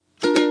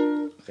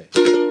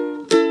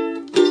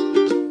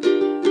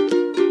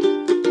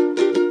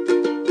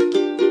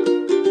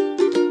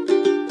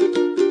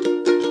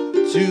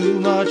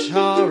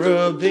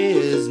horror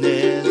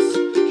business,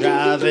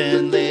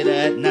 driving late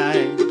at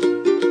night.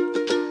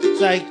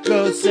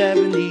 Psycho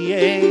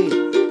 78,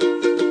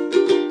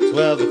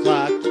 12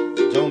 o'clock,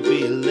 don't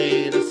be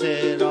late, I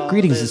said all.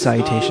 Greetings and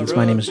salutations,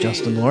 my name is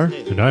Justin Lohr.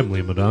 And I'm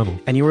Liam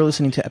O'Donnell. And you are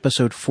listening to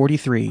episode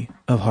 43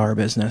 of Horror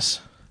Business.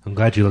 I'm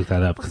glad you looked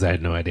that up because I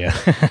had no idea.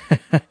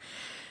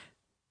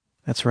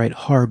 That's right,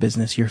 Horror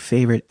Business, your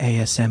favorite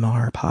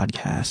ASMR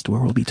podcast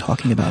where we'll be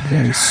talking about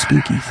very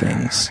spooky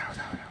things.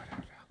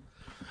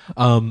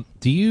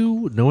 Do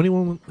you know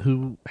anyone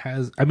who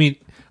has,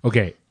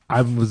 okay,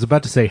 I was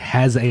about to say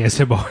has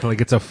ASMR,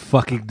 like it's a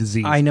fucking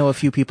disease. I know a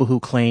few people who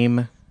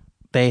claim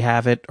they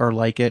have it or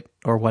like it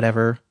or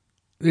whatever.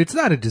 It's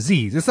not a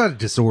disease. It's not a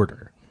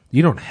disorder.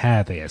 You don't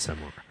have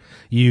ASMR.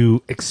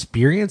 You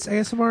experience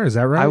ASMR, is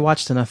that right? I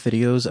watched enough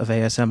videos of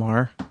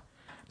ASMR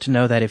to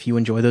know that if you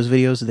enjoy those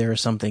videos, there is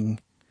something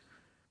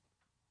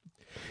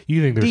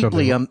you think there's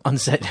deeply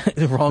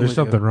something wrong there's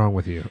something wrong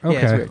with you. Okay.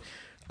 Yeah, it's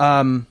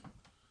weird.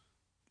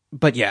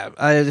 But yeah,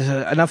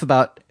 enough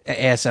about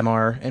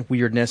ASMR and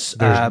weirdness.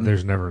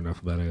 There's never enough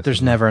about ASMR.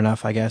 There's never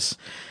enough, I guess.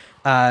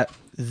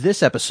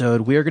 This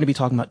episode, we are going to be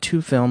talking about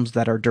two films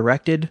that are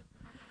directed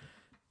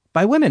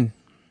by women.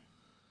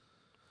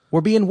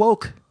 We're being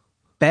woke,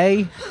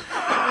 bae.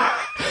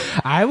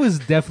 I was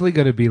definitely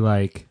going to be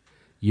like,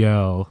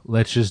 yo,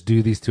 let's just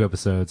do these two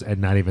episodes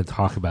and not even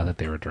talk about that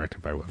they were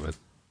directed by women.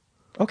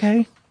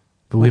 Okay.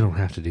 But we don't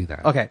have to do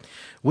that. Okay.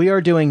 We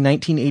are doing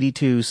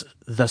 1982's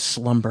The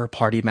Slumber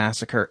Party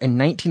Massacre and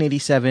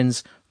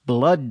 1987's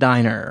Blood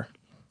Diner.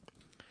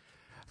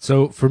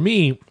 So for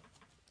me,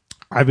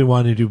 I've been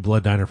wanting to do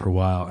Blood Diner for a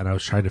while, and I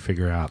was trying to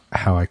figure out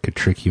how I could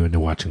trick you into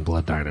watching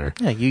Blood Diner.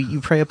 Yeah,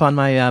 you prey upon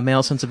my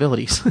male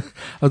sensibilities.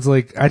 I was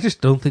like, I just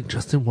don't think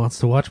Justin wants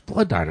to watch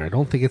Blood Diner. I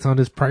don't think it's on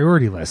his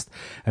priority list.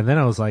 And then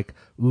I was like,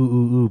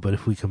 ooh, but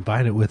if we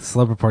combine it with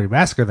Slumber Party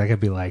Massacre, that could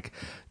be like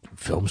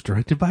films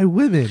directed by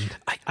women.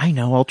 I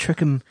know. I'll trick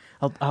him.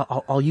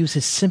 I'll use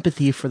his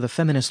sympathy for the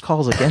feminist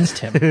calls against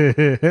him.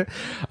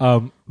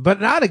 But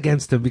not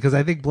against him, because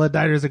I think Blood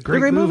Diner is a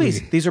great movie.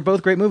 Movies. These are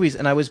both great movies,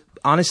 and I was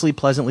honestly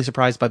pleasantly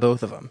surprised by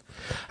both of them.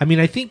 I mean,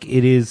 I think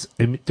it is.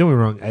 Don't get me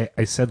wrong.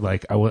 I said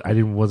like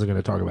wasn't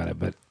going to talk about it,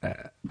 but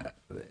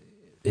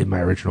in my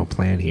original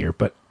plan here.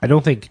 But I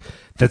don't think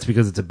that's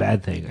because it's a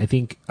bad thing. I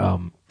think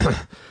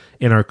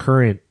in our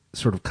current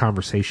sort of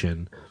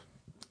conversation,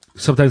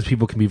 sometimes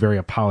people can be very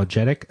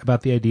apologetic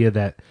about the idea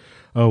that,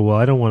 oh, well,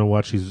 I don't want to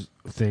watch these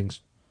things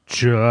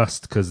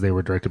just because they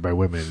were directed by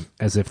women,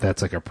 as if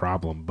that's like a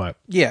problem. But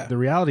yeah, the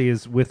reality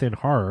is, within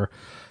horror,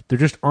 there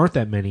just aren't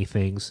that many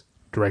things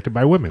directed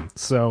by women.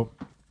 So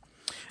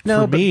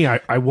for me,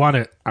 I want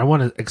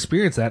to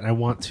experience that, and I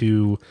want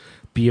to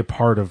be a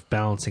part of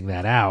balancing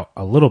that out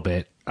a little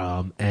bit.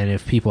 And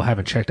if people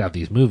haven't checked out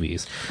these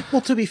movies,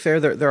 well, to be fair,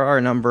 there are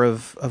a number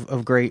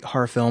of great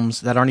horror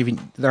films that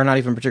they're not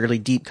even particularly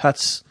deep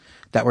cuts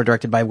that were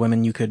directed by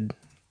women. You could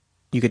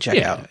check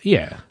out.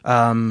 Yeah.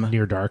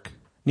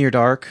 Near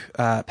Dark,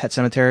 Pet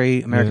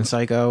Sematary, American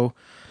Psycho.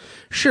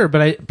 Sure,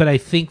 but I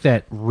think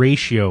that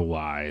ratio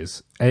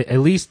wise, at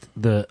least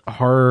the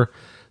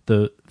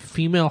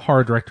female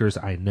horror directors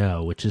I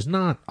know, which is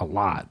not a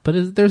lot,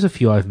 but there's a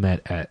few I've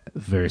met at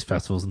various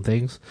festivals and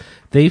things,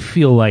 they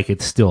feel like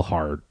it's still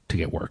hard to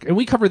get work. And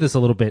we covered this a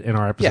little bit in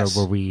our episode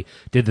where we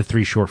did the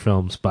 3 short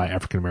films by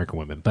African American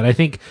women. But I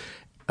think,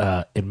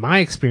 in my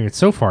experience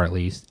so far, at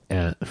least,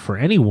 for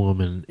any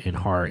woman in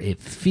horror,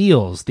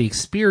 the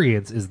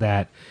experience is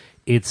that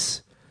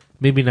it's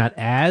maybe not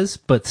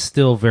but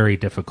still very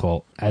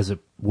difficult as it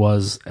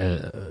was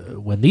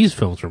when these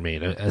films were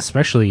made.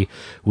 Especially,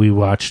 we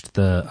watched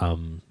the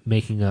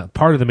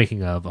part of the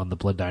making of on the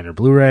Blood Diner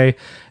Blu-ray,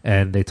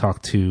 and they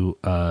talked to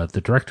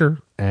the director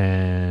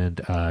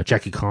and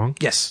Jackie Kong.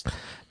 Yes.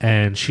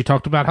 And she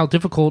talked about how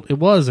difficult it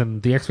was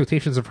and the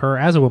expectations of her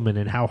as a woman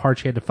and how hard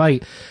she had to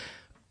fight.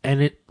 And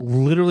it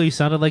literally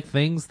sounded like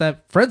things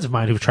that friends of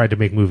mine who've tried to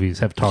make movies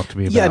have talked to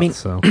me about. Yeah, I mean,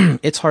 so.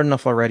 It's hard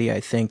enough already, I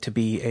think, to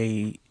be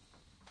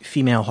a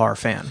female horror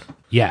fan.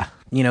 Yeah.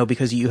 You know,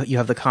 because you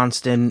have the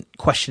constant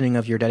questioning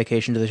of your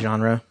dedication to the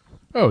genre.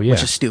 Oh, yeah.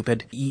 Which is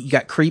stupid. You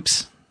got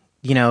creeps.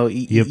 You know,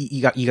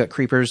 you got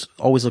creepers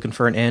always looking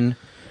for an in.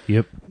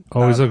 Yep.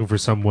 Always looking for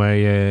some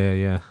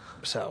way. Yeah.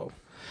 So.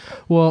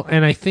 Well,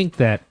 and I think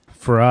that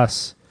for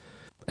us,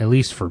 at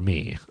least for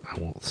me, I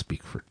won't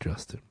speak for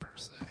Justin per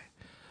se,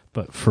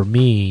 but for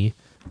me,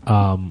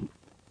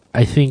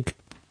 I think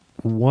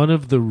one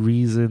of the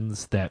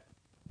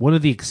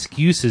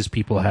excuses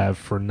people have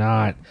for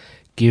not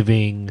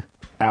giving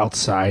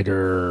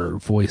outsider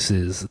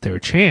voices their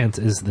chance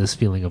is this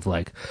feeling of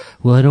like,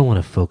 well, I don't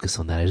want to focus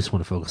on that. I just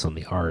want to focus on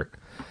the art.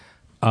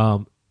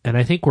 And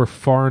I think we're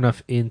far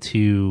enough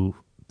into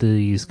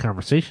these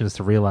conversations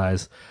to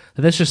realize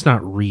that that's just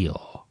not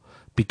real,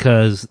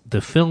 because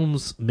the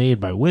films made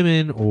by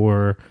women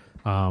or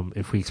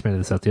If we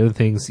expanded this out to other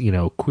things,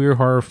 queer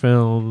horror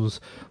films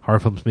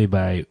made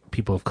by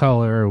people of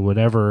color or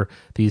whatever,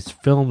 these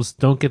films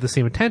don't get the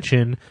same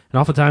attention, and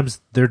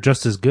oftentimes they're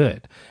just as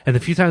good. And the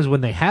few times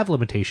when they have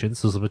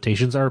limitations, those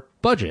limitations are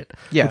budget,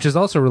 which is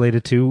also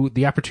related to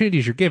the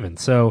opportunities you're given.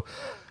 So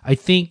I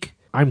think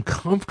I'm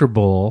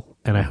comfortable,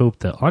 and I hope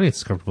the audience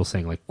is comfortable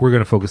saying, like, we're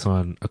going to focus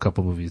on a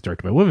couple movies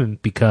directed by women,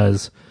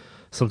 because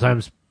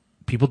sometimes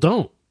people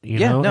don't.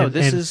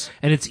 And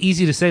it's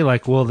easy to say,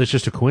 like, well, that's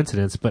just a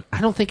coincidence, but I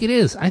don't think it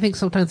is. I think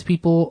sometimes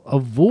people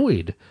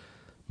avoid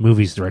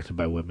movies directed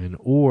by women,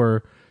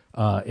 or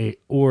the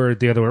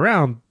other way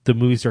around, the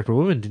movies directed by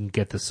women didn't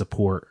get the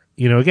support.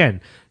 Again,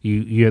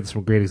 you had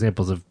some great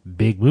examples of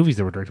big movies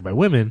that were directed by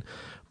women,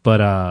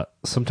 but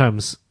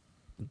sometimes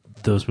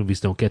those movies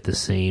don't get the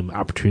same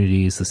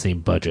opportunities, the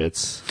same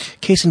budgets.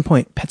 Case in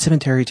point, Pet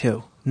Sematary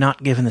 2,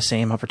 not given the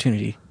same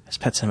opportunity as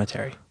Pet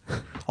Sematary.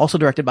 Also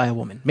directed by a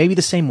woman. Maybe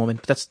the same woman,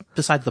 but that's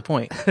besides the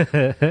point.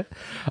 Do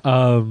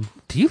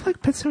you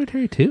like Pet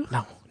Sematary 2?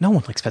 No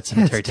one likes Pet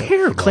Sematary 2.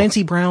 Terrible.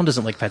 Clancy Brown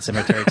doesn't like Pet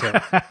Sematary 2.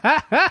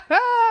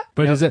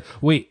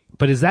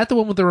 But is that the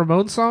one with the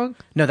Ramones song?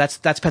 No, that's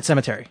Pet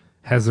Sematary.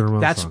 Has the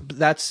Ramones song?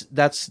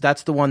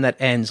 That's the one that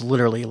ends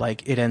literally,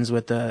 like, it ends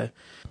with the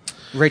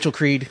Rachel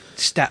Creed.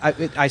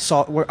 I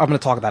saw. I'm going to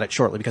talk about it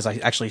shortly because I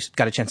actually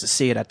got a chance to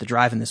see it at the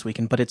drive-in this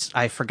weekend. But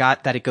I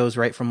forgot that it goes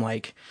right from,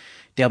 like,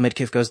 Dale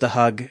Midkiff goes to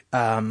hug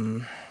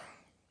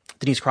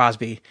Denise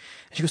Crosby,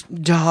 and she goes,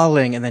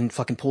 "Darling," and then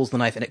fucking pulls the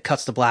knife, and it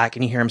cuts to black,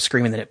 and you hear him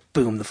screaming, and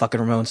boom, the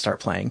fucking Ramones start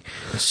playing.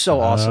 It's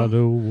so awesome.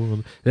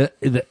 Do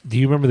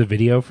you remember the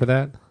video for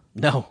that?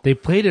 No. They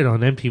played it on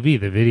MTV,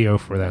 the video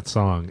for that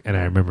song, and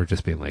I remember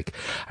just being like,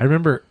 I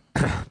remember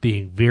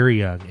being very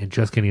young and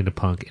just getting into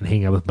punk and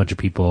hanging out with a bunch of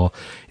people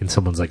in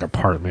someone's, like,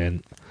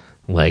 apartment.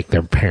 Like,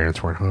 their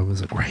parents weren't home. It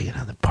was like, we're hanging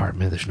out in the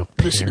apartment. There's no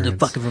parents. Listen to the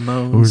fucking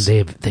Ramones. They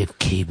have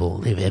cable.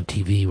 They have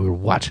MTV. We were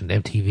watching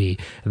MTV,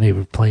 and they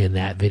were playing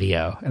that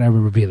video. And I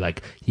remember being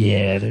like,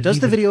 yeah. Does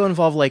the video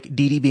involve, like,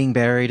 Dee Dee being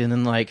buried, and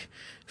then, like,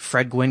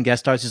 Fred Gwynn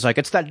guest stars? He's like,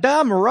 it's that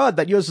damn Rudd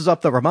that uses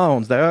up the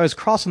Ramones. They're always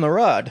crossing the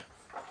Rudd.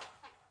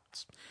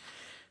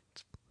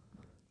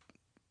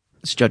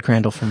 It's Judd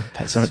Crandall from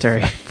Pet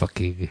Sematary. I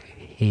fucking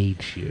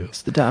hate you.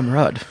 It's the damn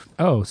Rudd.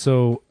 Oh,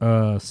 so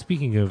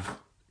speaking of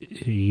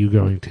you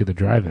going to the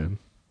drive-in,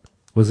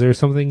 was there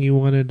something you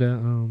wanted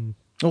to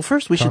well,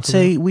 first we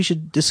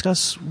should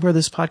discuss where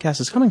this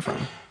podcast is coming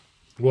from.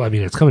 Well, I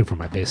mean, it's coming from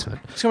my basement.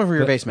 It's coming from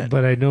your basement.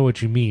 But I know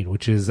what you mean,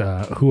 which is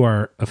who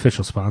our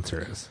official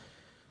sponsor is.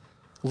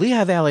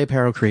 Lehigh Valley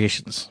Apparel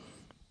Creations,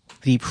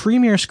 the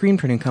premier screen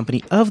printing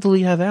company of the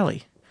Lehigh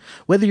Valley.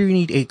 Whether you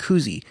need a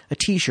koozie, a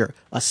t-shirt,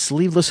 a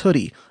sleeveless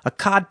hoodie, a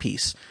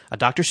codpiece, a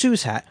Dr.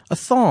 Seuss hat, a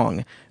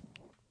thong,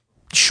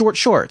 short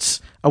shorts,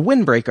 a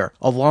windbreaker,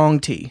 a long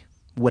tee,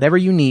 whatever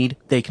you need,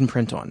 they can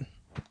print on.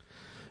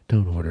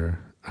 Don't order.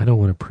 I don't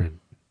want to print.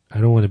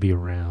 I don't want to be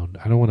around.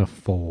 I don't want to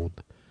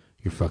fold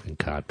your fucking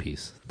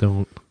codpiece.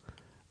 Don't,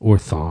 or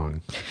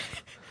thong.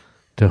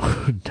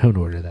 Don't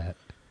order that.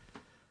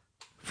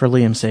 For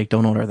Liam's sake,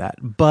 don't order that.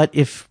 But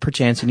if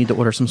perchance you need to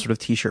order some sort of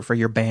t-shirt for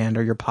your band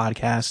or your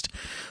podcast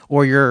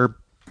or your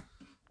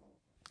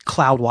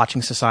cloud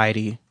watching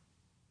society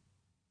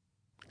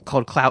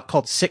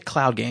called Sick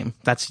Cloud Game.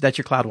 That's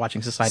your cloud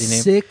watching society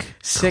name.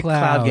 Sick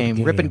Cloud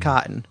Game. Rippin'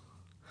 Cotton.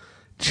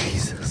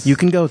 Jesus. You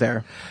can go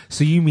there.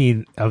 So you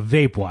mean a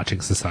vape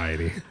watching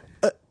society?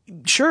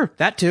 Sure,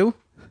 that too.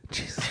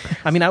 Jesus.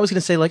 I mean, I was going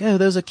to say, like, oh,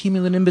 those are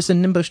cumulonimbus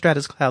and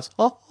nimbostratus clouds.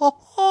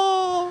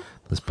 Oh.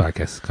 This podcast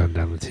has gone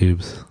down the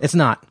tubes. It's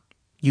not.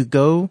 You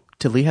go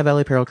to Lehigh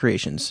Valley Apparel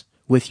Creations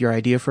with your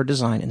idea for a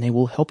design, and they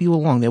will help you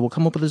along. They will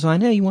come up with a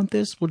design. Hey, you want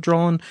this? We'll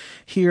draw on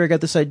here. I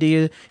got this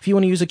idea. If you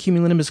want to use a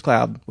cumulonimbus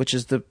cloud, which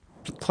is the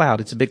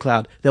cloud, it's a big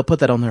cloud, they'll put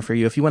that on there for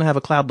you. If you want to have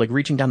a cloud like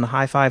reaching down to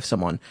high five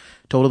someone,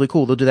 totally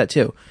cool. They'll do that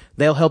too.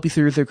 They'll help you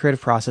through their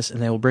creative process,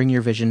 and they will bring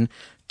your vision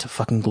to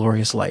fucking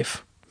glorious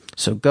life.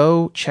 So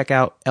go check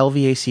out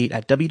LVAC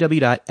at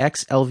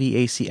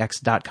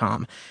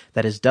www.xlvacx.com.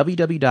 That is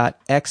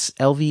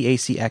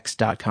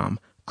www.xlvacx.com.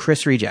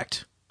 Chris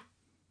Reject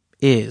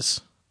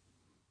is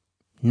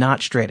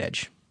not straight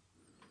edge.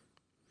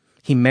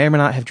 He may or may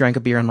not have drank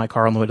a beer in my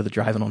car on the way to the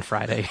drive-in on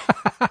Friday.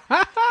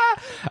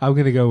 I'm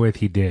going to go with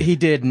he did. He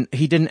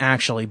didn't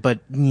actually,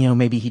 but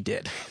maybe he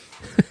did.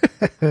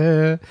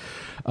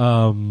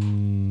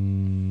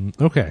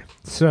 Okay.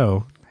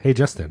 So, hey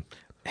Justin.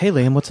 Hey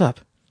Liam, what's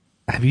up?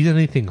 Have you done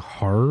anything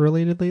horror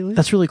related lately?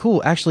 That's really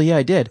cool. Actually, yeah,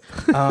 I did.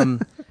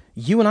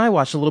 You and I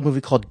watched a little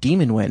movie called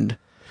Demon Wind.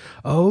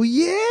 Oh,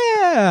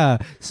 yeah.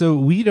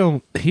 So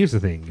here's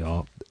the thing,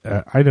 y'all.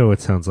 I know it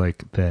sounds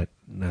like that,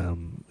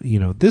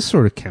 this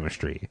sort of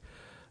chemistry,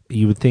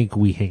 you would think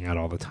we hang out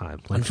all the time.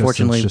 Like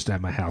Unfortunately. Justin's just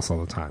at my house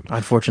all the time.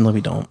 Unfortunately,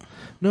 we don't.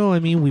 No, I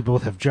mean, we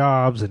both have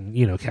jobs and,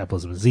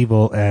 capitalism is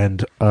evil.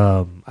 And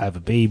I have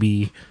a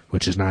baby,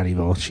 which is not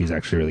evil. She's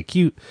actually really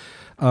cute.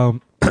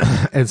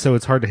 And so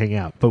it's hard to hang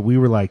out. But we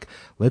were like,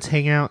 let's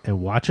hang out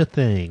and watch a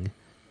thing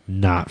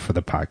not for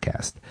the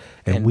podcast.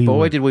 And we boy,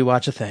 went- did we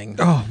watch a thing.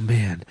 Oh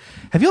man,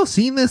 have y'all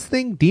seen this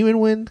thing, Demon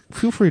Wind?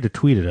 Feel free to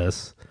tweet at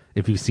us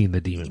if you've seen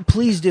the Demon.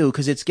 Please do,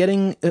 because it's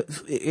getting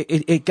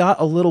it got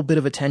a little bit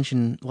of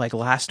attention like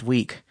last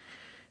week,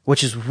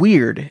 which is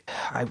weird.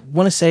 I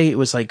want to say it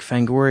was like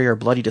Fangoria or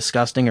Bloody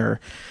Disgusting or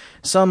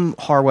some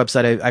horror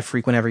website I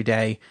frequent every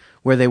day,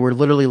 where they were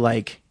literally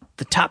like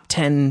the top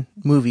 10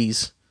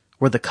 movies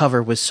where the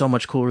cover was so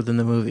much cooler than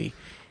the movie.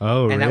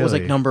 Oh, and that was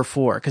like number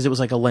 4 because it was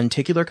like a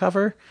lenticular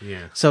cover.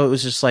 Yeah. So it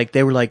was just like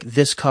they were like,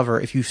 this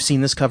cover, if you've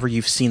seen this cover,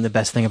 you've seen the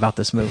best thing about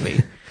this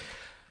movie.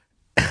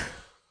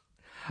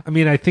 I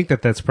mean, I think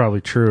that that's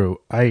probably true.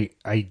 I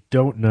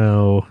don't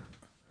know.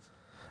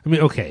 I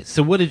mean, okay.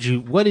 So what did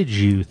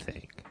you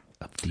think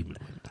of Demon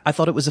Wind? I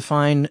thought it was a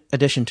fine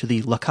addition to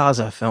the La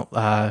Casa film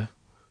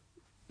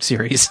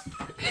series.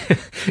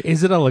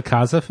 Is it a La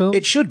Casa film?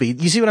 It should be.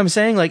 You see what I'm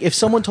saying? Like, if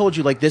someone told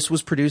you like this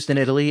was produced in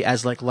Italy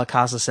as like La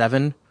Casa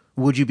 7,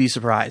 would you be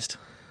surprised?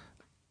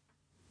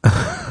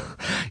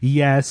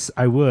 Yes,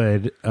 I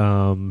would.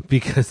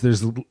 Because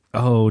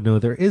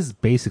there is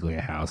basically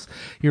a house.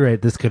 You're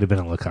right. This could have been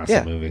a La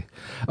Casa movie.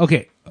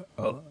 Okay.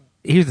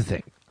 Here's the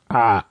thing.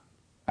 I'm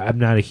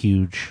not a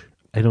huge.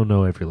 I don't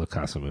know every La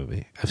Casa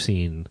movie. I've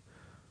seen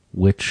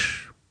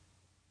Witch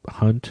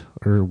Hunt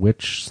or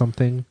Witch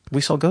something.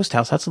 We saw Ghost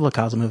House. That's a La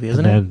Casa movie,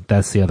 isn't And it? then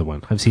that's the other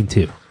one. I've seen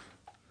 2.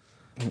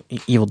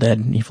 Evil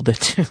Dead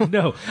 2.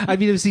 No, I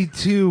mean I've seen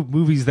 2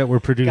 movies that were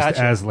produced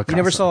Gotcha. as La Casa. You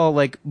never saw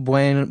like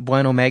Buen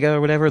Omega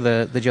or whatever,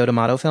 the Joe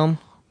D'Amato film?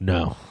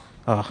 No,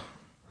 Oh,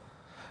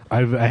 I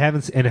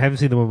haven't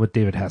seen the one with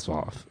David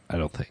Hasselhoff. I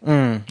don't think.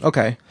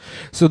 okay.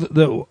 So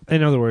the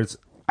in other words,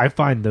 I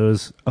find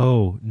those.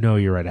 Oh no,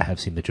 you're right. I have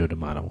seen the Joe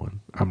D'Amato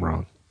one. I'm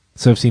wrong.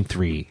 So I've seen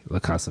 3 La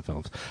Casa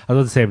films. I was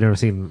about to say I've never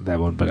seen that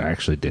one, but I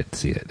actually did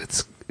see it.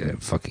 It's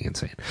fucking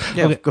insane.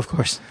 Yeah, Okay. of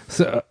course.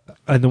 So,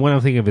 and the one I'm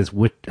thinking of is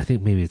I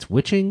think maybe it's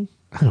Witching.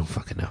 I don't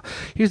fucking know.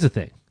 Here's the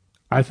thing.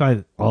 I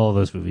find all of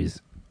those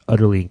movies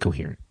utterly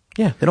incoherent.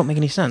 Yeah, they don't make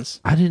any sense.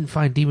 I didn't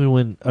find Demon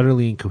Wind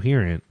utterly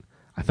incoherent.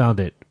 I found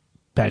it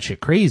batshit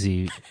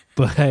crazy,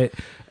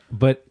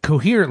 but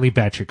coherently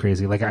batshit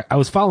crazy. Like I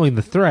was following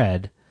the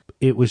thread.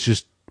 It was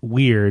just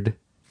weird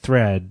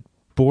thread,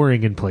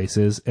 boring in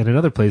places, and in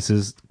other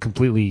places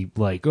completely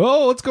like,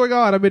 oh, what's going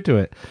on? I'm into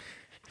it.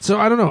 So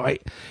I don't know.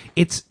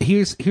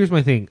 Here's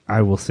my thing.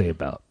 I will say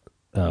about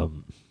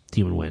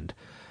Demon Wind,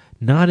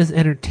 not as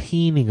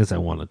entertaining as I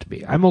want it to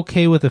be. I'm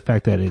okay with the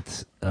fact that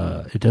it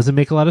doesn't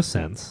make a lot of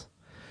sense.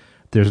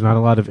 There's not a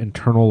lot of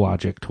internal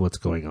logic to what's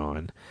going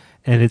on,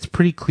 and it's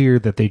pretty clear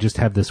that they just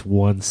have this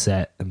one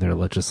set, and they're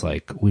just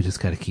like, we just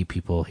got to keep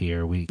people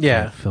here. We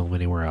can't film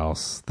anywhere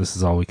else. This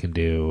is all we can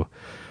do.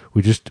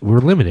 We're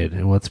limited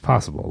in what's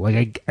possible.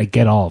 Like I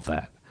get all of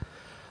that.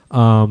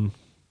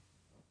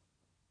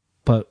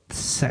 But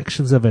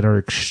sections of it are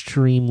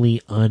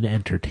extremely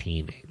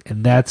unentertaining.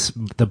 And that's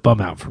the bum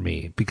out for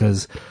me,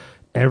 because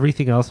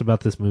everything else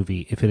about this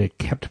movie, if it had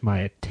kept my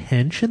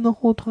attention the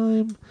whole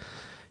time,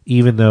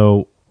 even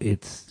though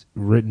it's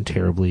written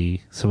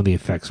terribly, some of the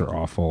effects are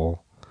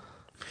awful.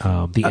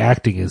 The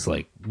acting is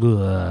like,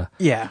 ugh.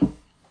 Yeah.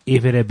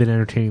 If it had been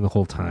entertaining the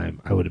whole time,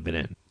 I would have been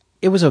in.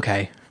 It was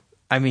okay.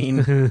 I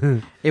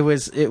mean, it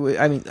was,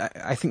 I mean,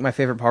 I think my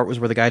favorite part was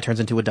where the guy turns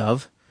into a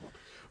dove.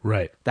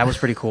 Right. That was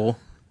pretty cool.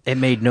 It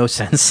made no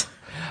sense.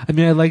 I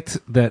mean, I liked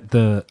that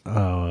the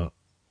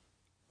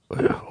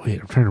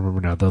wait, I'm trying to remember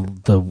now.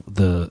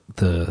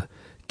 The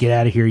get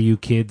out of here, you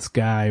kids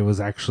guy was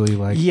actually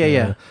like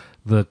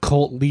the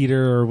cult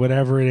leader or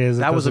whatever it is.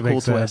 That was a doesn't cool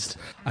make sense. twist.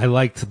 I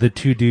liked the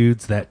 2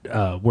 dudes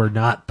that were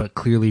not, but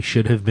clearly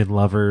should have been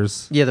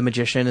lovers. Yeah, the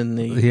magician and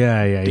the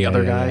The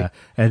other guy. Yeah.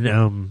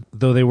 And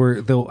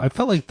though I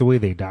felt like the way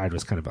they died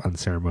was kind of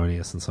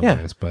unceremonious in some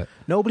ways, but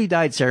Nobody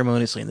died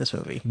ceremoniously in this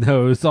movie.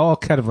 no, it was all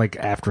kind of like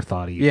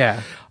afterthought-y.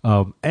 Yeah.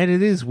 And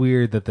it is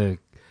weird that the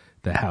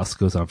house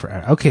goes on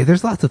forever. Okay,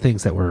 there's lots of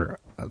things that were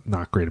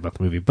not great about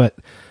the movie, but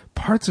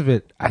parts of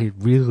it I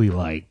really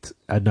liked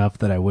enough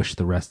that I wish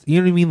the rest. You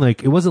know what I mean?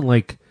 Like, it wasn't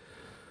like.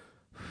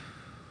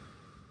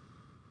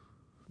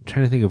 I'm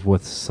trying to think of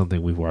what's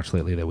something we've watched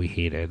lately that we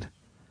hated.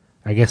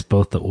 I guess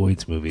both the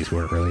Oids movies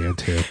weren't really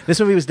into. This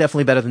movie was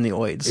definitely better than the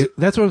Oids.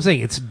 That's what I'm saying.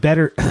 It's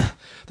better.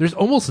 There's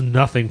almost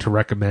nothing to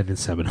recommend in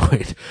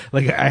Seminoid.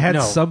 Like, I had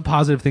some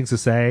positive things to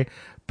say,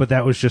 but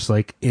that was just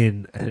like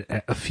in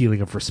a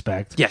feeling of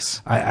respect.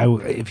 Yes. I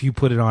if you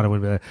put it on, it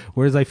would be like,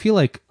 whereas I feel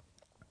like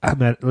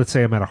let's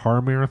say I'm at a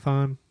horror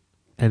marathon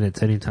and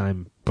it's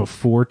anytime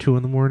before 2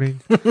 a.m.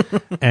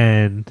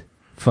 and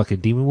fucking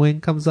Demon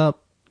Wind comes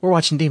up. We're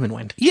watching Demon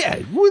Wind. Yeah,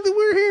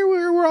 we're here.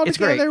 We're all It's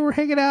together. great. We're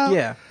hanging out.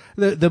 Yeah.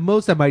 The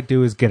most I might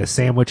do is get a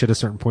sandwich at a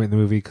certain point in the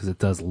movie because it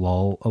does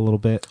lull a little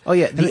bit. Oh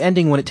yeah, the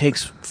ending when it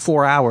takes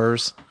 4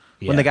 hours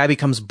when the guy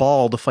becomes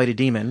bald to fight a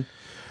demon.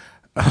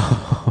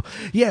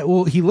 Yeah,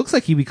 well, he looks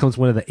like he becomes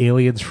one of the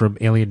aliens from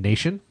Alien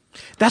Nation.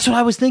 That's what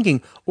I was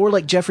thinking. Or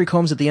like Jeffrey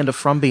Combs at the end of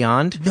From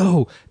Beyond.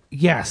 No,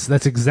 yes,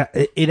 that's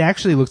it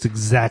actually looks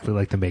exactly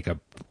like the makeup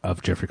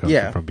of Jeffrey Combs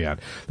Yeah. from Beyond.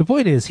 The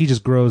point is, he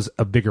just grows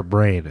a bigger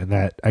brain, and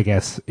that, I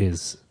guess,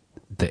 is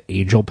the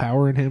angel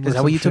power in him. Is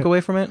that what you took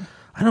away from it?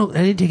 I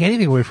didn't take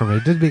anything away from it.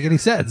 It didn't make any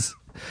sense.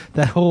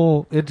 That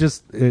whole,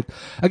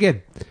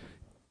 again,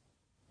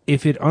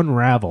 if it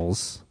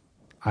unravels,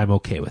 I'm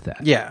okay with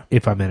that. Yeah.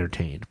 If I'm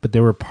entertained. But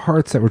there were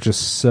parts that were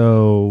just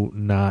so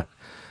not,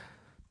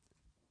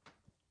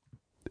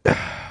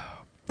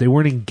 they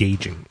weren't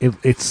engaging.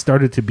 It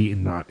started to be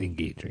not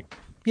engaging.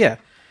 Yeah.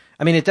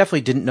 I mean, it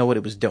definitely didn't know what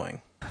it was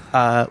doing.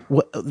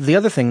 The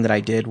other thing that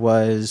I did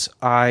was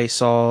I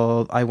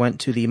went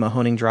to the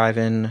Mahoning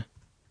Drive-In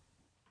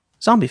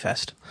Zombie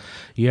Fest.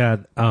 Yeah,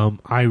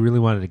 I really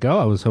wanted to go.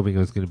 I was hoping it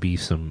was going to be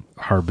some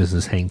hard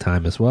business hang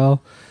time as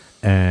well.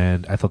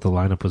 And I thought the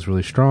lineup was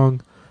really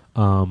strong.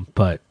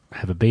 But I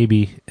have a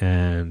baby,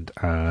 and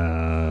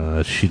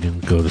she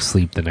didn't go to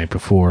sleep the night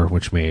before,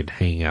 which made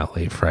hanging out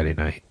late Friday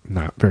night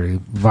not very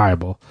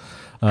viable.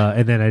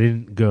 And then I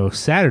didn't go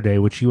Saturday,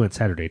 which you went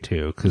Saturday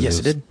too. Yes,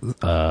 I did.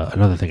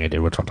 Another thing I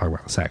did, which I'll talk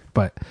about in a sec.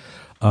 But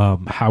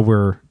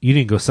you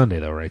didn't go Sunday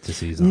though, right? To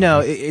see Zombie?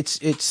 No,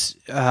 it's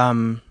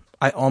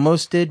I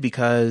almost did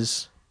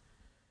because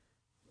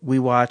we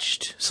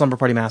watched Slumber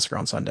Party Massacre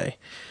on Sunday,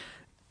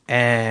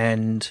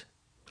 and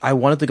I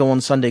wanted to go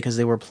on Sunday because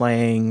they were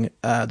playing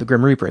the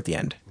Grim Reaper at the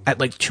end at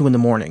like 2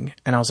 a.m,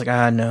 and I was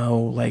like, no,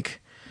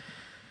 like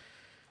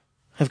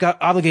I've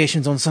got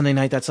obligations on Sunday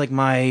night. That's like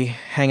my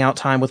hangout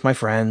time with my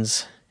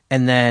friends,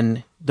 and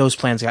then those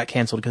plans got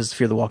canceled because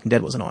Fear the Walking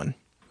Dead wasn't on.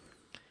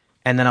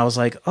 And then I was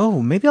like,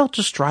 oh, maybe I'll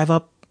just drive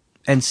up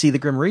and see the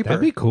Grim Reaper.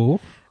 That'd be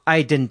cool.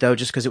 I didn't though,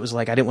 just because it was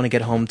like I didn't want to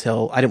get home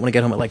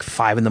at like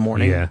 5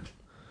 a.m. Yeah,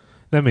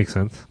 that makes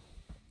sense.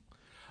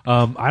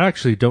 I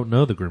actually don't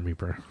know the Grim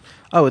Reaper.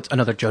 Oh, it's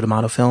another Joe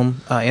D'Amato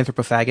film,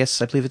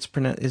 Anthropophagus. I believe it's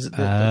is the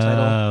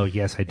title. Oh,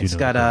 yes, I do. It's know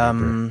got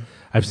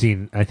I've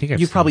seen. I think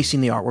you've probably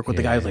seen the artwork with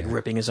the guy who's like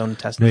ripping his own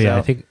intestines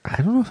out.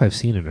 I don't know if I've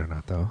seen it or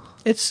not though.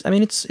 It's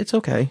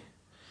okay.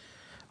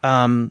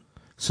 So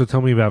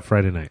tell me about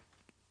Friday night.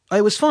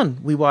 It was fun.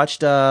 We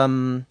watched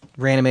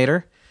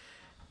Reanimator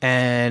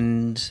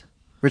and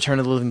Return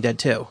of the Living Dead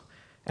 2.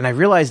 And I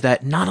realized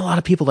that not a lot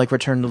of people like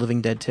Return of the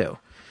Living Dead 2.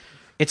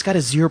 It's got a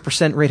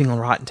 0% rating on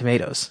Rotten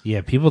Tomatoes. Yeah,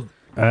 people.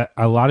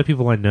 A lot of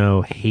people I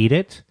know hate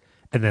it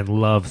and then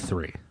love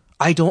 3.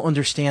 I don't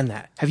understand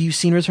that. Have you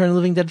seen Return of the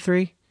Living Dead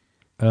 3?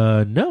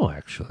 No,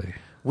 actually.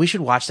 We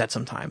should watch that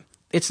sometime.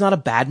 It's not a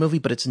bad movie,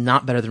 but it's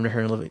not better than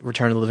Return of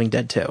the Living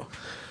Dead 2.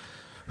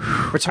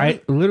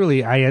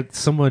 I had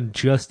someone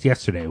just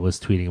yesterday was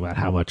tweeting about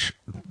how much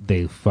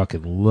they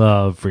fucking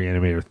love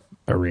Reanimator,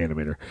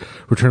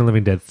 Return of the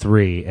Living Dead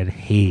 3 and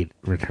hate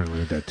Return of the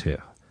Living Dead 2.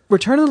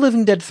 Return of the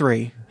Living Dead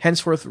 3,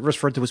 henceforth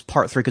referred to as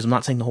Part 3 because I'm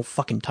not saying the whole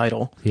fucking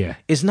title,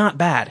 is not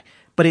bad.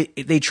 But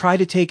they try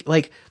to take,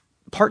 like,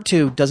 Part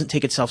 2 doesn't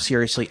take itself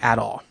seriously at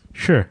all.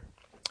 Sure.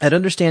 It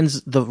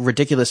understands the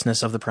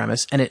ridiculousness of the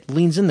premise, and it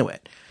leans into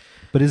it.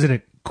 But isn't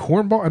it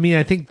cornball? I mean,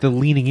 I think the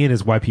leaning in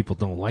is why people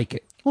don't like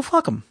it. Well,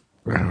 fuck them.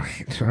 All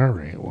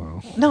right.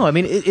 Well, no, I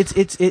mean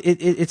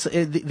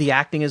the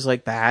acting is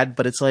like bad,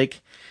 but it's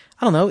like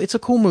I don't know. It's a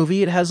cool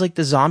movie. It has like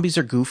the zombies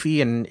are goofy,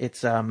 and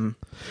it's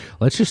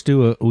Let's just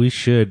do we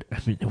should. I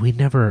mean, we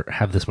never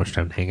have this much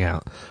time to hang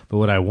out, but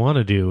what I want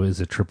to do is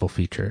a triple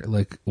feature,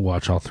 like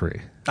watch all 3.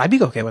 I'd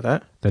be okay with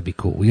that. That'd be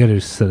cool. We got to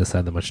set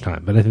aside that much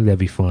time, but I think that'd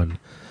be fun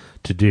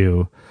to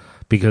do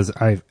because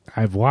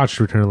I've watched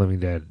Return of the Living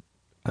Dead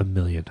a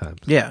million times.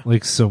 Yeah,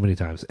 like so many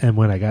times. And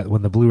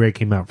when the Blu-ray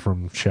came out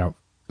from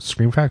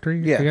Scream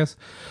Factory, I guess,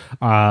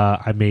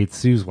 I made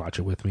Suze watch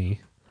it with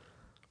me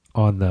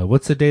on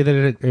what's the day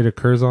that it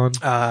occurs on?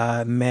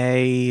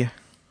 May.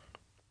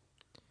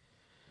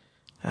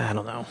 I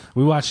don't know.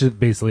 We watched it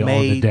basically on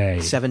the day.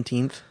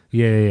 17th.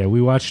 Yeah.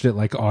 We watched it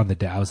like on the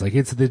day. I was like,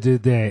 it's the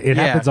day. It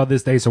happens on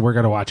this day, so we're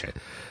going to watch it.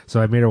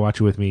 So I made her watch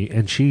it with me,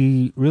 and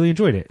she really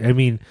enjoyed it. I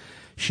mean,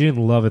 she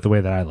didn't love it the way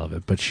that I love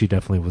it, but she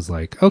definitely was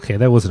like, okay,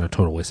 that wasn't a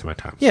total waste of my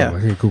time. Yeah. So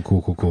like, hey,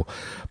 cool.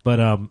 But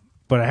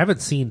I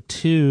haven't seen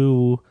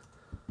 2,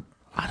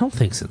 I don't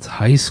think since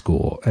high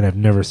school, and I've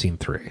never seen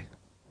 3.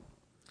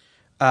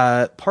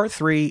 Part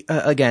 3,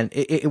 again,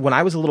 when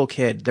I was a little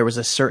kid, there was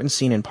a certain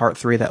scene in Part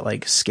 3 that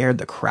like scared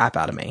the crap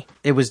out of me.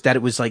 It was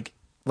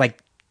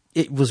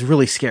it was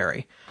really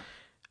scary.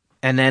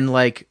 And then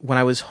like when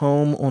I was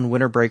home on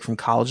winter break from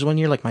college one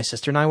year, like my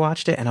sister and I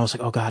watched it, and I was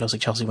like, oh God, I was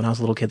like, Chelsea, when I was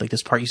a little kid, like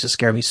this part used to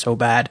scare me so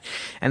bad.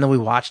 And then we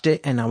watched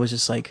it, and I was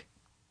just like,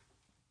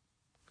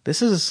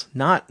 this is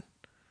not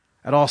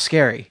at all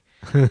scary.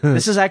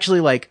 This is actually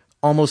like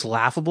almost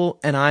laughable,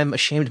 and I'm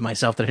ashamed of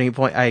myself that at any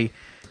point I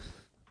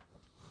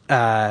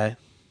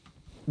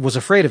was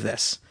afraid of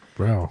this.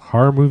 Bro,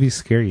 horror movies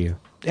scare you.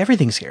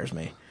 Everything scares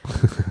me.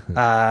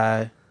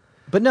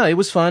 But no, it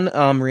was fun.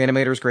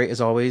 Reanimator was great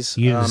as always.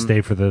 You didn't stay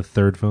for the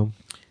 3rd film?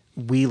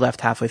 We left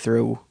halfway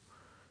through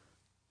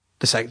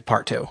the second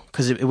part 2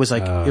 because it was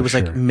like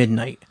like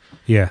midnight.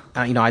 Yeah.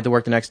 I had to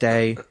work the next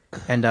day,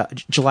 and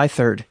July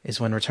 3rd is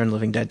when Return of the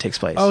Living Dead takes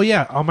place. Oh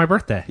yeah, on my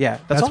birthday. Yeah,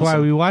 that's awesome. why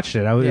we watched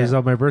it. It was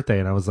on my birthday,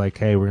 and I was like,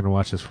 hey, we're gonna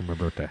watch this for my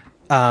birthday.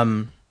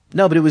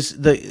 No, but it was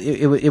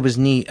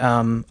neat.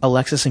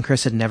 Alexis and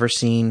Chris had never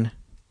seen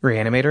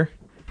Reanimator,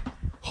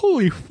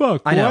 Holy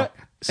fuck! I know. What?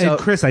 So- and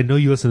Chris, I know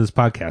you listen to this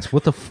podcast.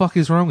 What the fuck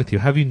is wrong with you?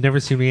 Have you never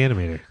seen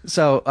Reanimator?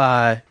 So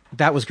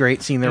that was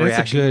great seeing their And it's a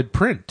reaction. good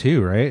print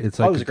too, right? It's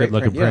like it was a a great good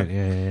looking print,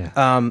 print.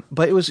 Yeah.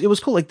 But it was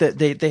cool. Like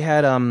they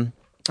had and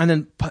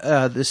then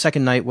the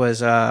second night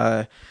was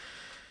Pet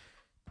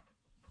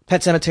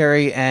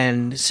Sematary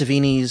and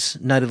Savini's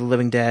Night of the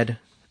Living Dead,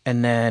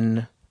 and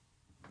then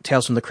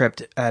Tales from the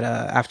Crypt at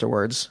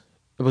afterwards.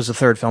 It was the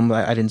third film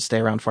that I didn't stay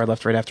around for. I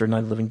left right after Night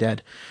of the Living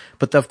Dead.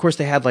 But of course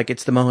they had like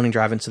it's the Mahoning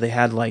Drive-In, so they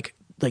had like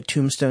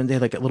Tombstone. They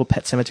had like a little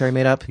pet cemetery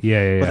made up.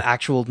 Yeah. With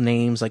actual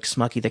names like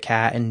Smucky the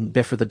cat and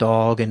Biffer the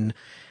dog and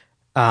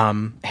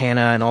Hannah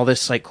and all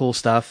this like cool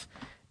stuff.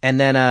 And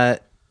then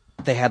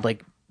they had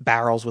like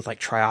barrels with like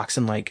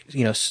trioxin like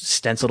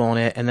stenciled on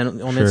it. And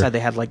then on the inside they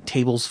had like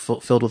tables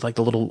filled with like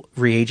the little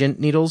reagent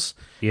needles.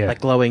 Yeah.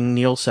 Like glowing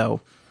needles. So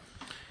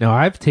Now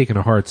I've taken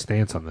a hard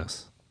stance on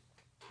this,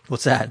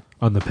 what's that?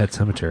 on the pet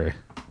cemetery.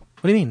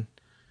 What do you mean?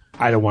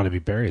 I don't want to be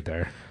buried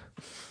there.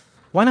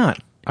 Why not?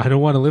 I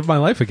don't want to live my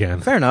life again.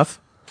 Fair enough.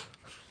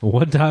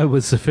 One die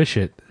was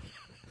sufficient.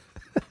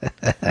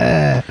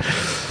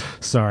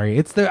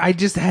 Sorry, I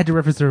just had to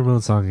reference the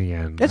Ramones song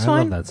again. It's I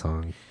fine. love that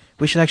song.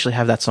 We should actually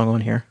have that song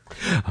on here.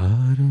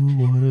 I don't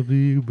want to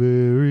be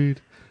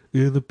buried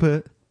in the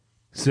pet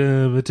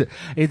cemetery.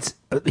 It's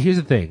here's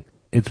the thing.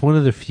 It's one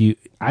of the few.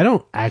 I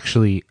know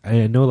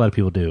a lot of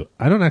people do.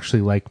 I don't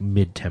actually like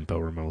mid-tempo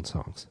Ramones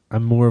songs.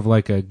 I'm more of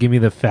like a give me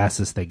the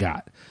fastest they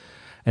got.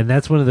 And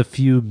that's one of the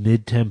few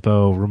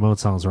mid-tempo Ramones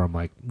songs where I'm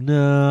like,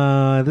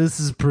 no,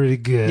 this is pretty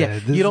good. Yeah,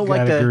 This you don't has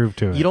like got a the groove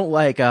to it. You don't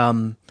like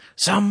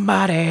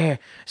somebody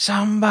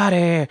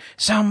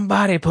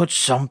put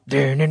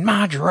something in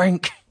my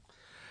drink.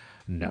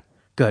 No.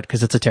 Good,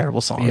 because it's a terrible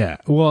song. Yeah.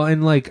 Well,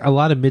 and like a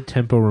lot of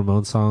mid-tempo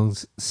Ramones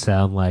songs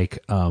sound like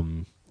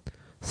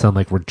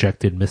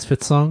rejected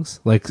Misfits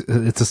songs. Like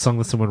it's a song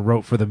that someone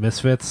wrote for the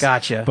Misfits.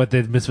 Gotcha. But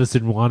the Misfits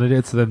didn't wanted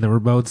it, so then the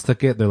Ramones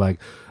took it. They're like,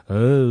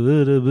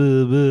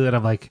 and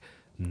I'm like,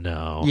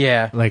 no.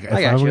 Yeah, Like if I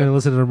I'm gotcha. going to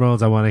listen to the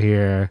Ramones, I want to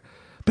hear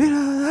beat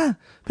on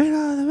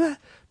the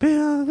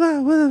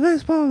bat with a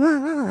baseball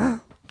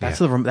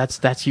bat.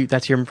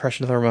 That's your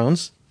impression of the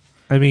Ramones.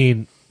 I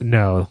mean,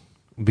 no,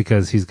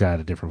 because he's got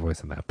a different voice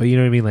than that. But you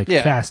know what I mean? Like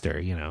Yeah.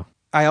 faster,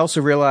 I also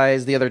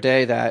realized the other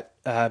day that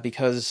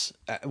because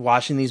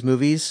watching these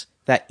movies,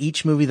 that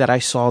each movie that I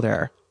saw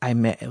there, I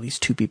met at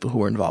least 2 people who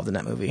were involved in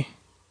that movie.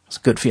 It's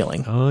a good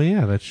feeling. Oh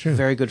yeah, that's true.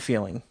 Very good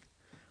feeling.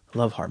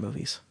 Love horror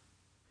movies.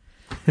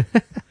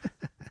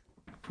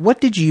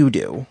 What did you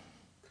do?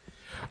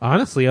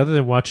 Honestly, other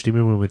than watch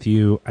Demon Woman with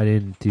you, I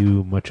didn't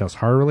do much else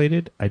horror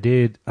related.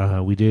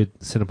 We did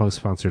Cinepunk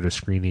sponsored a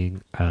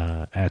screening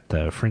at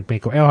the Frank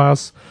Mako Ale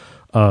House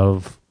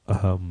of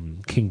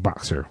King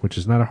Boxer, which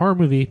is not a horror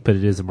movie, but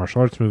it is a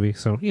martial arts movie,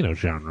 so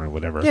genre,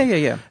 whatever.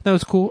 Yeah. That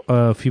was cool.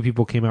 A few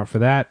people came out for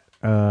that.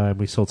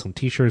 We sold some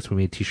T-shirts. We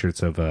made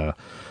T-shirts of a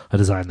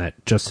design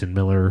that Justin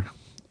Miller,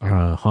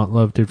 Haunt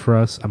Love, did for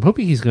us. I'm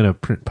hoping he's going to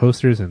print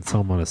posters and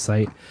sell them on a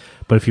site.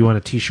 But if you want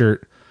a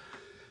T-shirt,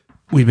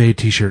 we made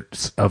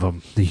T-shirts of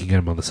them. You can get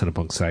them on the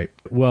Cinepunk site.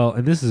 Well,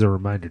 and this is a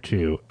reminder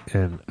too,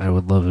 and I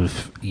would love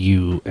if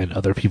you and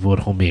other people would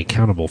hold me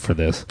accountable for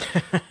this.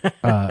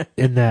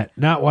 In that,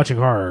 not watching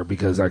horror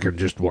because I can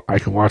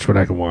watch what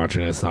I can watch,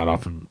 and it's not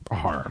often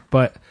horror.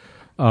 But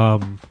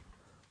my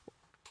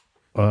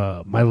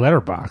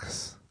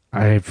letterbox,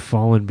 I've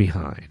fallen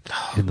behind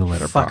in the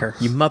letterbox.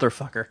 Fucker. You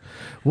motherfucker.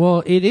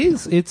 Well,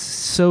 it's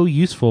so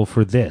useful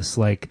for this.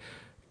 Like,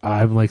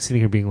 I'm like sitting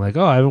here being like,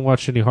 oh, I haven't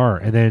watched any horror,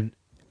 and then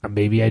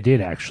maybe I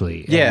did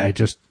actually. And Yeah. I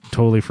just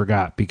totally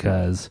forgot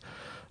because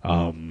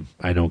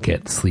I don't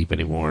get sleep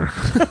anymore.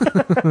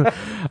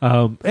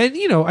 And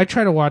I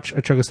try to watch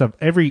a chunk of stuff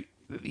every.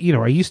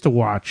 I used to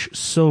watch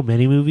so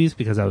many movies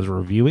because I was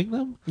reviewing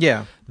them.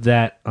 Yeah.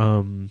 That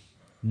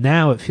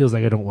now it feels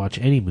like I don't watch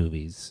any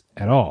movies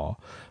at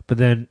all. But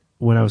then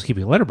when I was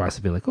keeping a letterbox,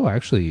 I'd be like, oh,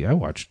 actually, I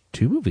watched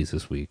 2 movies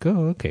this week.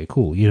 Oh, okay,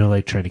 cool.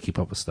 Like trying to keep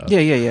up with stuff.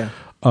 Yeah.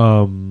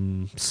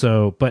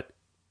 So, but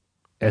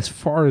as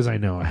far as I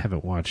know, I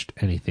haven't watched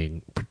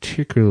anything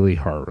particularly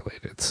horror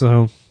related.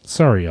 So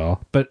sorry, y'all.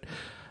 But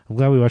I'm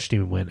glad we watched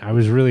Demon Win. I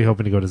was really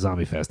hoping to go to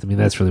Zombie Fest. I mean,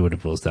 that's really what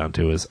it boils down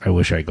to is I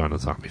wish I had gone to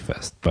Zombie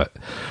Fest. But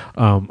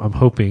I'm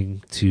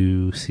hoping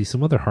to see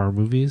some other horror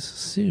movies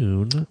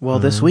soon. Well,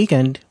 this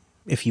weekend,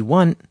 if you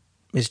want,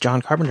 is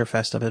John Carpenter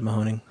Fest up at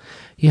Mahoning.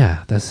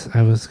 Yeah,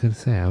 I was going to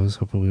say, I was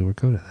hoping we would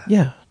go to that.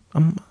 Yeah,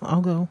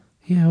 I'll go.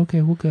 Yeah,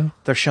 okay, we'll go.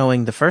 They're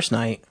showing the first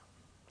night.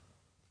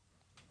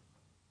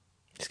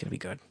 It's going to be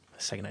good.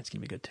 The second night's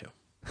going to be good, too.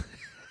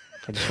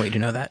 I just want you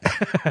to know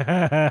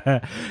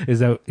that. Is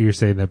that you're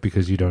saying that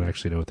because you don't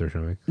actually know what they're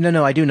showing?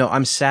 No, I do know.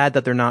 I'm sad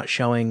that they're not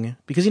showing,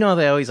 because how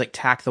they always like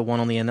tack the one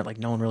on the end that like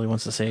no one really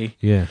wants to see.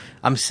 Yeah.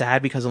 I'm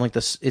sad because I'm like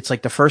this. It's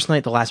like the first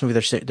night, the last movie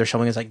they're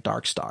showing is like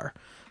Dark Star.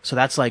 So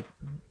that's like,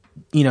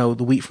 the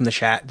wheat from the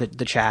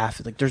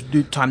chaff. Like there's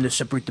time to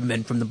separate the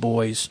men from the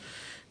boys.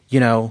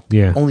 Yeah.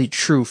 Only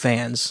true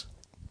fans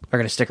are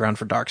going to stick around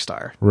for Dark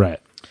Star. Right.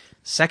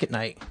 Second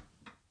night,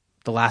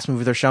 the last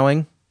movie they're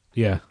showing,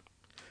 Yeah.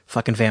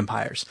 fucking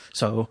vampires.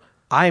 So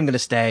I am going to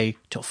stay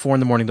till 4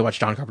 a.m. to watch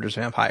John Carpenter's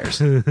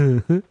Vampires.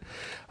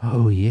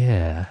 Oh,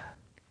 yeah.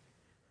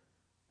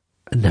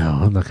 No,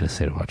 I'm not going to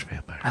say to watch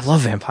vampires. I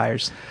love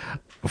vampires.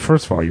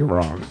 First of all, you're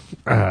wrong.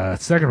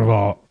 Second of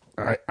all,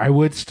 I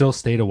would still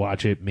stay to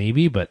watch it,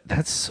 maybe, but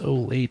that's so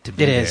late to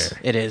be there.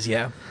 It is,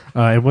 yeah.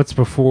 And what's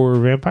before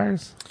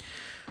vampires?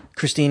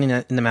 Christine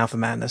in the Mouth of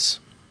Madness.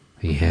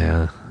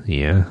 Yeah.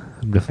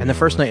 And the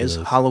first night is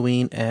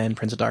Halloween and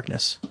Prince of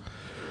Darkness.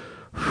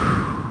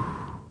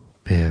 Man,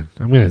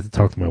 I'm going to have to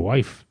talk to my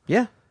wife.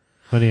 Yeah.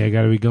 Honey, I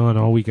got to be gone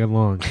all weekend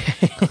long.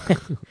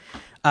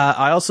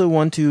 I also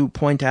want to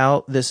point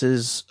out this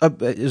is...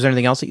 is there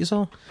anything else that you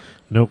saw?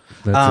 Nope.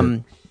 That's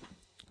it.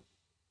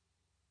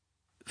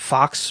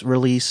 Fox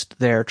released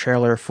their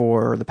trailer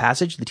for The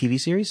Passage, the TV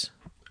series.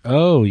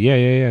 Oh, yeah.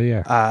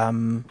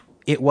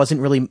 It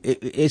wasn't really...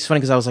 it's funny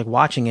because I was like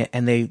watching it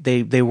and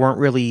they weren't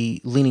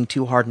really leaning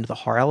too hard into the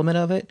horror element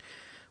of it,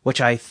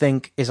 which I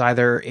think is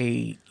either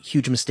a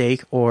huge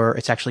mistake or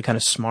it's actually kind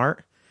of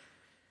smart.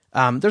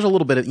 There's a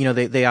little bit of,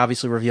 they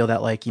obviously reveal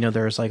that like,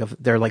 there's like,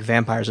 there are like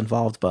vampires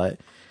involved, but,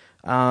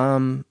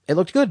 it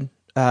looked good.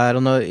 I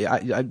don't know.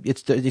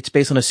 It's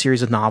based on a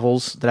series of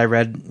novels that I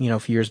read, a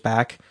few years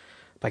back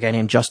by a guy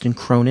named Justin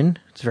Cronin.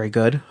 It's very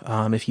good.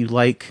 If you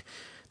like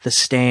The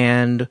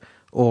Stand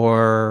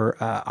or,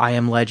 I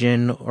Am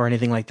Legend or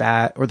anything like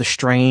that, or The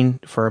Strain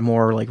for a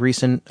more like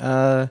recent,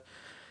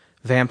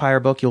 vampire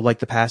book, you'll like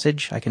The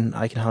Passage. I can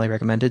highly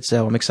recommend it.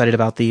 So I'm excited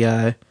about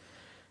the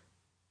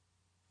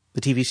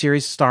TV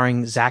series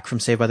starring Zach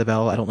from Saved by the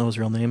Bell. I don't know his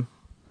real name.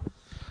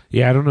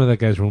 Yeah, I don't know that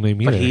guy's real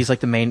name either. But he's like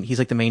the main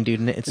dude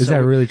in it. Is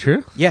that really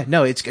true? Yeah,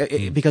 no,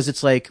 because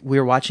it's like we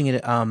were watching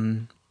it.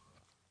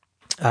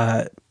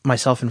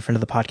 Myself and a friend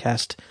of the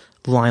podcast,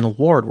 Lionel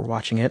Ward, were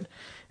watching it,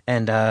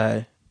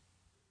 and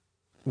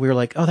we were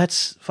like, "Oh,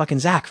 that's fucking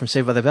Zach from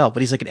Saved by the Bell."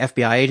 But he's like an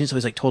FBI agent, so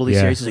he's like totally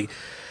serious. He's like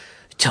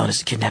telling us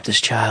to kidnap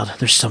this child.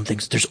 There's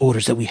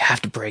orders that we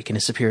have to break, and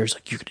his superior's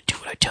like, "You're gonna do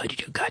what I tell you to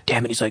do." God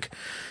damn it! He's like,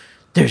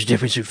 "There's a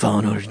difference between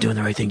following orders and doing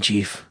the right thing,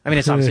 Chief." I mean,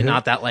 it's obviously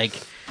not that like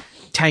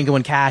Tango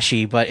and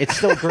Cashy, but it's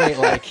still great.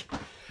 Like,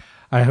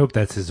 I hope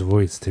that's his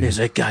voice too. He's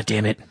like, "God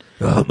damn it!"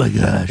 Oh my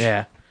gosh.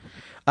 Yeah.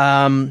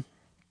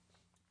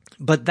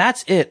 But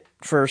that's it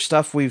for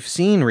stuff we've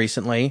seen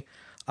recently.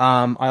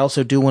 I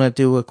also do want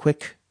to do a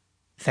quick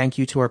thank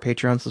you to our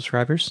Patreon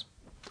subscribers.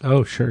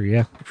 Oh, sure,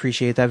 yeah.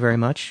 Appreciate that very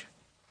much.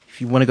 If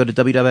you want to go to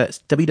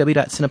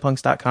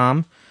www.cinepunks.com,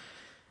 you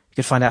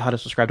can find out how to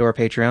subscribe to our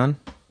Patreon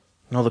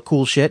and all the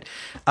cool shit.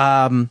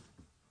 There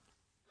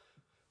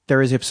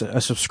is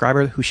a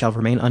subscriber who shall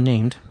remain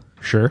unnamed.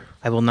 Sure.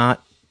 I will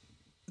not...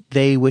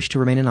 They wish to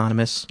remain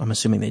anonymous. I'm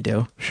assuming they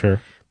do.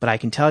 Sure. But I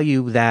can tell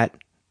you that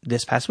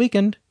this past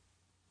weekend,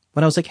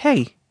 when I was like,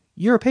 "Hey,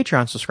 you're a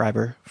Patreon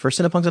subscriber for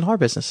Cinepunks and Horror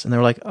Business," and they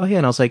were like, "Oh yeah,"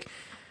 and I was like,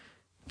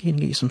 "I can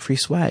get you some free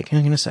swag."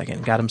 Hang on in a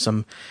second. Got him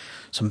some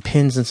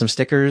pins and some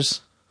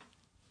stickers.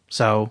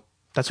 So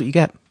that's what you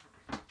get.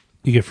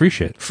 You get free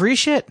shit. Free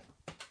shit.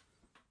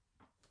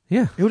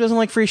 Yeah. Who doesn't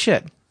like free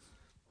shit?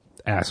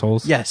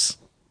 Assholes. Yes.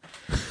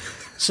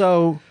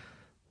 So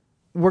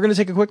we're going to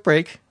take a quick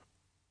break.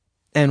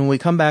 And when we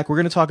come back, we're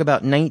going to talk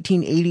about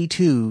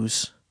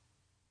 1982's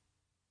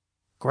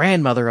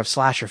grandmother of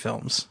slasher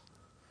films.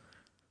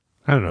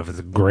 I don't know if it's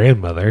a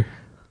grandmother.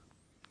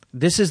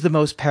 This is the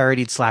most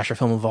parodied slasher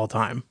film of all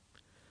time.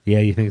 Yeah,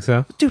 you think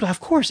so? Dude, of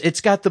course.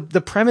 It's got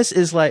the premise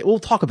is like, we'll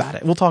talk about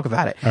it. All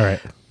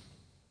right.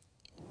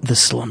 The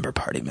Slumber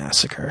Party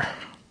Massacre.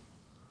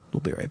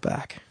 We'll be right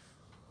back.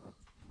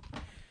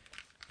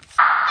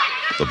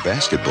 The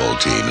basketball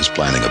team is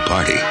planning a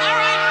party.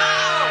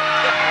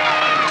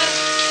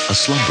 A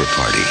slumber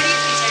party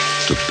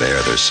to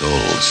bare their souls. No,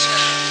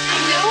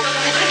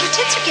 I think your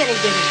tits are getting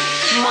bigger.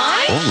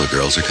 Mine? All the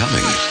girls are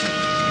coming,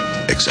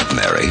 except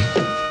Mary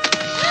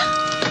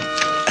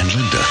and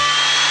Linda.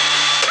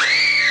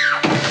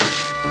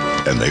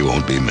 And they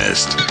won't be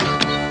missed.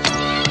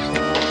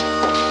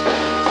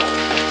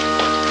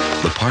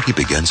 The party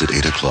begins at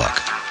 8 o'clock.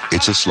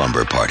 It's a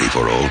slumber party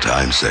for old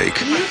time's sake.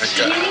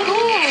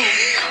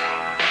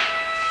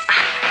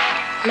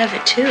 Love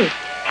it too.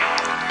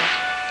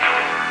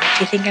 Do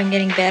you think I'm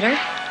getting better?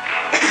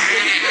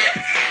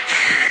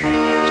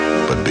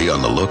 But be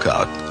on the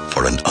lookout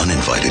for an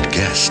uninvited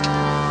guest.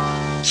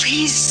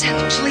 Please,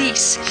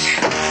 please.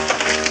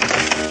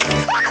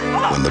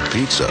 When the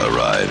pizza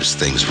arrives,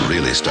 things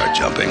really start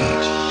jumping.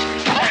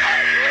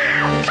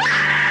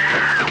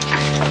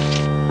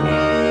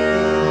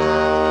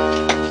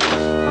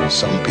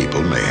 Some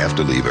people may have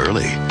to leave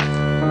early,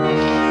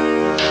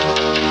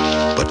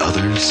 but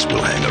others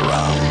will hang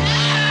around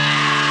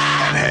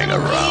and hang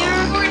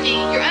around. Courtney,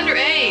 you're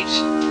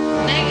underage.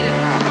 Negative.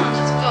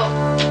 Let's go.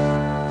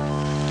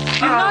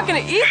 I'm not gonna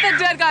eat the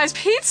dead guy's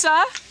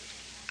pizza.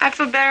 I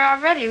feel better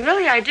already.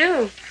 Really, I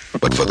do.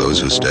 But for those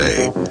who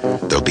stay,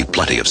 there'll be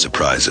plenty of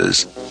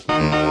surprises.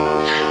 And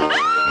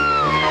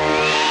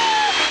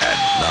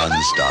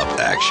non-stop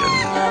action.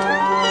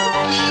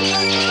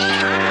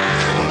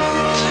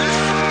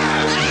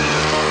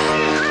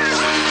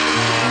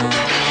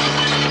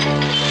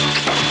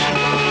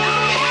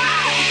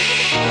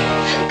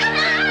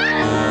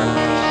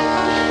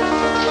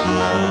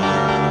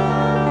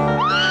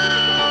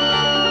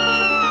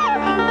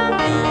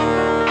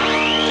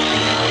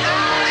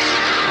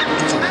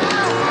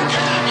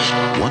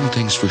 one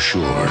thing's for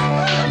sure.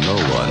 No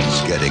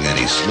one's getting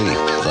any sleep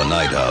the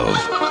night of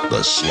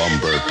the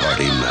Slumber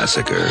Party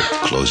Massacre.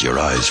 Close your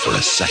eyes for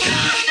a second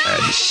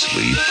and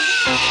sleep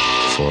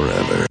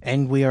forever.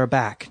 And we are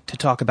back to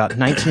talk about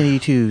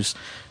 1982's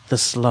The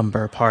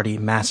Slumber Party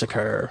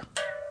Massacre.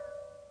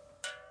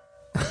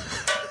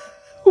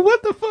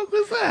 What the fuck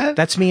was that?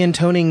 That's me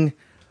intoning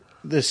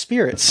the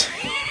spirits.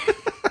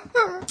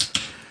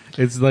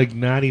 It's like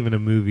not even a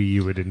movie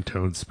you would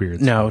intone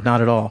spirits. No, for.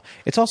 not at all.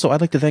 It's also, I'd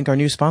like to thank our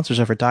new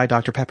sponsors over at Diet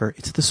Dr. Pepper.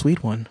 It's the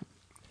sweet one.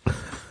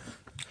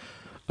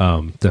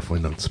 Definitely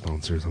not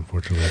sponsors,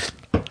 unfortunately.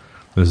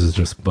 This is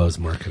just buzz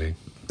marketing.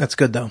 That's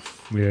good, though.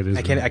 Yeah, it is.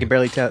 I can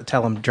barely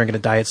tell I'm drinking a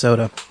diet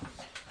soda.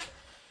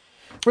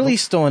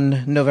 Released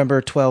on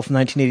November 12th,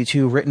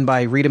 1982, written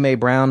by Rita Mae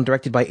Brown,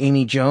 directed by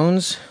Amy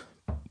Jones,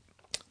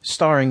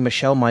 starring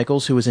Michelle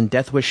Michaels, who was in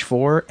Death Wish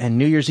 4, and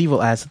New Year's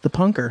Evil as the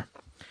Punker.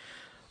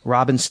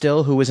 Robin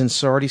Still, who was in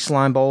Sorority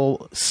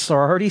Slimeball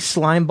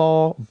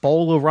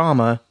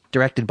Bowl-O-Rama,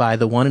 directed by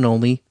the one and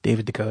only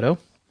David Dakota.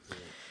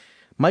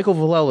 Michael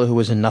Villella, who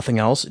was in nothing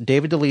else.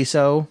 David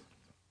DeLiso,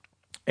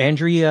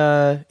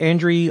 Andrea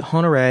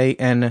Honoré,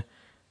 and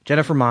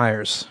Jennifer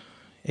Myers.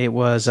 It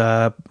was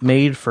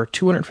made for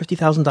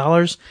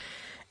 $250,000,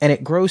 and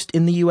it grossed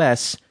in the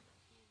U.S.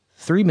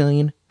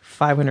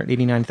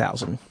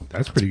 $3,589,000.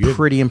 That's pretty good.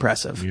 Pretty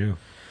impressive. Yeah.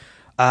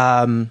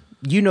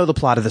 You know the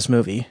plot of this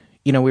movie.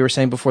 You know, we were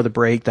saying before the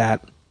break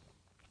that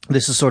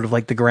this is sort of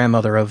like the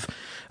grandmother of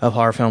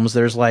horror films.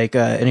 There's like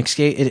an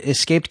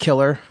escaped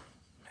killer,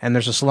 and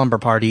there's a slumber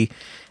party,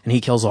 and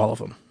he kills all of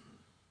them.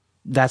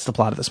 That's the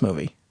plot of this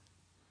movie.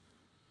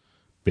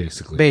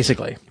 Basically.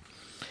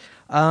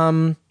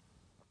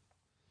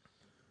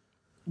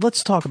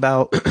 Let's talk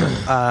about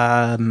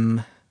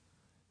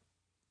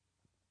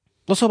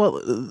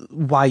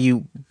why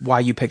you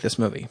picked this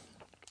movie.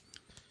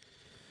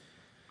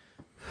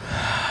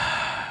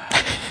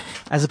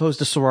 As opposed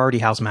to Sorority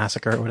House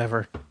Massacre or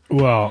whatever.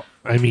 Well,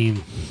 I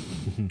mean,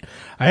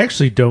 I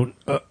actually don't.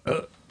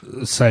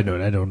 Side note: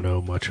 I don't know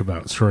much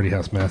about Sorority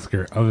House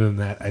Massacre. Other than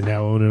that, I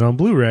now own it on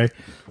Blu-ray,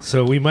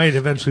 so we might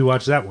eventually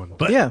watch that one.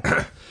 But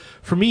yeah,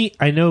 for me,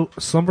 I know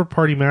Slumber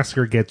Party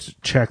Massacre gets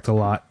checked a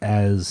lot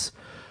as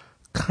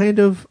kind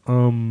of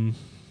a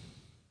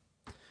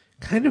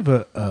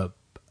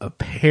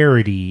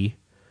parody,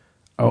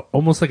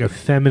 almost like a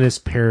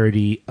feminist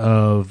parody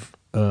of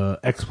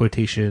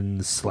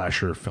exploitation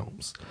slasher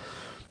films.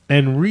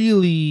 And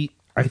really,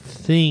 I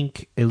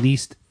think, at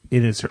least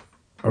in its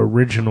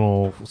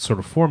original sort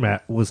of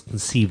format, was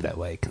conceived that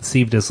way.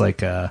 Conceived as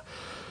like a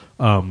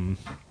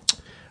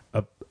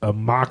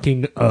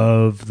mocking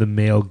of the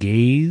male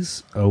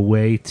gaze, a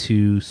way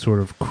to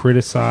sort of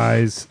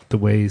criticize the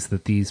ways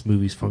that these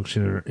movies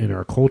function in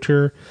our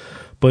culture,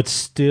 but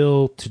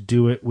still to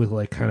do it with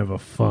like kind of a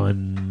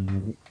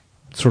fun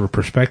sort of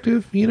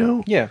perspective, you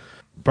know? Yeah.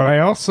 But I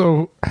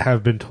also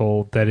have been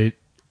told that it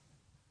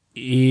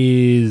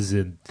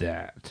isn't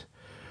that.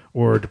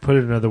 Or to put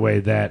it another way,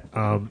 that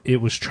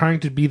it was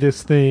trying to be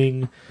this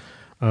thing,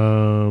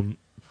 but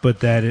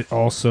that it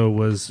also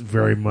was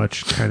very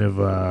much kind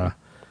of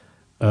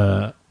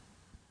the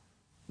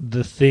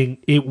thing.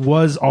 It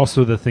was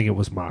also the thing it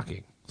was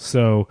mocking.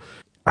 So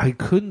I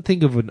couldn't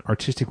think of an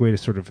artistic way to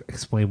sort of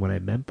explain what I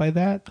meant by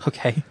that.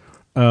 Okay.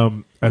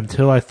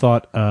 Until I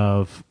thought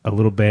of a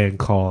little band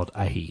called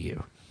I Hate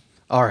You.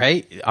 All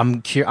right.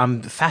 I'm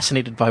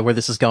fascinated by where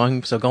this is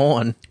going, so go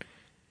on.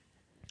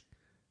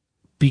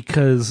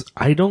 Because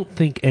I don't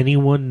think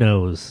anyone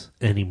knows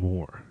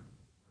anymore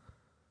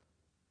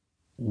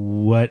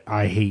what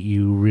I Hate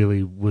You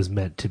really was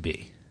meant to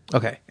be.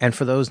 Okay. And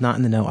for those not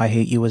in the know, I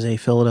Hate You was a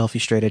Philadelphia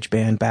straight edge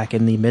band back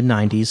in the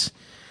mid-90s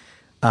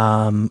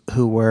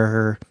who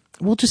were,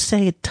 we'll just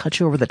say, a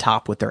touch over the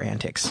top with their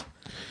antics.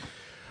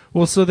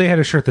 Well, so they had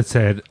a shirt that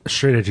said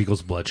straight edge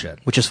equals bloodshed.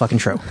 Which is fucking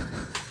true.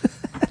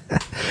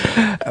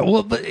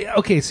 Well, but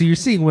okay, so you're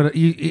seeing what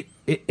you.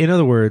 In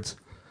other words,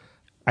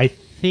 I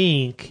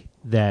think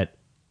that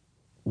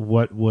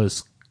what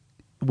is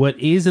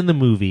in the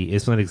movie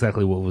is not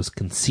exactly what was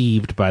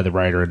conceived by the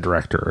writer and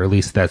director, or at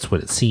least that's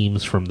what it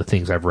seems from the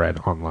things I've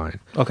read online.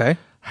 Okay.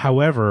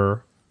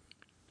 However,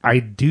 I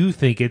do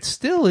think it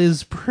still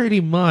is pretty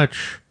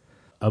much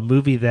a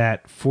movie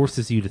that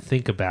forces you to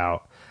think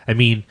about. I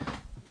mean,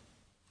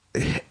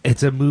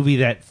 it's a movie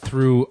that,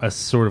 through a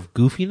sort of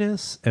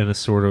goofiness and a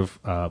sort of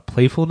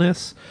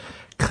playfulness,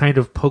 kind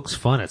of pokes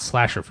fun at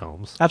slasher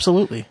films.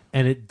 Absolutely.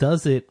 And it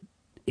does it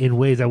in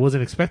ways I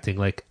wasn't expecting.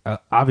 Like,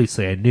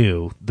 obviously I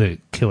knew the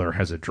killer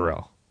has a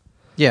drill.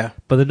 Yeah.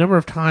 But the number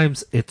of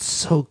times it's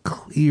so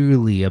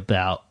clearly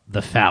about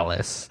the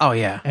phallus. Oh,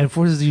 yeah. And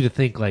forces you to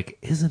think, like,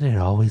 isn't it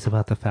always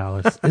about the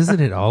phallus? Isn't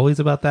it always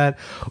about that?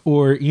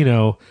 Or, you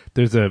know,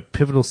 there's a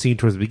pivotal scene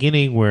towards the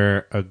beginning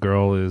where a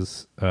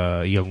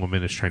young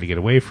woman is trying to get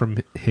away from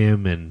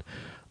him, and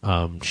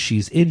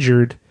she's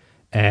injured,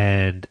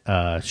 and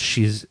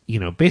she's, you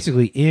know,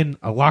 basically in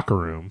a locker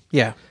room.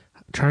 Yeah.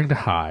 Trying to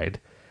hide.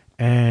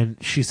 and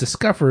she's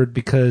discovered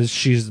because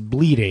she's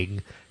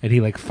bleeding, and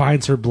he like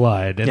finds her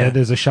blood, and then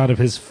there's a shot of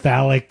his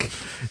phallic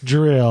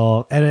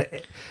drill, and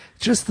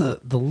just the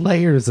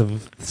layers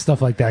of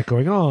stuff like that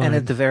going on. And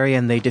at the very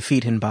end, they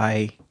defeat him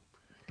by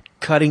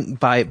cutting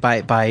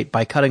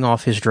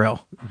off his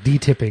drill,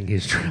 detipping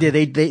his drill. Yeah,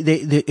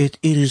 it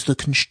is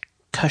the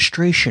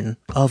castration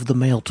of the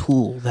male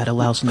tool that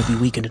allows him to be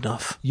weakened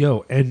enough.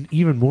 Yo, and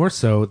even more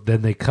so,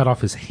 then they cut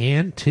off his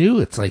hand too.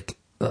 It's like,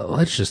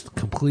 let's just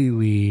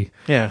completely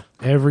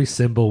every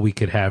symbol we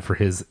could have for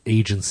his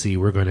agency,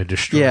 we're going to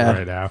destroy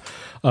right now.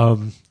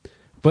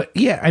 But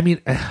yeah, I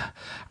mean,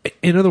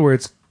 in other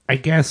words, I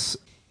guess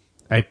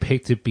I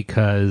picked it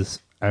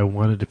because I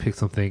wanted to pick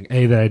something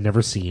A, that I'd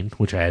never seen,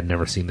 which I had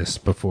never seen this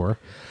before,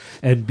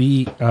 and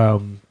B,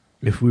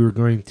 if we were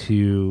going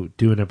to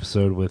do an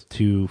episode with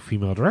two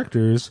female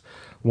directors,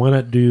 why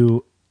not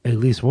do at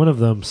least one of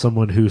them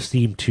someone who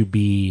seemed to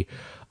be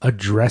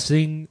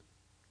addressing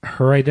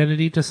her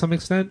identity to some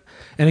extent?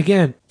 And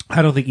again,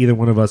 I don't think either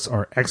one of us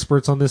are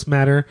experts on this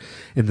matter,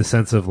 in the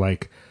sense of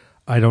like,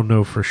 I don't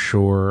know for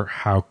sure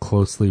how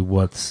closely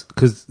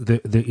because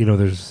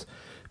there's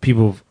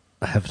people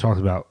have talked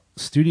about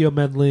studio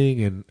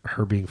meddling and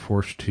her being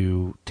forced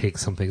to take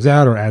some things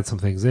out or add some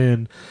things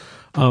in.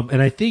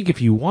 And I think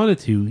if you wanted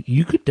to,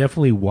 you could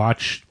definitely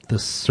watch the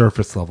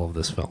surface level of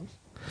this film.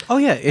 Oh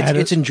yeah,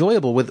 it's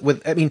enjoyable.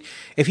 With I mean,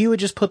 if you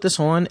would just put this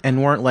on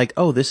and weren't like,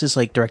 oh, this is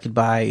like directed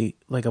by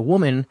like a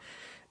woman,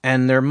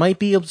 and there might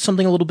be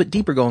something a little bit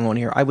deeper going on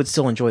here, I would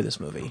still enjoy this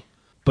movie.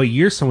 But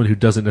you're someone who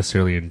doesn't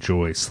necessarily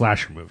enjoy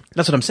slasher movies.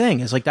 That's what I'm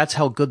saying. Is like that's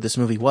how good this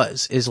movie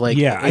was. Is like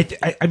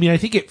I mean, I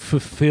think it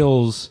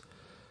fulfills.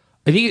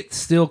 I think it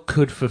still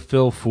could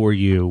fulfill for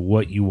you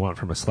what you want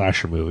from a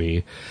slasher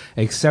movie,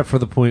 except for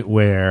the point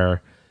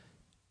where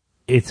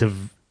it's a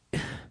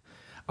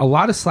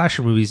lot of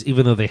slasher movies,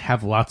 even though they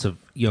have lots of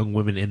young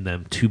women in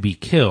them to be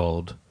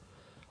killed,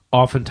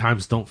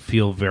 oftentimes don't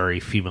feel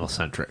very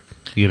female-centric,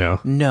 you know?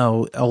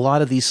 No, a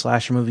lot of these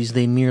slasher movies,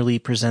 they merely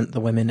present the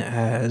women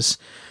as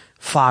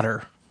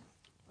fodder,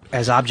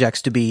 as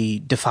objects to be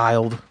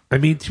defiled. I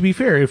mean, to be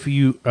fair, if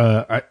you...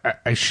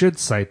 I should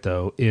cite,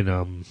 though,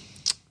 in...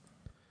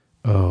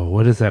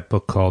 what is that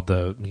book called?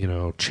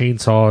 Chainsaws...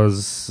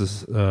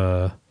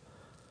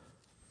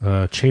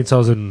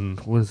 chainsaws and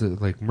what is it,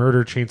 like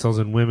Murder, Chainsaws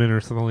and Women,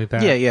 or something like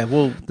that? Yeah.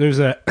 Well, there's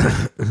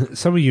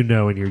some of you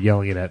know, and you're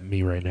yelling it at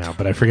me right now,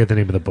 but I forget the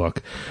name of the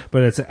book.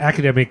 But it's an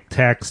academic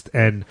text,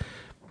 and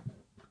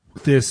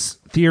this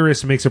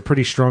theorist makes a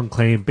pretty strong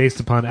claim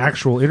based upon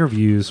actual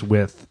interviews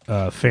with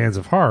fans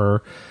of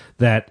horror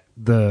that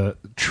the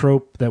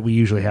trope that we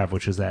usually have,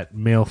 which is that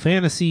male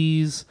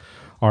fantasies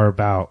are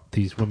about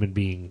these women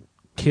being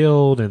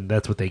killed, and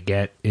that's what they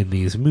get in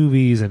these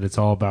movies, and it's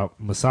all about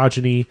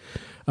misogyny.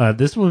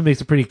 This one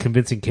makes a pretty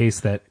convincing case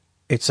that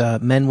it's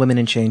men, women,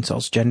 and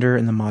chainsaws, gender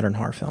in the modern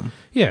horror film.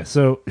 Yeah,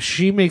 so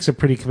she makes a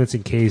pretty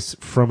convincing case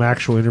from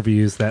actual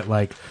interviews that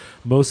like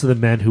most of the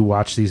men who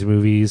watch these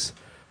movies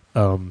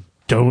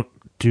don't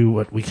do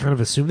what we kind of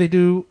assume they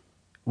do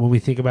when we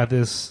think about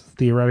this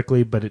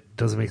theoretically, but it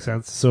doesn't make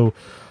sense. So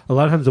a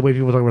lot of times the way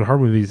people talk about horror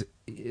movies,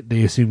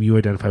 they assume you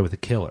identify with the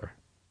killer.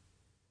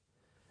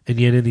 And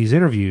yet in these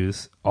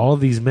interviews, all of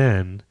these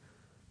men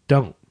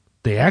don't.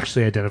 They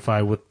actually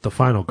identify with the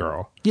final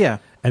girl. Yeah.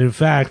 And in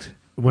fact,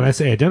 when I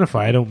say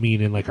identify, I don't mean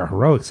in like a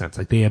heroic sense.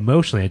 Like they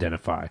emotionally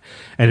identify.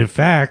 And in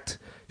fact,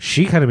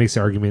 she kind of makes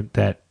the argument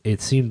that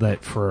it seemed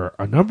that for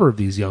a number of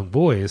these young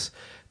boys,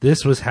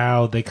 this was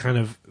how they kind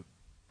of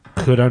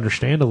could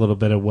understand a little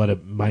bit of what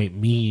it might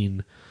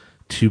mean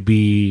to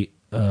be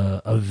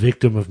a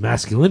victim of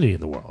masculinity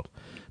in the world.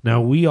 Now,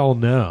 we all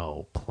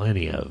know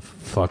plenty of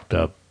fucked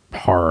up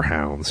horror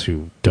hounds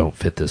who don't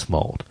fit this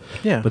mold.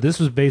 Yeah. But this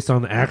was based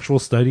on actual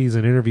studies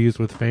and interviews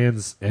with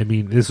fans. I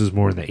mean, this was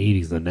more in the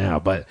 80s than now,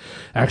 but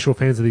actual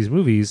fans of these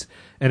movies,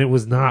 and it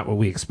was not what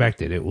we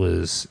expected. It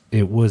was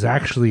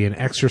actually an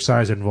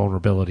exercise in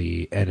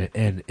vulnerability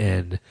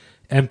and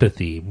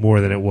empathy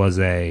more than it was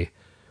a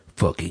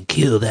fucking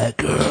kill that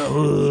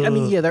girl. I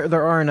mean, yeah,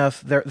 there are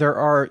enough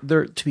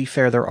to be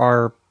fair, there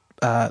are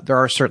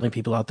certainly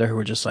people out there who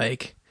are just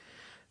like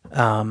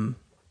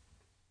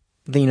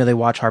they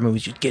watch horror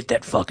movies, you get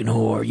that fucking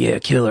whore, yeah,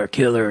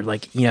 killer,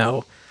 like, you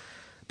know.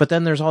 But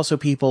then there's also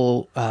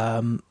people,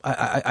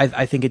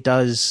 I think it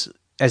does,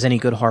 as any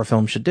good horror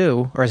film should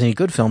do, or as any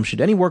good film should,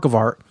 any work of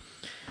art,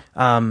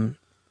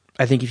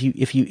 I think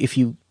if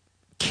you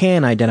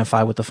can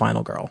identify with the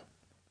final girl,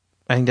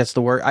 I think that's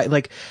the word.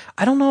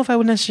 I don't know if I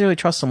would necessarily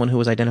trust someone who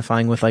was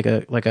identifying with like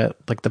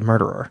the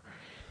murderer.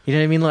 You know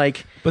what I mean?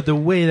 Like, but the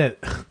way that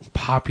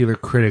popular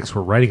critics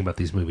were writing about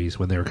these movies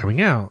when they were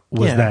coming out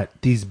was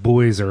that these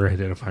boys are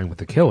identifying with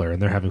the killer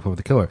and they're having fun with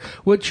the killer.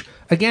 Which,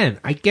 again,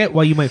 I get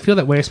why you might feel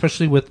that way,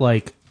 especially with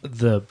like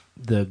a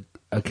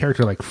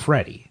character like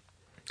Freddy.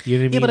 You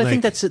know what I mean? Yeah, but I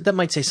think that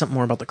might say something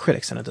more about the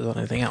critics than it does on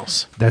anything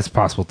else. That's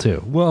possible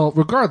too. Well,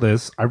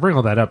 regardless, I bring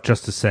all that up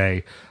just to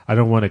say I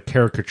don't want to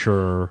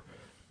caricature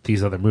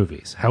these other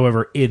movies.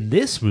 However, in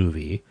this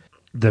movie,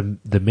 the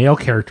male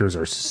characters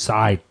are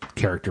side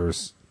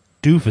characters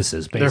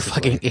doofuses, basically. They're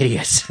fucking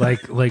idiots.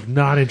 like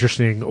not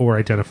interesting or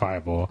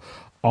identifiable.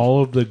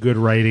 All of the good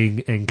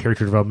writing and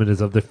character development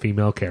is of the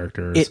female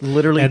characters. It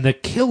literally... And the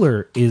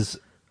killer is,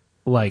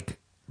 like,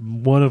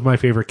 one of my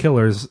favorite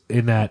killers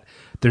in that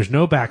there's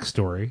no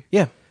backstory.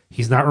 Yeah.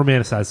 He's not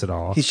romanticized at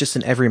all. He's just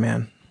an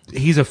everyman.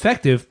 He's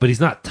effective, but he's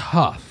not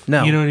tough.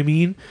 No. You know what I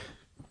mean?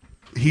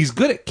 He's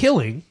good at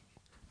killing,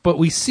 but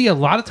we see a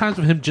lot of times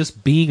of him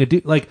just being a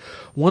dude. Like,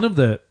 one of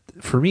the,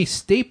 for me,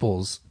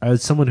 staples,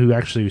 as someone who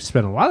actually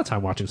spent a lot of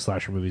time watching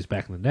slasher movies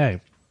back in the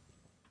day,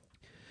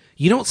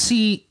 you don't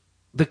see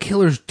the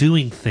killers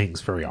doing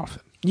things very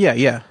often. Yeah,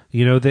 yeah.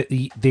 You know,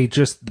 they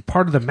just,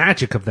 part of the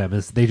magic of them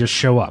is they just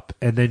show up.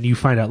 And then you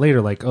find out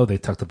later, like, oh, they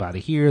tucked the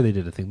body here, they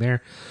did a thing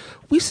there.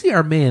 We see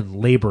our man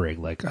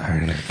laboring, like, all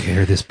right, I gotta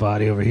carry this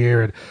body over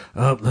here, and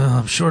oh, no,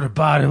 I'm short of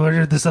body. Where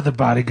did this other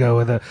body go?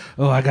 And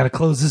I gotta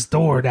close this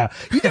door now.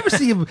 You never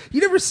see him.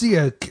 You never see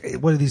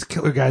one of these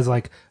killer guys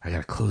like, I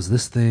gotta close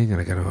this thing, and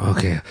I gotta,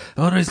 okay.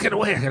 Oh no, he's getting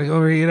away. I gotta go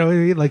over. You know what I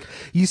mean? Like,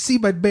 you see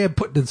my man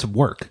putting in some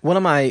work. One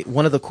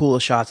of the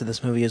coolest shots of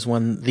this movie is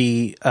when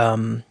the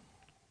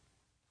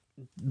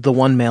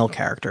one male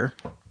character,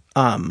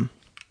 they're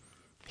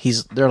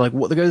like,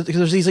 what,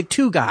 there's these like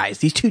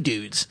these two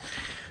dudes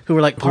who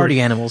are like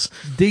party animals.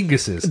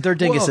 Dinguses. They're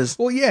dinguses.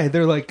 Well, yeah,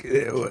 they're like,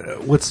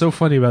 what's so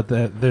funny about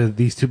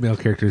these two male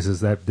characters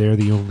is that they're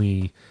the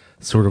only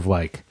sort of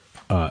like,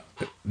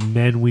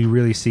 men we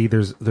really see.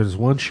 There's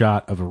one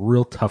shot of a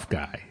real tough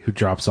guy who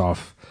drops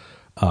off,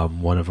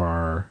 one of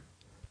our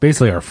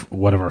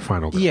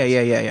final girls.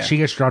 Yeah. She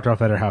gets dropped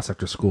off at her house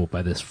after school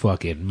by this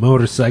fucking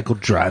motorcycle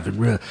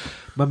driving.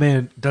 My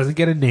man doesn't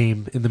get a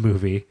name in the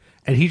movie,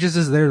 and he just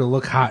is there to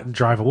look hot and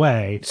drive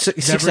away.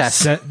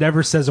 Success.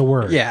 Never says a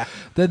word. Yeah.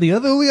 Then the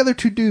only other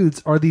two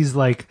dudes are these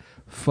like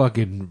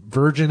fucking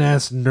virgin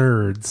ass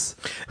nerds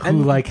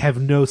who like have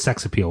no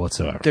sex appeal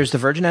whatsoever. There's the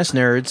virgin ass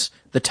nerds,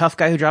 the tough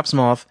guy who drops them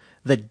off,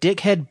 the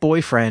dickhead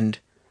boyfriend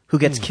who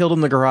gets killed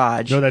in the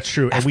garage. No, that's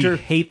true. And we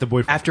hate the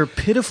boyfriend. After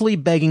pitifully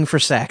begging for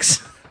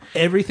sex.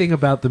 Everything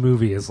about the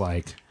movie is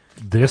like,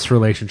 this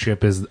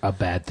relationship is a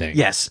bad thing.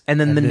 Yes, and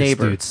then the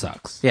neighbor. This dude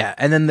sucks. Yeah,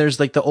 and then there's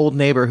like the old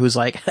neighbor who's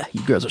like,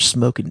 you girls are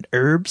smoking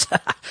herbs.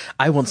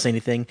 I won't say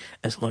anything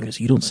as long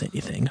as you don't say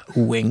anything.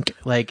 Wink.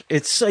 Like,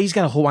 he's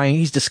got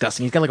he's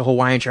disgusting. He's got like a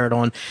Hawaiian shirt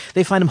on.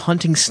 They find him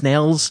hunting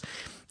snails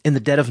in the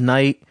dead of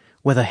night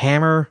with a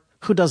hammer.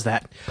 Who does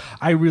that?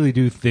 I really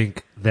do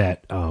think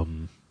that,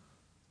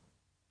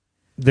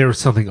 there was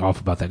something off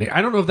about that.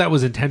 I don't know if that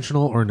was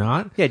intentional or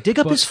not. Yeah, dig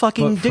up his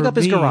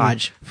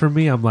garage. For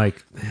me, I'm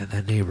like, man,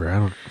 that neighbor, I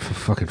don't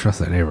fucking trust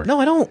that neighbor.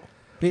 No, I don't.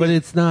 But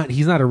he's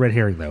not a red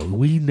herring though.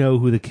 We know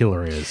who the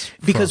killer is.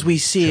 Because we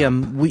see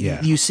him,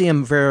 you see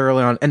him very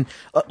early on. And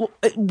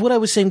what I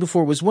was saying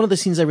before was one of the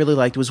scenes I really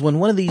liked was when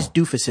one of these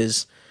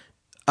doofuses,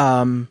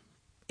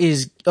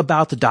 is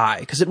about to die.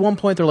 Because at one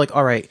point they're like,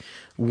 all right,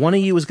 one of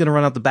you is going to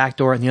run out the back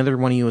door and the other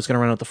one of you is going to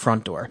run out the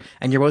front door.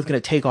 And you're both going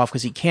to take off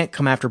because he can't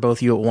come after both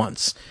of you at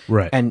once.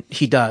 Right. And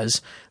he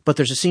does. But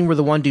there's a scene where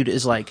the one dude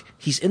is like,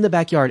 he's in the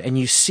backyard and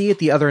you see at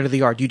the other end of the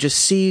yard, you just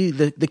see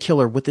the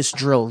killer with this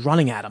drill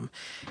running at him.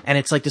 And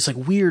it's like this like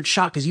weird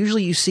shot because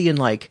usually you see in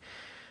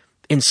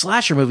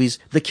slasher movies,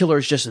 the killer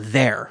is just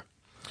there.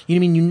 You know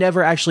what I mean? You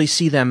never actually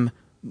see them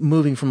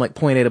moving from like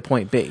point A to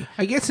point B.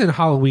 I guess in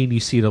Halloween you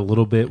see it a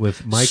little bit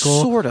with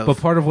Michael. Sort of. But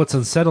part of what's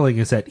unsettling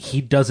is that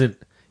he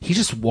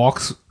just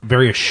walks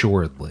very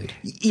assuredly.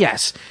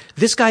 Yes.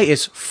 This guy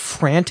is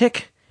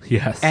frantic.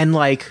 Yes. And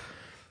like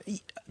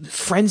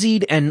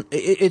frenzied, and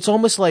it's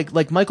almost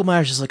like Michael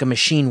Myers is like a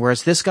machine,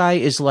 whereas this guy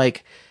is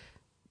like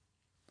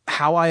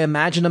how I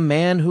imagine a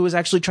man who is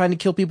actually trying to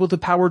kill people with a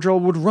power drill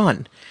would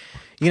run.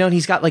 You know, and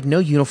he's got like no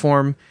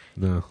uniform.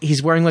 No.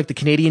 He's wearing like the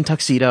Canadian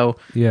tuxedo.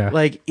 Yeah.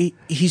 Like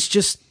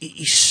he's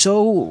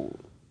so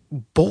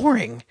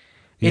boring.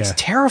 It's Yeah.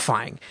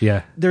 terrifying.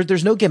 Yeah.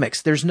 There's no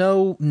gimmicks. There's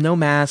no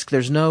mask.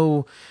 This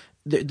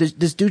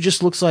dude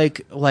just looks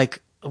like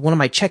one of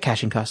my check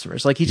cashing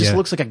customers. Like he just Yeah.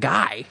 looks like a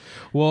guy.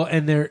 Well,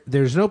 and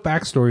there's no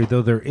backstory,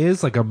 though there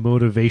is like a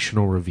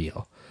motivational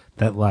reveal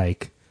that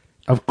like,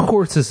 of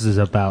course this is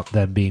about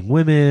them being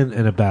women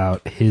and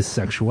about his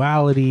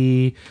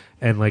sexuality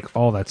and like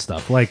all that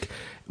stuff. Like,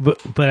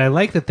 but I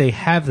like that they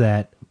have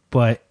that,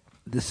 but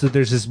so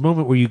there's this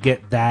moment where you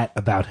get that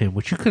about him,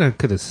 which you could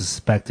have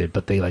suspected,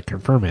 but they like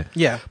confirm it.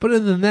 Yeah. But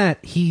other than that,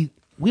 we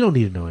don't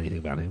need to know anything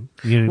about him.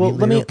 You know what I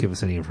mean? They don't give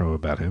us any info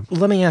about him.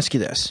 Let me ask you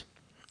this.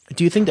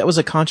 Do you think that was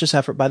a conscious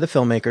effort by the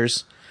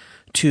filmmakers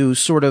to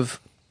sort of,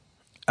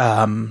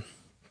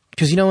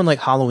 because you know in like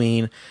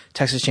Halloween,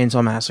 Texas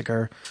Chainsaw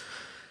Massacre,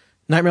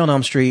 Nightmare on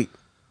Elm Street,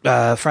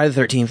 Friday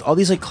the 13th, all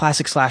these like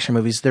classic slasher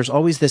movies, there's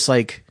always this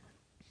like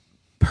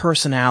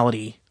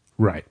personality,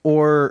 right,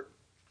 or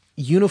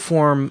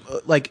uniform,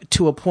 like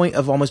to a point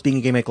of almost being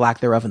a gimmick, lack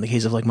thereof in the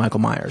case of like Michael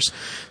Myers.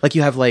 Like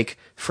you have like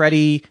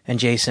Freddy and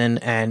Jason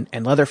and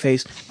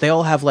Leatherface. They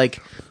all have like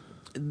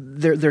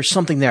there's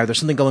something there. There's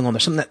something going on.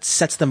 There's something that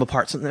sets them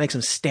apart. Something that makes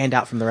them stand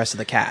out from the rest of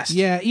the cast.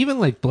 Yeah, even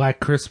like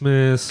Black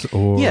Christmas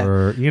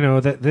or you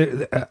know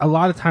that a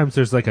lot of times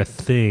there's like a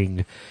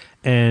thing.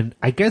 And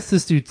I guess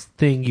this dude's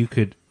thing you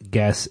could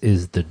guess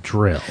is the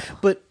drill.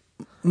 But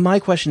my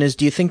question is,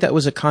 do you think that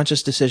was a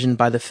conscious decision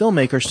by the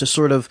filmmakers to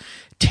sort of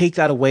take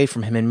that away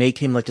from him and make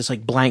him like this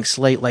like blank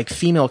slate, like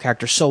female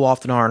characters so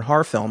often are in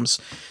horror films?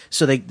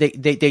 So they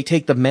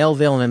take the male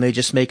villain and they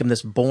just make him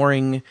this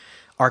boring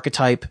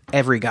archetype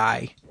every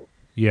guy.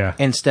 Yeah.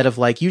 Instead of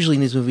like usually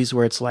in these movies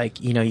where it's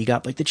like, you know, you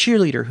got like the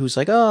cheerleader who's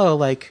like, oh,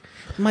 like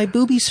my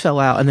boobies fell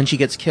out, and then she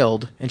gets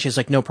killed and she has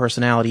like no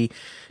personality.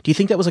 Do you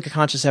think that was like a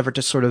conscious effort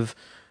to sort of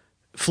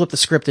flip the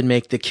script and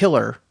make the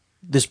killer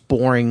this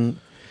boring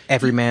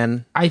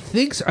everyman? I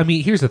think so. I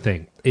mean, here's the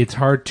thing. It's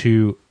hard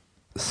to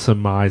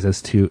surmise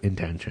as to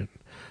intention,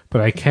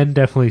 but I can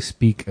definitely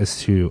speak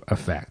as to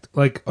effect.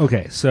 Like,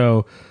 okay,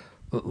 so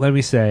let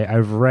me say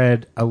I've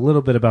read a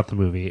little bit about the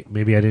movie.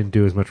 Maybe I didn't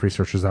do as much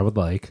research as I would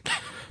like,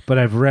 but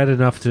I've read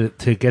enough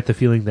to get the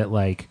feeling that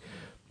like,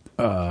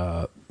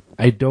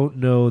 I don't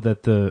know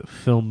that the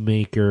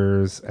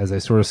filmmakers, as I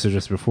sort of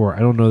suggested before, I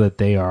don't know that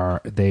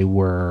they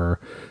were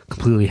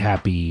completely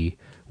happy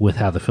with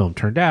how the film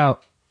turned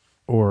out,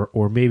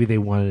 or maybe they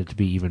wanted it to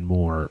be even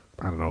more,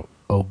 I don't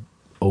know,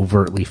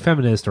 overtly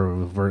feminist or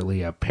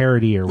overtly a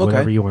parody or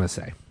whatever you want to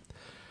say.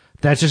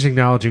 That's just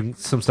acknowledging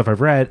some stuff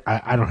I've read.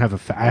 I don't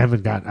have I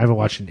haven't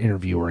watched an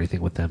interview or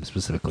anything with them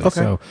specifically,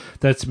 so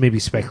that's maybe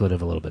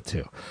speculative a little bit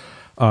too.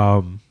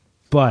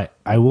 But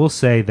I will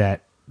say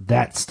that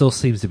still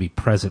seems to be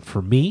present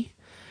for me,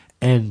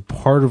 and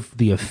part of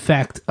the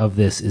effect of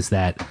this is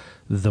that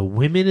the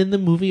women in the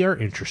movie are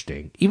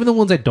interesting, even the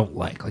ones I don't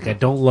like. Like, I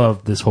don't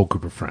love this whole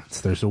group of friends.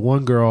 There's the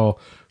one girl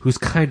who's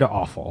kind of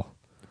awful.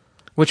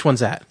 Which one's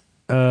that?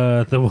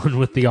 The one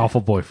with the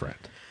awful boyfriend.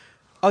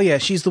 Oh yeah,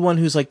 she's the one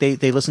who's like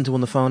they listen to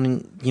on the phone,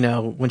 and, you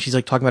know, when she's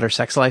like talking about her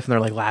sex life and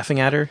they're like laughing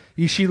at her.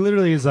 She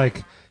literally is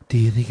like, do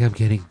you think I'm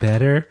getting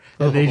better?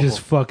 And they just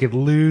fucking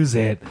lose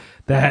it.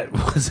 That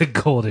was a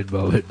golden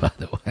moment, by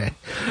the way.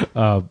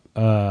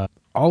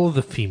 All of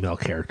the female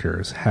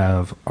characters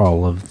have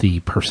all of the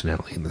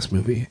personality in this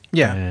movie.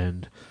 Yeah.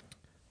 And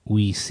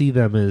we see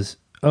them as,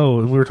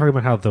 and we were talking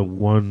about how the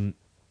one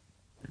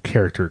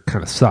character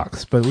kind of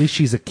sucks, but at least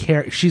she's a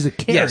character.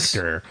 Yes.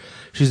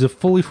 She's a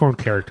fully formed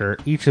character.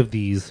 Each of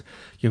these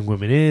young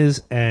women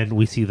is, and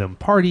we see them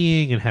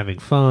partying and having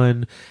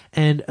fun,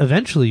 and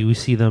eventually we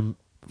see them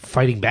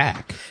fighting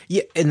back.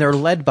 Yeah, and they're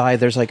led by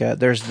there's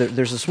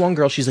this one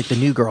girl, she's like the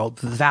new girl,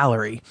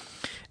 Valerie.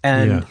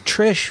 And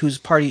Trish, who's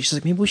party, she's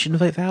like, maybe we should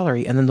invite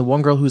Valerie. And then the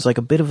one girl who's like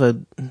a bit of a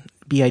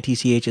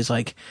bitch is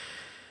like,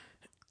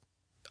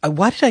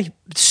 why did I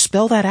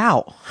spell that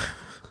out?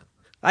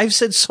 I've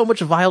said so much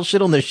vile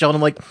shit on this show, and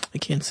I'm like, I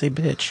can't say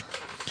bitch.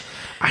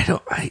 I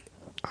don't like that.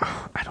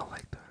 I don't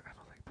like that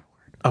word.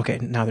 Okay,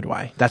 neither do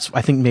I.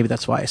 I think maybe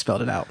that's why I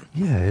spelled it out.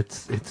 Yeah,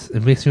 it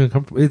makes me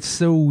uncomfortable. It's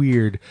so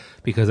weird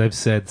because I've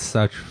said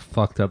such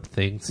fucked up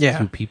things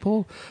to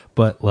people,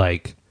 but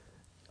like,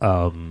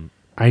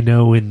 I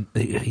know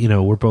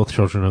we're both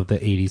children of the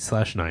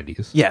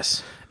 80s/90s.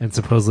 Yes. And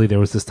supposedly there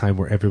was this time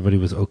where everybody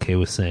was okay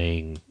with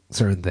saying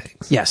certain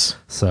things. Yes.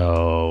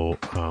 So,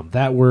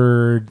 that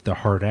word, the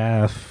hard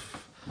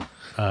F,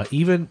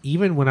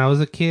 even when I was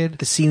a kid.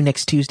 To see you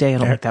next Tuesday, I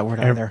don't like that word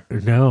either.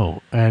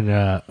 No. And,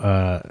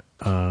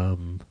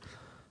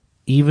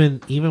 even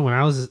when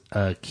I was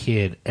a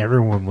kid,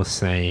 everyone was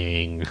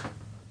saying,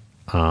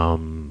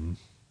 retard.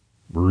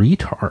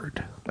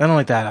 I don't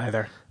like that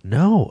either.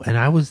 No, and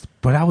I was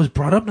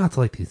brought up not to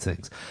like these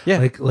things.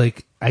 Yeah.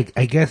 Like I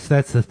guess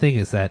that's the thing,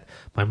 is that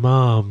my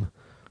mom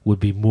would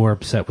be more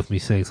upset with me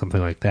saying something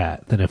like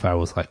that than if I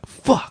was like,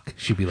 fuck.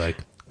 She'd be like,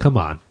 come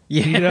on.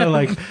 Yeah. You know,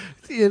 like,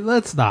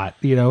 let's not,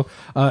 you know.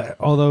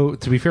 Although,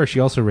 to be fair, she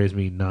also raised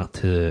me not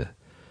to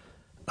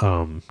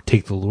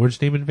take the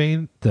Lord's name in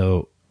vain,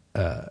 though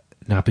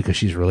not because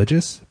she's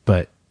religious,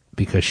 but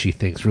because she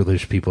thinks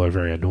religious people are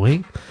very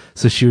annoying.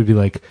 So she would be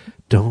like,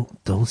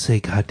 Don't say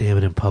God damn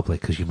it in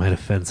public, because you might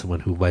offend someone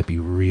who might be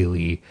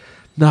really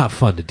not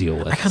fun to deal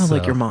with. I kind of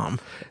like your mom.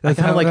 I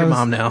kind of like your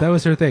mom now. That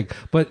was her thing.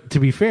 But to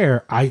be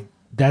fair,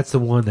 that's the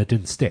one that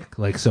didn't stick.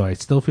 Like, so I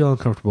still feel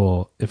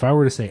uncomfortable. If I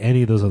were to say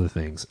any of those other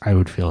things, I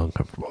would feel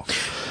uncomfortable.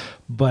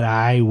 But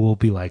I will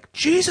be like,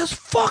 Jesus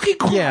fucking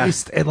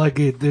Christ. Yeah. And like,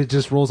 it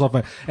just rolls off.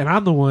 And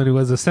I'm the one who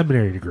has a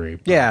seminary degree.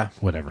 Yeah.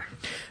 Whatever.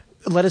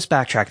 Let us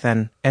backtrack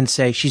then and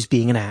say she's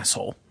being an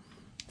asshole.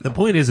 The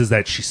point is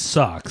that she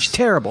sucks. She's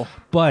terrible.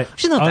 But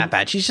she's not that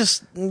bad. She's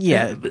just,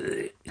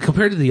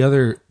 compared to the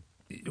other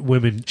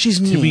women,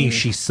 she's mean. To me,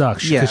 she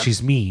sucks because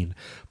she's mean.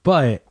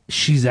 But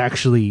she's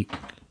actually,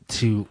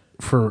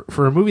 for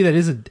a movie that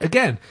isn't,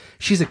 again,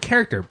 she's a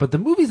character, but the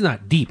movie's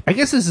not deep. I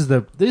guess this is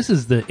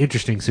the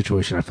interesting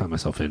situation I found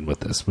myself in with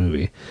this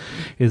movie,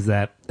 is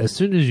that as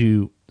soon as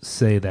you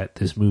say that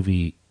this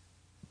movie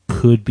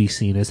could be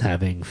seen as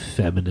having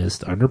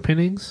feminist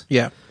underpinnings,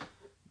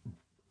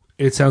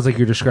 it sounds like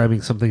you're describing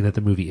something that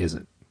the movie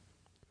isn't.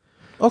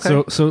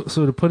 Okay. So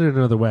to put it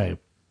another way,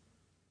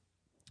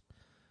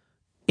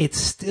 it's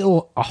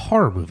still a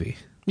horror movie.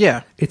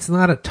 Yeah. It's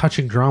not a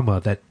touching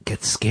drama that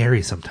gets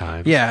scary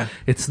sometimes. Yeah.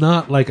 It's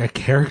not like a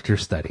character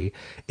study.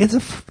 It's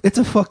a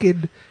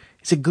fucking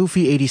It's a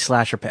goofy 80s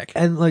slasher pick.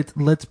 And like,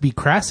 let's be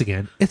crass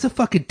again. It's a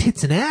fucking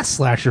tits and ass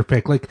slasher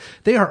pick. Like,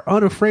 they are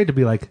unafraid to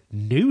be like,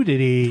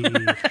 nudity.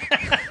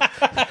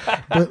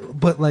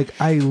 but like,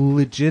 I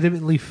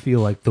legitimately feel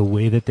like the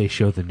way that they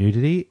show the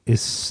nudity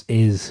is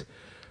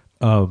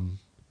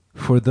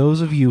for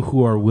those of you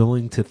who are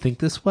willing to think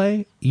this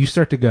way, you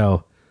start to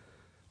go,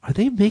 are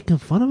they making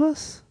fun of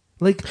us?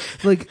 Like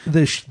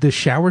the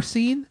shower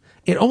scene,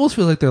 it almost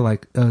feels like they're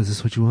like, oh, is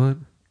this what you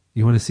want?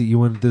 You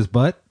want this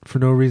butt? For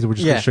no reason, we're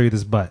just going to show you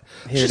this butt.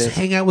 Just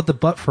hang out with the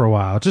butt for a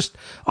while, just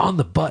on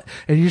the butt.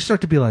 And you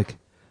start to be like,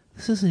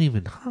 this isn't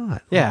even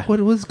hot. Yeah.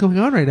 What's going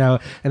on right now?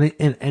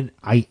 And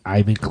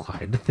I'm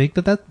inclined to think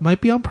that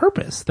might be on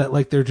purpose. That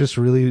like they're just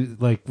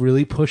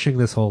really pushing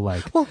this whole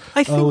like, well,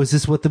 I think, oh, is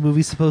this what the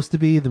movie's supposed to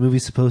be? The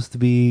movie's supposed to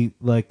be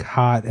like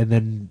hot and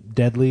then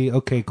deadly.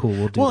 Okay, cool.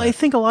 We'll do that. Well, I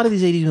think a lot of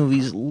these 80s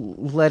movies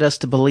led us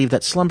to believe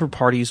that slumber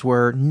parties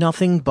were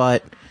nothing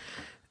but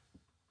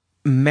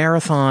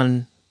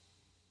marathon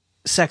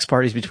sex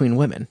parties between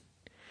women.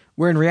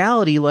 Where in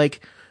reality,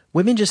 like,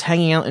 women just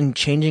hanging out and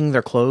changing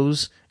their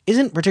clothes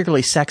isn't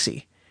particularly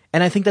sexy.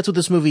 And I think that's what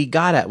this movie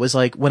got at, was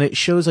like when it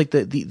shows like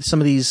the some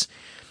of these,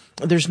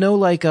 there's no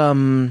like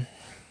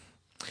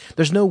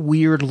there's no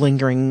weird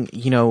lingering,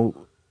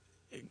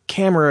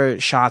 camera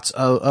shots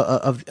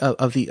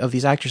of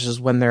these actresses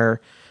when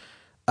they're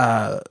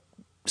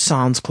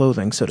sans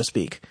clothing, so to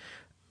speak.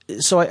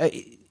 So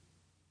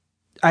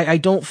I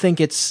don't think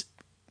it's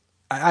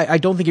I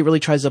don't think it really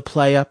tries to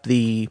play up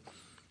the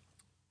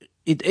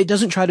it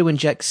doesn't try to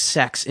inject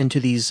sex into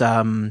these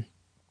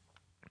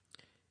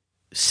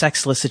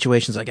sexless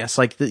situations, I guess.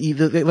 Like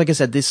like I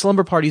said, the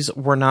slumber parties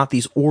were not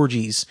these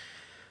orgies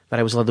that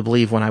I was led to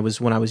believe when I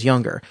was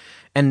younger.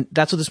 And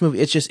that's what this movie,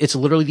 it's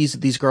literally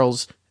these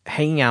girls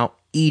hanging out,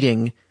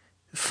 eating,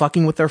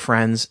 fucking with their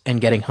friends, and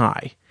getting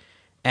high.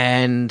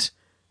 And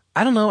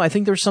I don't know, I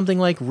think there's something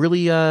like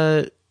really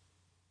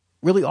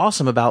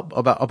awesome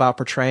about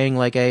portraying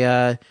like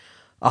a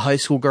high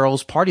school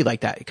girls party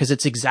like that, because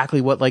it's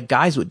exactly what like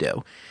guys would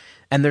do.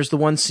 And there's the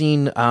one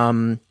scene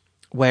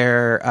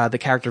where the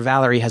character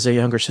Valerie has a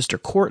younger sister,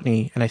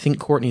 Courtney, and I think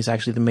Courtney is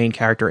actually the main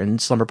character in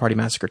Slumber Party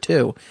Massacre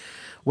 2,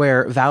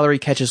 where Valerie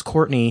catches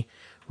Courtney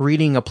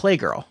reading a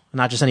Playgirl,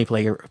 not just any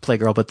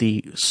Playgirl, but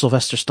the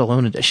Sylvester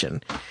Stallone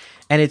edition.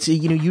 And it's,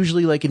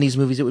 usually like in these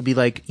movies, it would be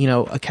like,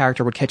 a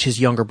character would catch his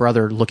younger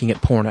brother looking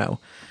at porno.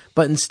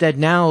 But instead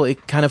now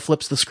it kind of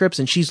flips the scripts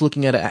and she's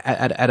looking at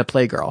a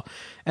Playgirl.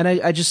 And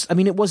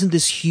it wasn't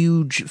this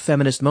huge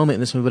feminist moment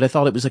in this movie, but I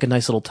thought it was like a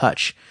nice little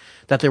touch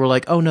that they were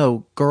like, oh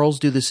no, girls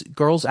do this,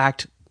 girls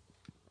act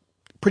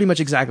pretty much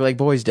exactly like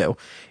boys do.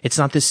 It's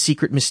not this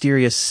secret,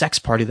 mysterious sex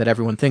party that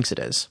everyone thinks it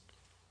is.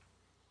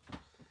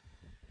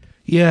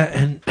 Yeah,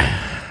 and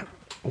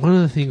one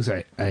of the things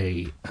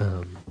I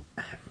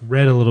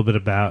read a little bit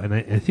about, and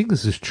I think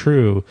this is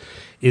true,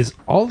 is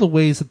all the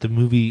ways that the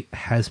movie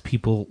has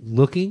people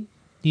looking,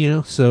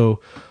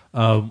 So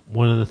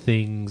one of the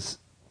things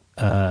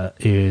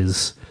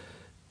is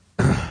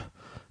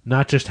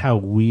not just how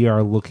we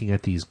are looking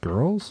at these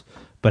girls,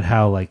 but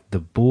how like the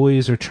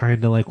boys are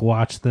trying to like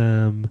watch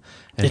them.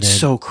 And it's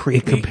so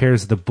creepy. It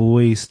compares the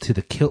boys to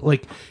the kill.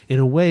 Like in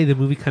a way, the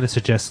movie kind of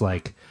suggests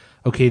like,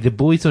 okay, the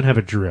boys don't have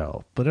a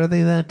drill, but are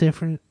they that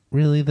different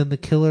really than the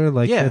killer?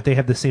 Like they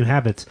have the same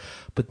habits.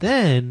 But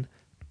then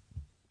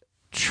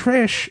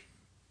Trish,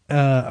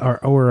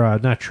 or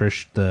not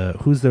Trish,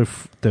 who's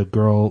the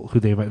girl who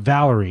they invite,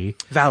 Valerie,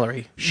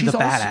 she's the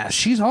badass.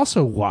 She's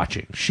also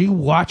watching. She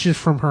watches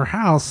from her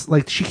house.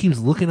 Like she keeps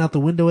looking out the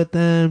window at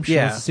them. She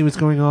wants to see what's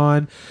going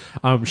on.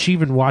 She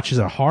even watches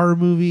a horror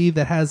movie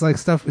that has like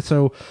stuff.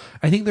 So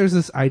I think there's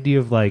this idea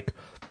of like,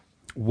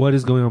 what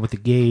is going on with the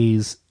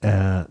gays?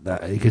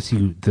 I guess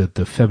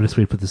the feminist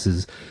way to put this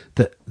is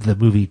the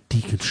movie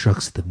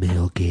deconstructs the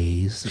male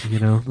gaze.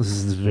 This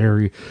is a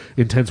very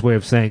intense way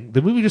of saying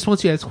the movie just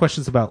wants you to ask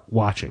questions about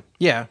watching.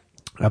 Yeah,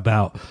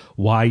 about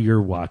why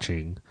you're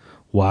watching,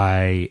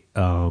 why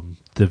the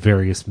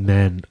various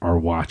men are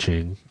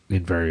watching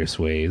in various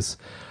ways,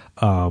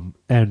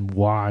 and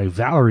why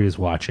Valerie is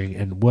watching,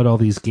 and what all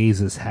these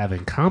gazes have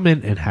in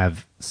common and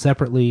have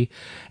separately,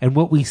 and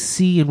what we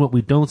see and what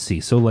we don't see.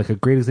 So like a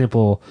great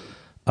example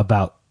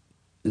about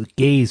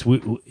gaze,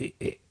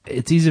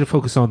 it's easy to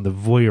focus on the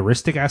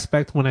voyeuristic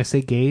aspect when I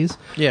say gaze,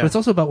 but it's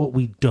also about what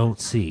we don't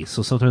see.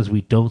 So sometimes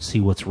we don't see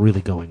what's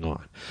really going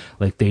on.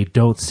 Like they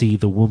don't see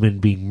the woman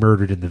being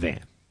murdered in the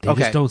van. They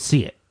just don't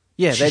see it.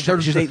 Yeah,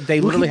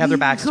 they literally have their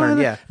backs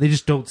turned. Yeah, they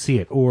just don't see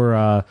it.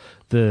 Or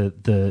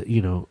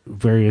the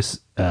various.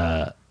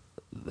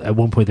 At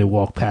one point, they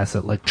walk past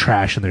it like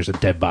trash, and there's a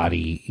dead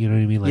body. You know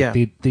what I mean? Like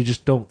they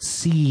just don't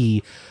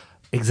see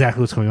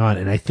exactly what's going on.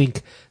 And I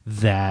think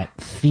that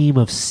theme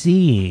of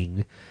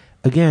seeing,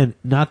 again,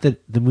 not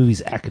that the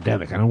movie's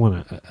academic. I don't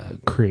want to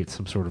create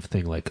some sort of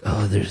thing like,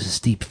 oh, there's this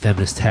deep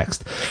feminist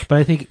text. But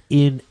I think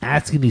in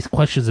asking these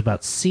questions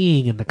about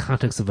seeing in the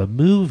context of a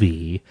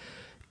movie,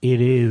 it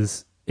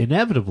is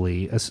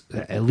inevitably,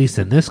 at least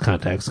in this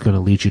context, going to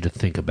lead you to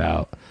think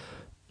about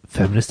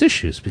feminist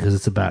issues, because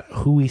it's about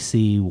who we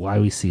see, why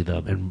we see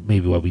them, and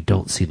maybe why we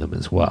don't see them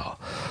as well.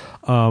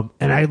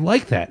 And I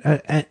like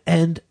that.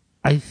 And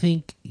I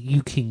think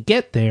you can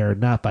get there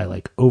not by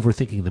like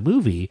overthinking the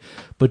movie,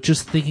 but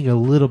just thinking a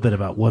little bit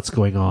about what's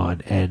going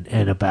on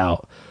and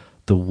about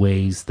the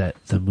ways that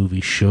the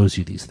movie shows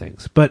you these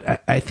things.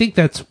 But I think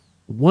that's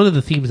one of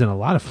the themes in a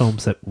lot of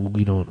films that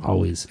we don't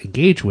always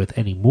engage with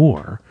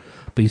anymore.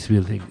 But used to be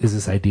the thing is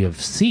this idea of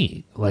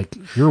seeing, like,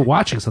 you're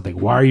watching something.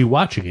 Why are you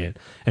watching it?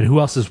 And who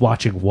else is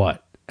watching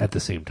what at the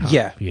same time?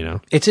 Yeah. You know,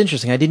 it's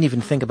interesting. I didn't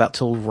even think about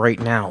till right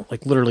now,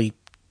 like literally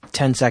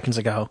 10 seconds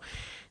ago,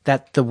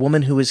 that the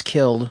woman who was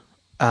killed,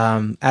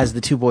 as the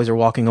two boys are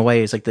walking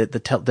away, is like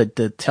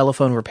the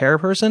telephone repair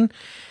person.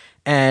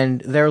 And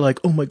they're like,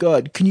 "Oh my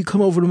God, can you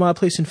come over to my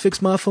place and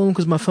fix my phone?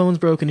 Because my phone's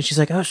broken." And she's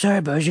like, "Oh, sorry,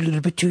 Buzz, you're a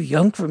little bit too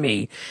young for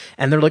me."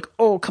 And they're like,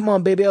 "Oh, come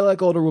on, baby, I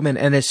like older women."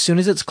 And as soon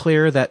as it's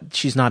clear that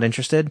she's not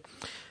interested,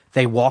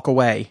 they walk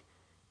away,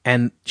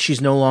 and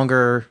she's no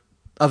longer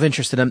of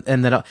interest in them.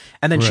 And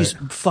then she's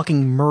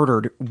fucking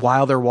murdered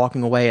while they're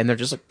walking away, and they're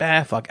just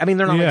like, fuck. I mean,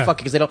 they're not like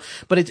fucking because they don't.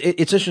 But it's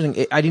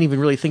interesting. I didn't even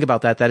really think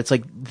about that. That it's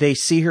like they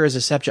see her as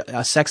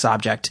a sex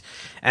object,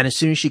 and as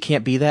soon as she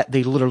can't be that,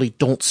 they literally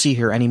don't see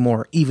her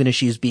anymore, even as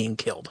she's being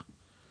killed.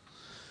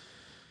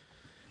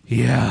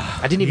 Yeah,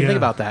 I didn't even think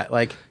about that.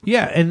 Like,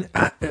 yeah, and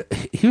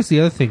here's the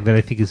other thing that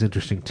I think is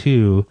interesting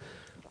too,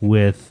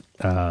 with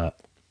that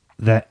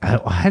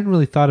I hadn't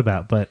really thought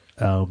about, but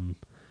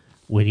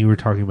when you were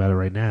talking about it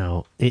right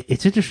now,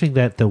 it's interesting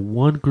that the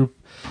one group,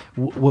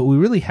 what we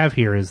really have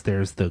here is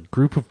there's the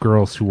group of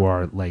girls who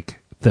are like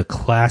the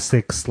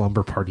classic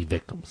slumber party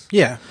victims.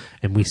 yeah,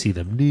 And we see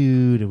them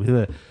nude, and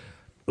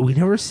we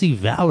never see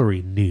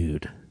Valerie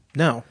nude.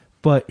 no,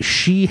 But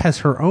she has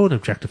her own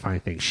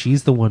objectifying thing.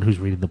 She's the one who's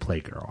reading the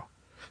Playgirl.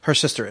 her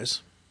sister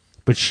is.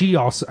 But she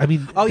also, I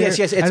mean... Oh, yes,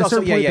 it's at a also-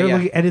 certain yeah, point, yeah, they're yeah.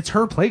 looking- and it's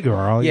her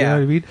Playgirl, you Yeah. know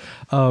what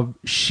I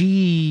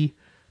mean?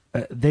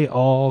 They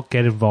all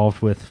get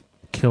involved with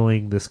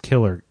killing this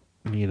killer,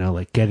 you know,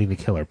 like getting the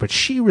killer. But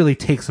she really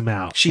takes him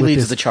out. She with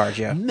leads this the charge,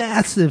 yeah.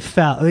 Massive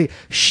phallic...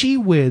 she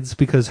wins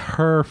because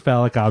her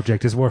phallic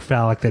object is more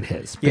phallic than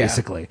his, Yeah.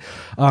 basically.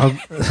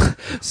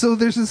 So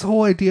there's this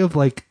whole idea of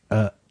like...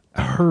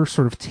 her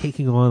sort of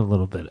taking on a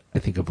little bit, I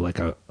think, of like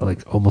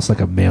almost like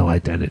a male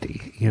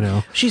identity, you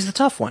know? She's the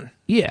tough one.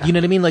 Yeah. You know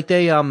what I mean? Like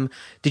they,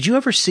 did you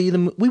ever see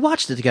we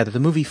watched it together, the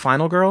movie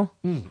Final Girl?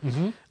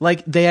 Mm-hmm.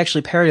 Like they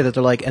actually parody that.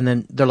 They're like, and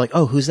then they're like,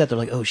 "Oh, who's that?" They're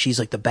like, "Oh, she's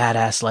like the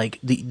badass, like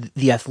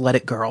the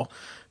athletic girl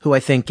who I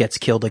think gets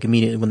killed like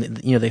immediately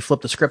when they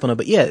flip the script on it."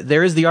 But yeah,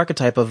 there is the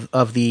archetype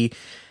of the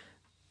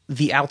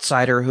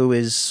outsider who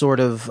is sort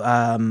of,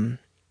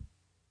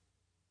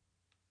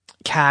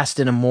 cast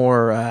in a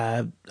more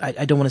I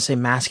don't want to say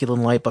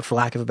masculine light, but for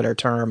lack of a better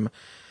term,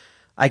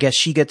 I guess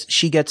she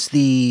gets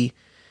the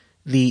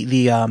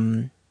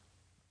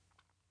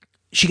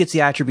she gets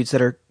the attributes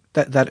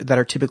that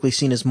are typically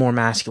seen as more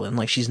masculine.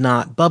 Like she's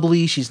not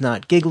bubbly, she's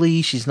not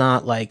giggly, she's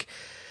not like,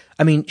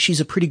 I mean, she's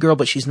a pretty girl,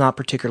 but she's not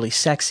particularly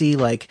sexy.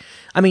 Like,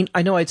 I mean,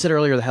 I know I'd said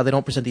earlier how they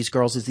don't present these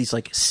girls as these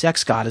like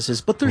sex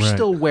goddesses, but they're Right.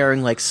 still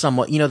wearing like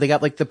somewhat, they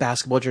got like the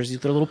basketball jerseys,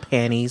 their little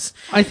panties.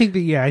 I think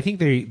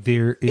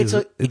there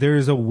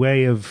is a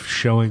way of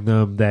showing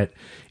them that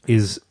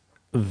is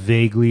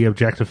vaguely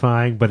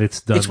objectifying, but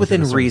it's done It's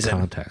within a certain reason.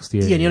 context.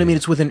 You know what I mean?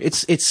 It's within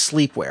it's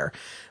sleepwear,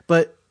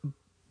 but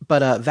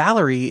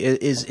Valerie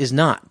is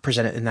not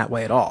presented in that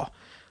way at all.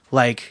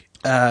 Like,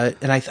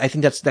 and I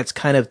think that's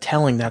kind of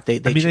telling that they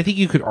I mean, I think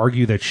you could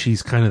argue that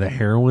she's kind of the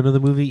heroine of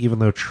the movie, even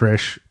though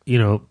Trish,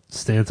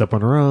 stands up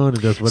on her own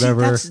and does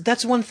whatever. See,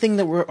 that's one thing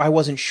that I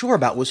wasn't sure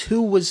about was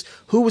who was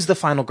the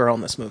final girl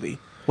in this movie.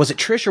 Was it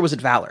Trish or was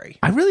it Valerie?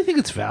 I really think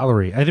it's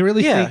Valerie. I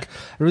really think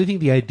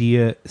the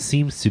idea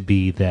seems to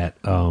be that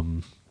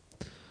the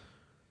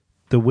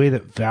way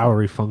that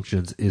Valerie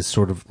functions is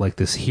sort of like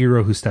this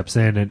hero who steps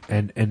in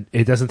and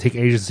it doesn't take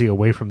agency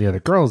away from the other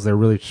girls. They're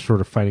really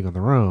sort of fighting on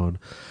their own.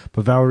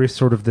 But Valerie's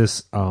sort of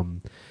this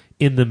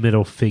in the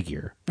middle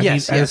figure. I mean,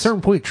 at a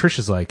certain point, Trish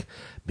is like,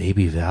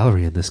 maybe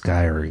Valerie and this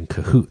guy are in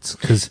cahoots.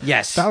 Because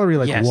Valerie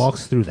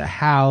walks through the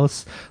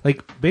house.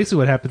 Like, basically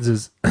what happens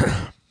is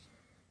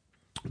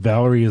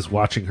Valerie is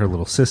watching her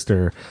little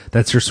sister.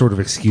 That's her sort of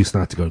excuse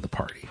not to go to the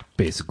party,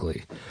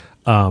 basically.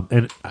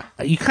 And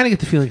you kind of get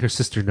the feeling her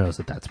sister knows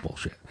that that's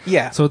bullshit.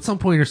 Yeah. So at some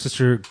point, her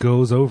sister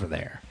goes over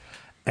there,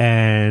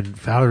 and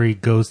Valerie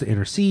goes to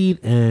intercede,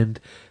 and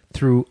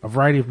through a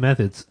variety of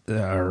methods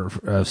or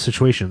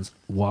situations,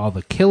 while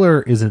the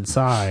killer is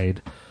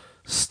inside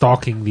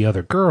stalking the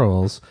other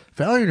girls,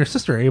 Valerie and her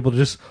sister are able to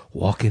just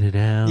walk in and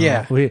out.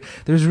 Yeah.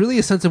 There's really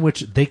a sense in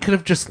which they could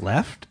have just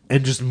left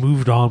and just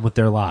moved on with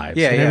their lives.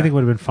 Yeah, and yeah. everything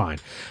would have been fine.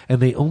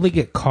 And they only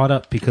get caught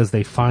up because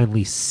they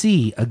finally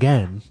see,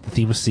 again, the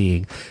theme of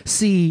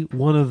see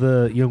one of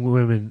the young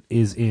women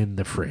is in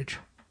the fridge.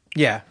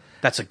 Yeah.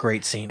 That's a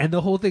great scene. And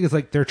the whole thing is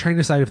like they're trying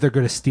to decide if they're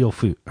going to steal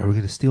food. Are we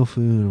going to steal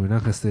food? Or we're not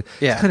going to steal?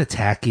 Yeah. It's kind of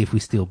tacky if we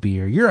steal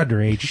beer. You're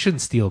underage. You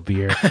shouldn't steal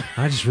beer.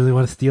 I just really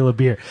want to steal a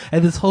beer.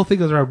 And this whole thing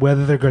goes around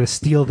whether they're going to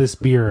steal this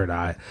beer or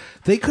not.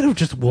 They could have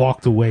just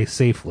walked away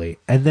safely.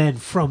 And then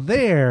from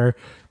there,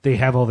 they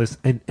have all this.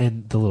 And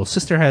the little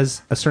sister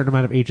has a certain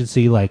amount of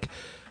agency. Like,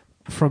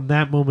 from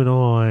that moment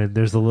on,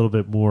 there's a little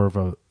bit more of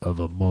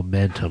a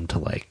momentum to,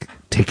 like,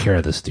 take care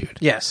of this dude.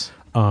 Yes.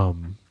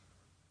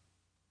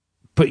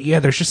 But yeah,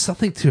 there's just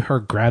something to her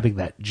grabbing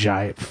that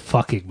giant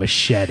fucking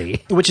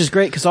machete. Which is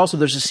great, because also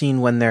there's a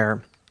scene when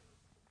they're,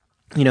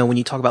 when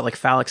you talk about like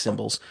phallic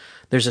symbols,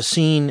 there's a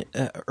scene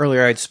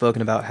earlier I'd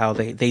spoken about how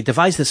they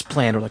devise this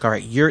plan. They're like, all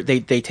right,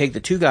 they take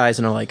the two guys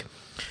and are like,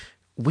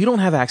 we don't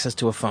have access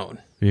to a phone.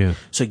 Yeah.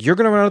 So you're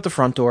going to run out the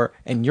front door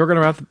and you're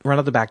going to run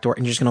out the back door,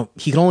 and he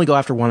can only go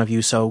after one of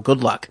you. So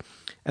good luck.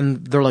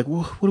 And they're like,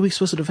 well, what are we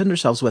supposed to defend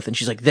ourselves with? And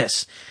she's like,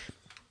 this.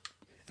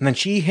 And then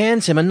she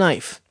hands him a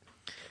knife.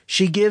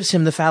 She gives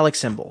him the phallic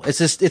symbol. It's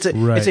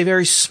a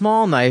very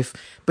small knife,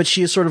 but she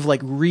has sort of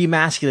like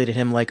remasculated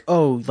him, like,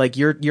 oh, like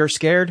you're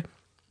scared?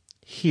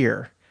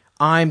 Here.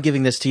 I'm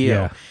giving this to you.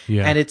 Yeah,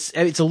 yeah. And it's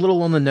a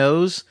little on the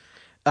nose.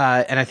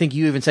 And I think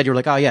you even said, you were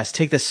like, oh yes,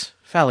 take this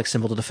phallic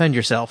symbol to defend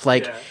yourself.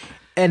 Like,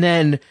 and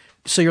then,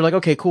 so you're like,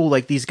 okay, cool.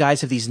 Like these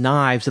guys have these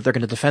knives that they're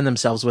going to defend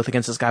themselves with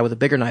against this guy with a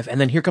bigger knife. And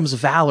then here comes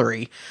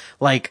Valerie,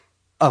 like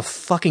a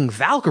fucking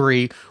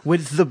Valkyrie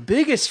with the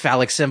biggest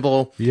phallic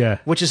symbol,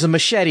 which is a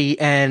machete,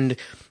 and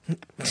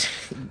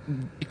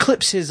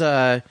clips his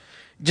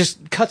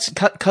just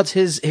cuts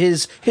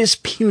his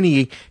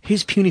puny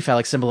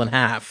phallic symbol in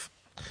half.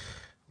 Oh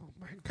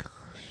my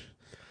gosh,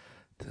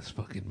 this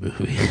fucking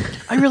movie!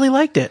 I really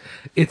liked it.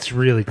 It's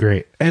really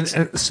great, and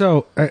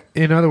so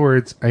in other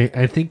words,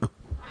 I think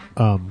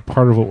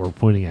part of what we're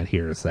pointing at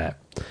here is that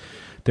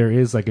there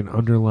is like an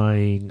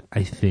underlying,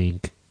 I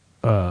think,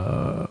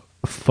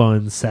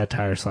 fun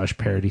satire /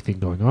 parody thing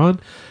going on,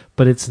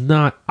 but it's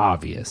not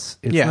obvious.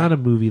 It's not a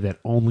movie that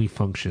only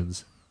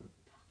functions.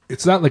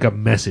 It's not like a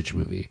message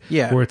movie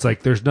where it's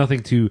like there's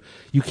nothing to,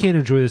 you can't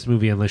enjoy this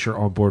movie unless you're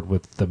on board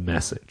with the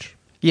message.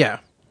 Yeah.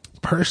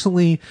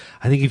 Personally,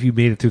 I think if you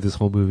made it through this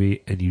whole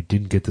movie and you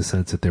didn't get the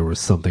sense that there was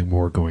something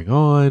more going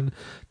on,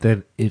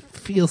 then it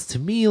feels to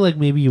me like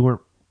maybe you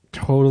weren't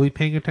totally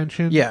paying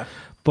attention. Yeah.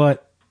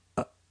 But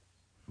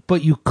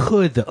you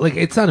could, though. Like,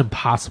 it's not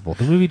impossible.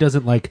 The movie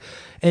doesn't like,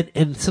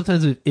 and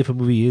sometimes if a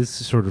movie is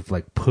sort of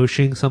like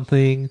pushing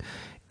something,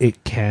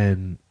 it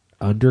can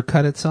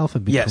undercut itself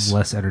and become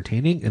less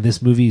entertaining. And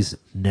this movie's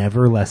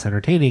never less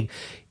entertaining.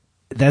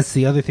 That's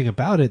the other thing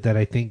about it that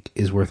I think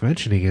is worth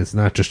mentioning, is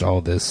not just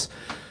all this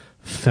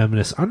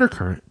feminist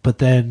undercurrent, but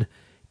then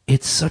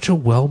it's such a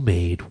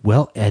well-made,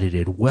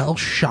 well-edited,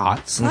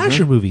 well-shot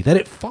slasher movie that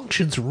it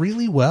functions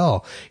really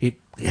well. It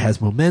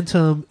has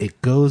momentum.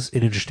 It goes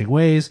in interesting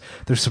ways.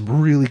 There's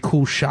some really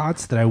cool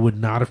shots that I would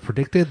not have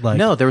predicted. Like,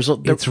 no,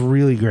 it's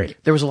really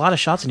great. There was a lot of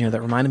shots in here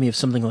that reminded me of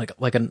something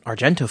like an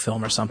Argento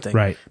film or something.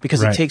 Right.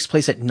 Because it takes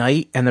place at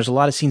night, and there's a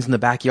lot of scenes in the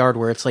backyard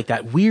where it's like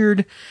that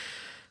weird,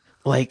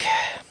 like,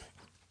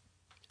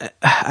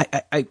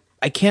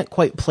 I can't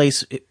quite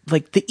place it,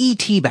 like the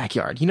E.T.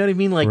 backyard. You know what I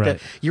mean?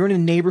 Like you're in a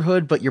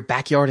neighborhood, but your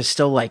backyard is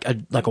still like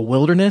a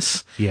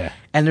wilderness. Yeah.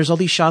 And there's all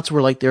these shots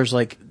where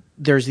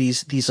there's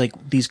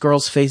these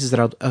girls' faces that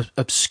are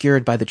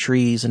obscured by the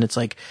trees, and it's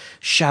like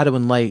shadow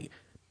and light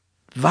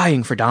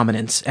vying for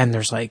dominance. And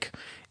there's like,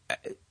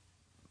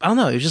 I don't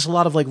know, it's just a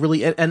lot of like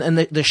really, and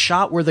the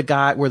shot where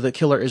the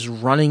killer is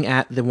running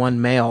at the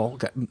one male,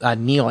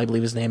 Neil, I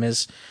believe his name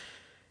is.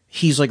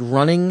 He's like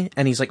running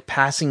and he's like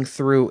passing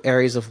through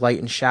areas of light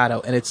and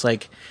shadow. And it's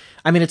like,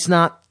 I mean, it's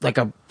not like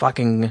a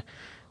fucking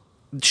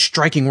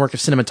striking work of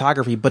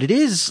cinematography, but it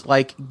is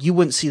like, you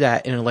wouldn't see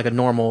that in like a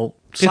normal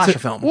slasher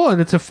film. Well, and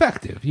it's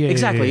effective. Yeah,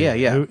 exactly.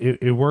 Yeah.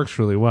 It works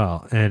really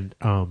well. And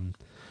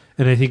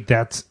I think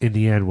that's in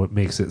the end what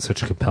makes it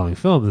such a compelling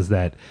film, is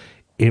that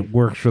it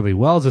works really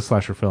well as a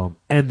slasher film.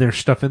 And there's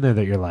stuff in there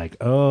that you're like,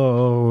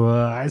 oh,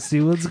 I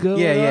see what's going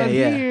on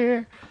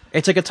here.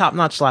 It's like a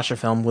top-notch slasher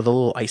film with a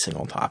little icing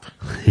on top.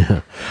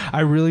 Yeah. I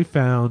really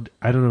found,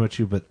 I don't know about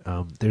you, but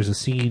there's a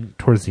scene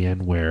towards the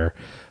end where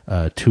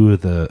two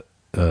of the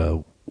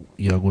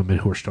young women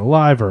who are still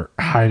alive are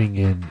hiding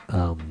in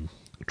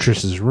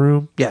Trish's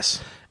room.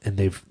 Yes. And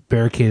they've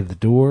barricaded the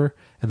door,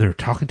 and they're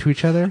talking to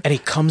each other. And he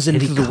comes in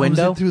through the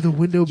window. Through the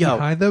window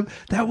behind them.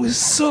 That was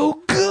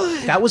so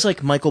good. That was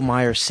like Michael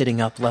Myers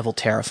sitting up level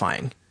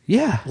terrifying.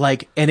 Yeah.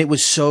 Like, and it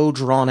was so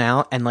drawn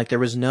out, and like there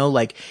was no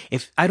like,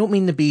 if I don't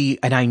mean to be,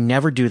 and I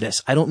never do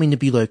this, I don't mean to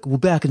be like, well,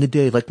 back in the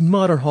day, like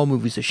modern horror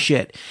movies are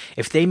shit.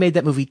 If they made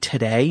that movie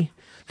today,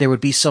 there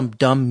would be some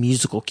dumb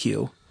musical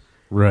cue.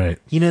 Right.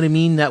 You know what I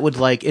mean? That would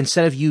like,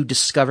 instead of you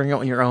discovering it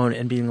on your own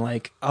and being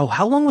like, oh,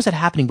 how long was that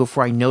happening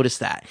before I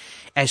noticed that?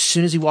 As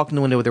soon as he walked in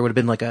the window, there would have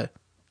been like a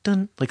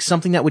dun, like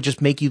something that would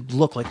just make you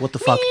look like, what the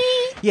fuck?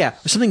 Yeah.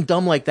 Something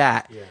dumb like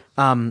that.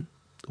 Yeah.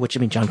 which, I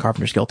mean, John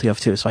Carpenter's guilty of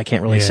too, so I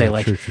can't really Yeah, say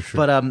like, true.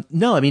 but,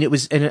 no, I mean, it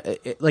was, and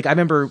like, I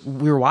remember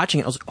we were watching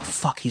it, I was like, oh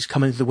fuck, he's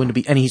coming through the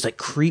window, and he's like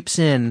creeps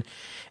in,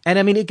 and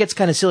I mean, it gets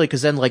kind of silly,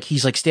 cause then like,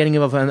 he's like standing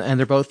above, and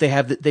they're both, they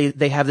have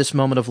this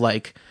moment of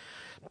like,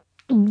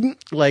 and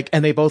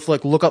they both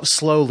like look up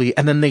slowly,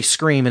 and then they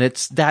scream,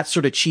 and that's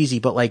sort of cheesy,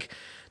 but like,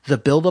 the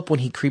build up when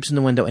he creeps in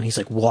the window and he's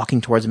like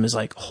walking towards him is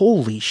like,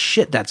 holy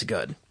shit, that's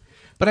good.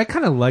 But I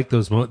kind of like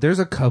those moments. There's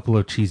a couple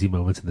of cheesy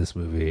moments in this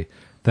movie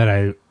that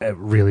I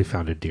really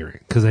found endearing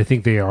because I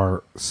think they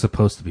are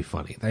supposed to be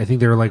funny. I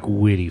think they're like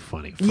witty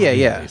funny. Yeah.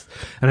 At least.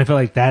 And I felt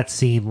like that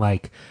scene,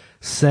 like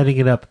setting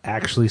it up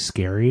actually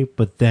scary,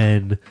 but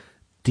then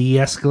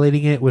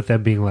de-escalating it with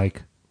them being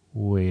like,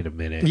 wait a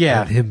minute.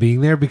 Yeah. And him being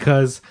there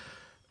because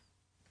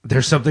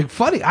there's something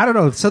funny. I don't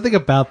know. Something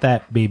about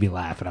that made me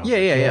laugh. And I was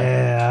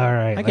yeah. All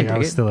right. I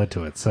was still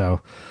into it.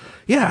 So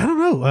yeah, I don't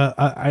know.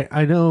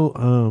 I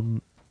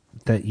know,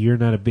 that you're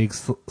not a big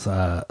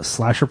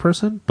slasher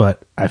person,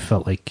 but I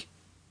felt like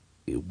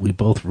we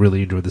both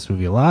really enjoyed this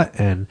movie a lot,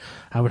 and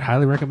I would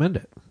highly recommend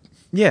it.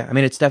 Yeah, I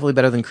mean, it's definitely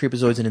better than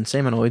Creepazoids and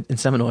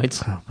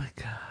Inseminoids. Oh my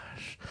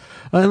gosh!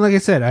 And like I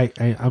said,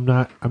 I'm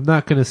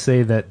not going to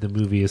say that the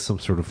movie is some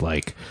sort of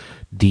like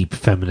deep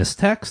feminist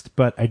text,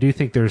 but I do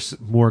think there's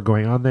more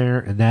going on there,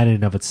 and that in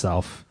and of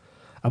itself,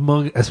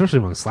 especially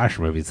among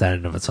slasher movies, that in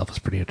and of itself is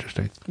pretty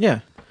interesting. Yeah.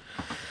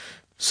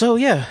 So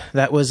yeah,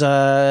 that was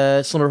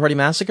Slumber Party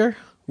Massacre.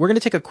 We're going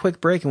to take a quick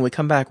break, and when we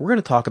come back, we're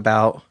going to talk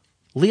about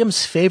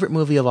Liam's favorite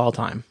movie of all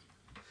time.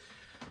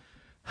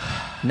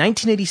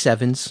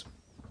 1987's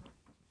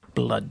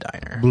Blood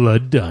Diner.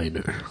 Blood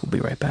Diner. We'll be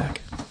right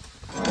back.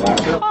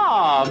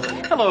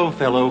 Hello,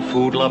 fellow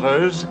food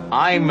lovers.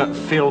 I'm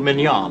Phil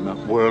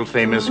Mignon,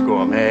 world-famous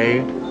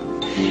gourmet.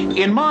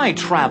 In my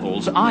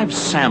travels, I've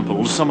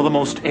sampled some of the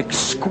most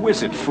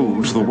exquisite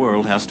foods the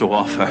world has to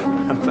offer.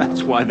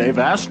 That's why they've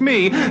asked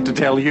me to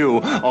tell you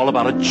all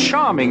about a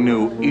charming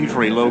new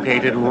eatery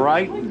located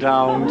right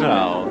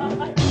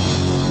downtown.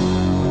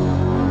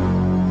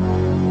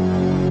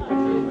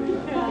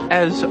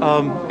 As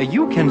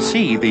you can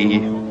see,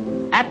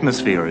 the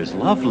atmosphere is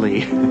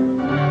lovely.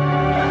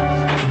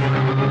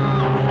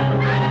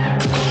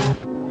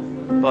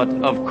 But,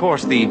 of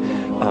course, the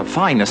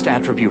finest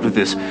attribute of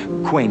this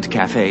quaint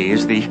cafe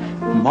is the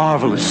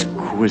marvelous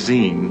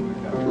cuisine.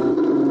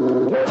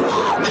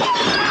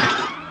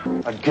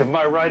 I'd give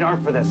my right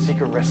arm for that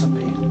secret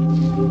recipe.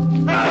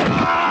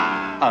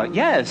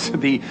 Yes,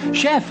 the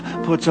chef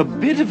puts a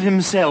bit of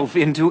himself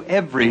into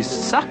every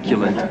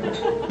succulent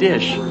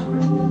dish.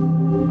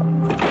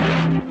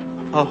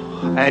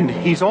 Oh, and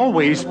he's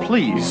always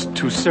pleased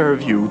to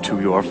serve you to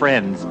your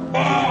friends.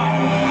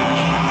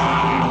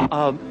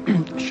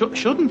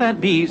 Shouldn't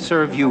that be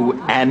serve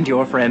you and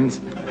your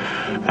friends?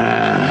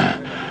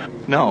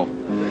 No.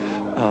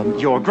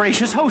 Your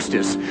gracious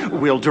hostess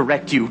will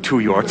direct you to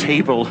your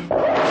table,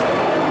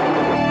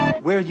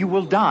 where you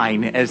will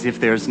dine as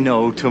if there's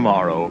no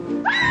tomorrow.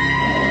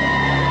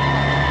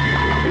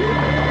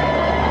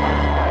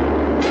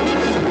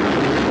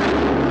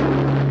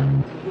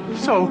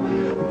 So,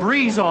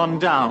 breeze on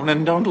down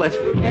and don't let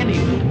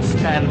anything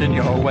stand in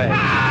your way.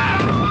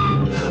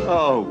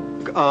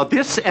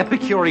 This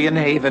Epicurean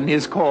haven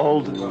is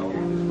called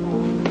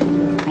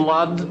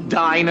Blood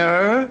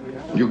Diner.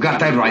 You got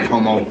that right,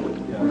 homo.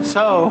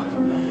 So,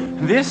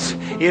 this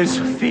is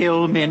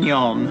Phil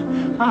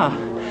Mignon,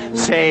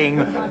 saying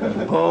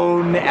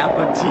bon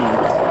appetit.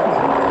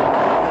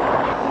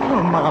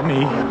 Oh,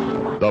 mommy.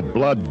 The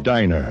Blood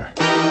Diner.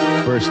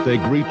 First they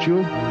greet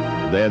you,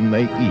 then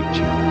they eat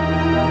you.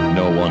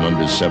 No one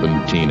under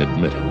 17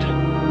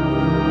 admitted.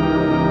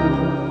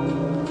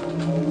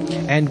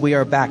 And we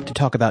are back to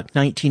talk about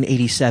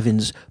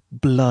 1987's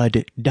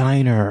Blood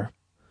Diner,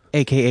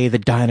 a.k.a. the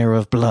Diner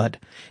of Blood,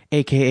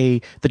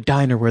 a.k.a. the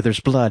diner where there's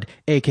blood,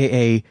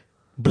 a.k.a.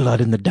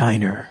 Blood in the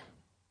Diner.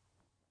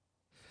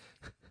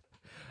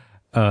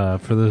 For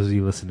those of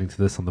you listening to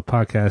this on the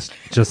podcast,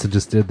 Justin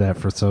just did that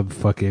for some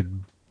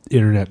fucking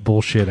internet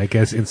bullshit. I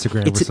guess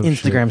Instagram. It's or some an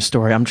Instagram shit.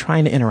 story. I'm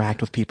trying to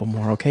interact with people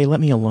more. Okay, let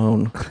me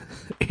alone.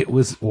 It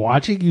was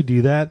watching you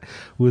do that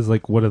was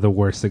like one of the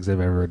worst things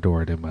I've ever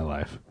endured in my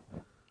life.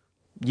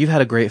 You've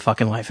had a great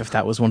fucking life if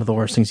that was one of the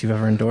worst things you've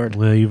ever endured.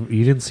 Well,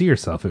 you didn't see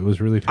yourself. It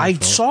was really painful. I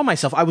saw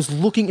myself. I was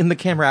looking in the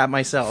camera at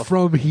myself.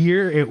 From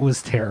here, it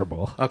was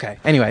terrible. Okay.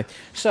 Anyway,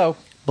 so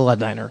Blood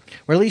Diner,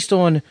 released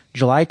on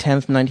July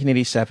 10th,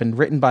 1987,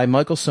 written by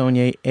Michael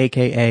Saunier,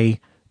 a.k.a.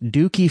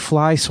 Dookie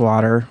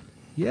Flyswatter.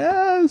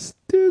 Yes,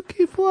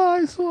 Dookie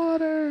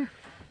Flyswatter.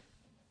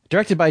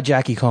 Directed by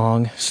Jackie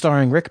Kong,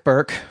 starring Rick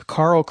Burke,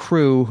 Carl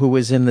Crew, who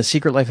was in The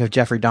Secret Life of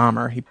Jeffrey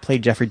Dahmer. He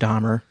played Jeffrey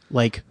Dahmer.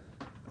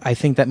 I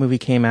think that movie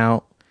came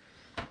out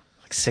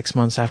 6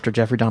 months after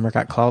Jeffrey Dahmer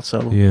got caught,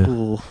 so... Yeah.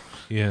 Ooh.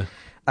 Yeah.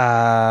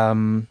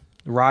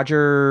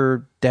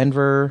 Roger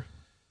Denver,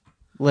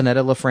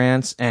 Lynetta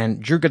LaFrance,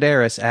 and Drew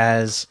Godaris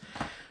as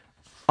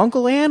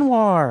Uncle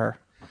Anwar.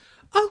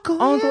 Uncle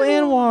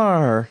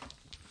Anwar.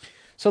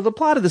 So the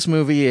plot of this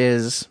movie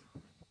is...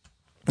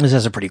 This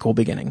has a pretty cool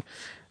beginning.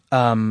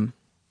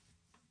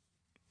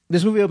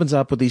 this movie opens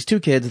up with these two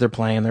kids. They're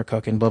playing, they're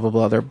cooking, blah blah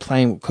blah. They're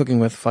cooking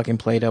with fucking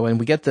Play-Doh, and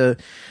we get your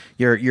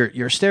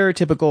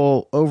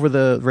stereotypical over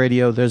the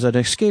radio. There's an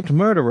escaped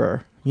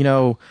murderer.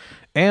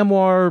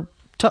 Anwar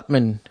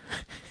Tutman.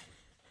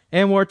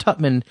 Anwar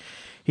Tutman.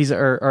 He's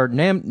or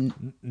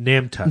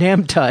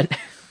Namtut.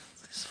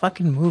 This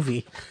fucking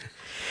movie.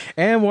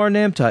 Anwar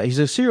Namtut. He's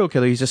a serial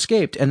killer. He's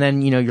escaped, and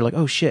then you're like,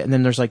 oh shit. And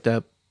then there's like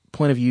the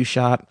point of view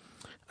shot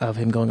of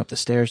him going up the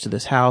stairs to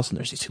this house, and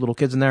there's these two little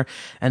kids in there,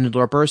 and the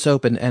door bursts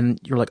open, and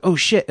you're like, oh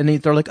shit, and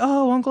they're like,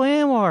 oh, Uncle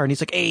Anwar, and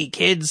he's like, hey,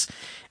 kids,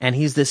 and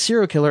he's this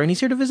serial killer, and he's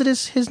here to visit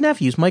his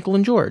nephews, Michael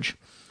and George.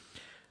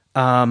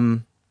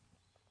 The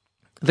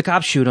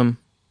cops shoot him,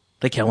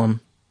 they kill him,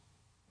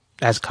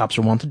 as cops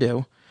are wont to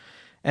do,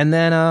 and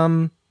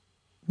then,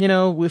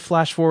 we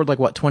flash forward,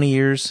 20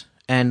 years,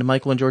 and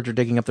Michael and George are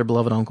digging up their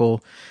beloved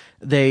uncle.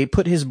 They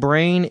put his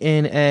brain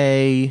in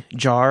a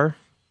jar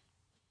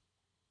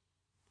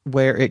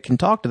where it can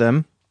talk to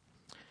them,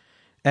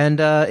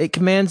 and it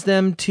commands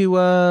them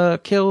to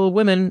kill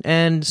women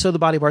and sew the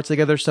body parts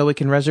together so they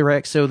can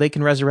resurrect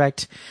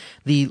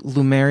the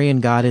Lumerian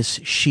goddess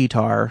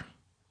Sheetar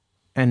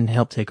and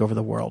help take over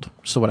the world.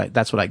 So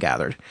that's what I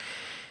gathered.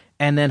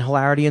 And then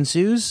hilarity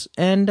ensues,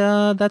 and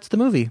that's the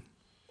movie.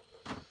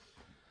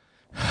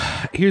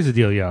 Here's the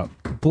deal, y'all.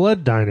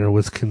 Blood Diner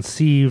was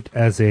conceived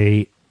as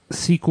a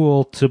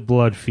sequel to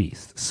Blood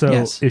Feast. So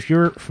yes. If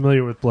you're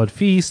familiar with Blood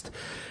Feast,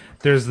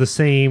 there's the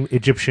same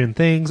Egyptian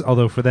things,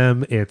 although for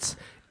them it's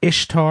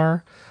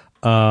Ishtar.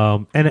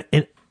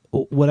 And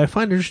what I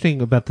find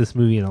interesting about this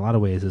movie in a lot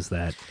of ways is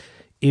that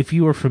if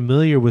you are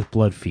familiar with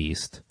Blood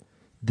Feast,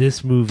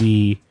 this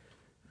movie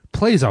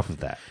plays off of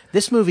that.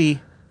 This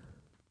movie,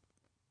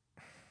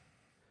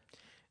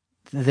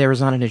 there is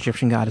not an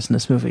Egyptian goddess in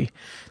this movie.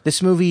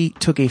 This movie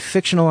took a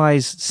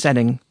fictionalized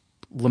setting,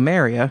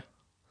 Lemuria.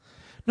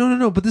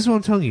 No, but this is what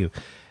I'm telling you.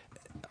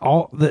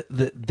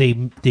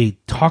 They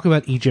talk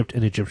about Egypt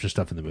and Egyptian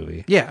stuff in the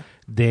movie. Yeah.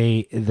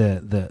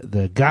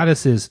 The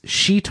goddess is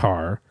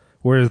Sheetar,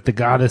 whereas the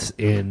goddess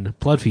in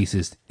Blood Feast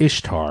is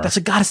Ishtar. That's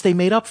a goddess they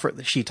made up for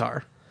the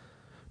Sheetar.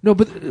 No,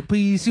 but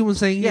you see what I'm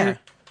saying yeah. here?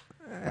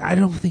 I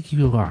don't think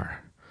you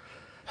are.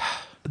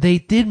 They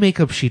did make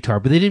up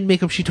Sheetar, but they didn't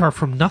make up Sheetar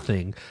from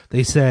nothing.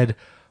 They said,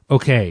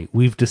 okay,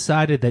 we've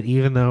decided that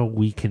even though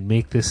we can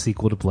make this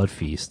sequel to Blood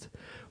Feast,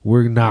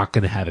 we're not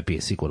going to have it be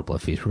a sequel to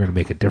Blood Feast. We're going to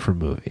make a different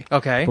movie.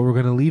 Okay. But we're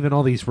going to leave in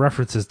all these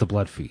references to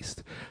Blood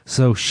Feast.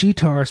 So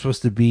Sheetar is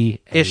supposed to be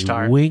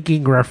Ishtar. A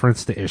winking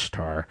reference to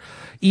Ishtar.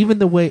 Even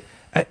the way...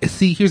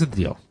 see, here's the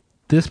deal.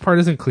 This part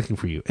isn't clicking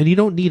for you. And you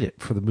don't need it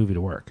for the movie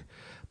to work.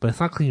 But it's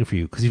not clicking for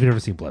you because you've never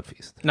seen Blood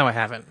Feast. No, I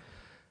haven't.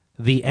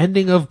 The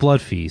ending of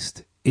Blood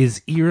Feast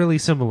is eerily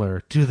similar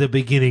to the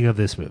beginning of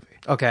this movie.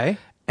 Okay.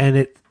 And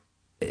it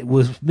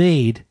was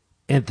made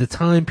at the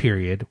time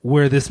period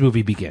where this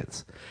movie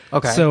begins.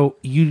 Okay. So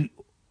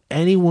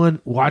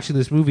anyone watching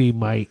this movie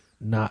might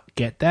not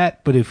get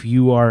that, but if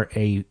you are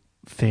a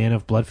fan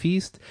of Blood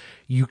Feast,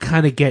 you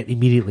kind of get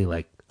immediately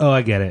like, oh,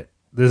 I get it.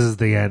 This is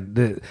the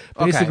end.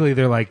 Basically,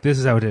 They're like, this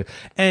is how it is.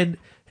 And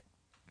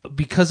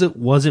because it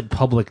wasn't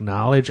public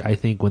knowledge, I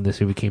think when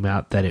this movie came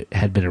out that it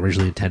had been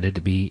originally intended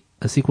to be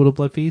a sequel to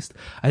Blood Feast,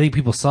 I think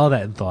people saw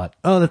that and thought,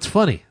 oh, that's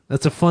funny.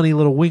 That's a funny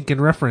little wink and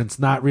reference,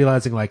 not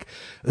realizing like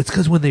it's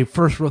because when they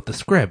first wrote the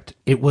script,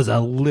 it was a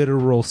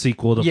literal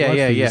sequel to Blood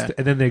Feast. Yeah.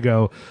 And then they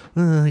go,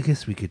 I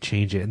guess we could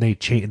change it. And they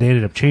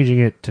ended up changing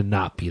it to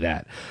not be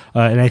that.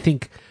 And I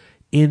think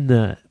in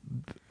the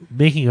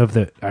making of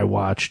I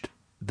watched,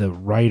 the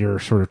writer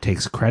sort of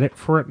takes credit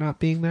for it not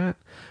being that.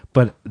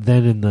 But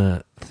then in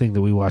the thing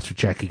that we watched with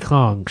Jackie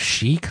Kong,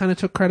 she kind of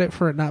took credit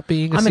for it not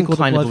being a sequel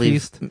to Blood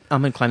Feast.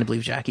 I'm inclined to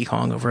believe Jackie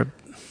Kong over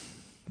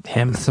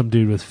him. Some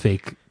dude with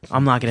fake...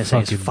 I'm not going to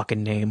say his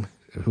fucking name.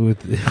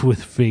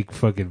 With fake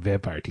fucking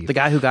vampire teeth. The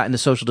guy who got into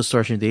social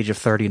distortion at the age of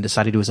 30 and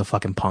decided he was a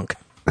fucking punk.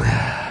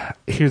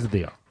 Here's the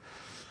deal.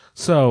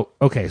 So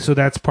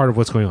that's part of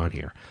what's going on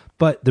here.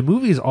 But the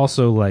movie is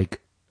also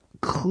like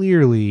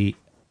clearly,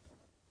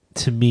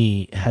 to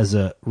me, has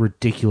a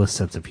ridiculous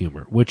sense of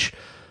humor, which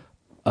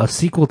a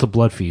sequel to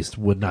Blood Feast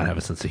would not have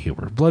a sense of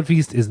humor. Blood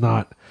Feast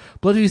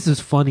is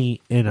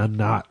funny in a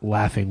not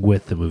laughing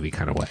with the movie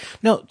kind of way.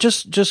 No,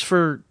 just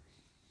for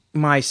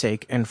my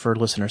sake and for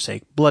listeners'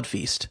 sake, Blood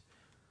Feast,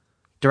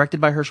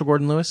 directed by Herschel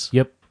Gordon Lewis.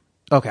 Yep.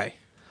 Okay.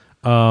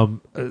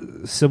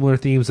 Similar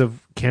themes of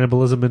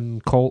cannibalism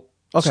and cult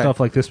stuff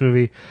like this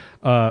movie,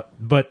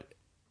 but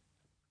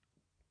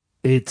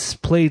it's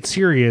played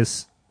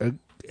serious.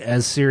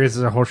 As serious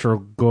as a Herschel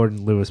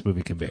Gordon Lewis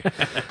movie can be.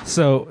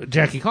 So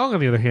Jackie Kong, on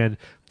the other hand,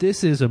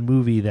 this is a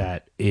movie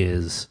that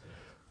is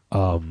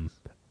a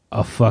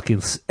fucking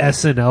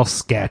SNL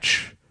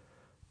sketch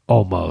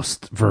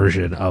almost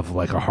version of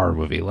like a horror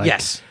movie. Like,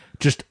 yes.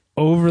 Just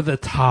over the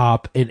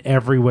top in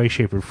every way,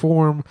 shape, or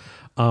form.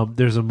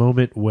 There's a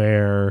moment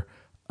where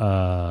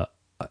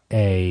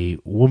a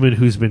woman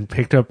who's been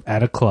picked up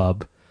at a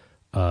club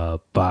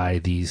by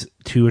these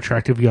two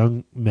attractive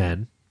young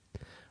men,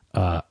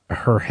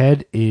 her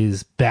head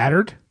is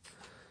battered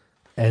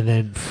and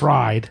then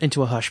fried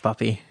into a hush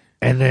puppy.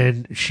 and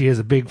then she has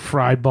a big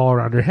fried ball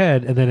around her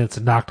head, and then it's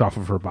knocked off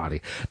of her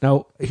body.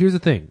 Now, here's the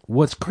thing.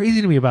 What's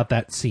crazy to me about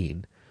that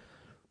scene,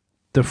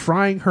 the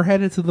frying her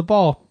head into the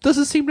ball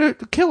doesn't seem to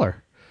kill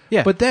her.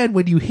 Yeah. But then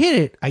when you hit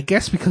it, I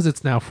guess because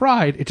it's now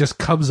fried, it just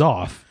comes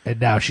off, and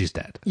now she's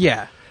dead.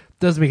 Yeah.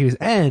 Doesn't make any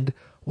sense. And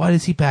why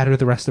does he batter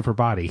the rest of her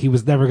body? He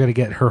was never going to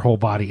get her whole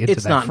body into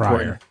that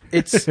fryer.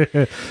 It's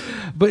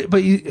but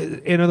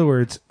in other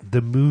words,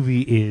 the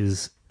movie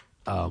is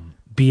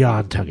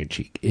beyond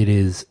tongue-in-cheek. It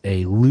is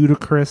a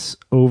ludicrous,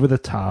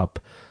 over-the-top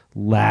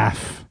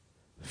laugh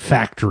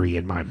factory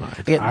in my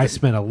mind. I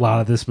spent a lot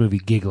of this movie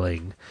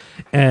giggling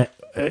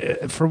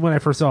from when I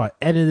first saw it.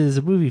 And it is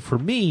a movie for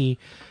me,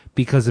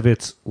 because of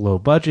its low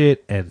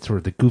budget and sort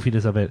of the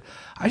goofiness of it,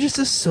 I just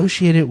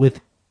associate it with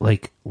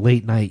like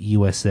Late Night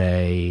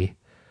USA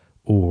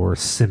or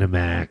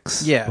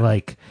Cinemax. Yeah.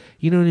 Like,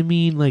 you know what I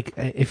mean? Like,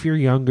 if you're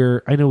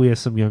younger, I know we have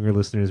some younger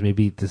listeners,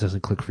 maybe this doesn't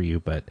click for you,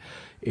 but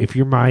if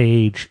you're my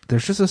age,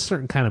 there's just a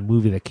certain kind of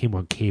movie that came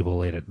on cable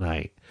late at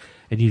night.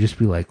 And you just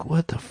be like,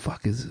 what the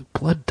fuck is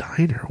Blood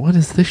Diner? What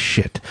is this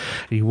shit?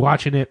 And you're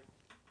watching it.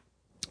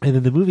 And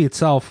then the movie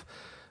itself,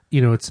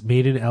 you know, it's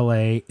made in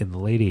LA in the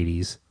late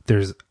 80s.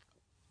 There's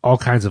all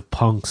kinds of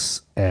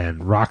punks and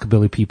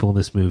rockabilly people in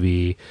this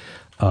movie.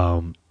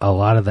 A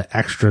lot of the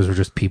extras were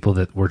just people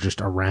that were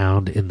just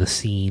around in the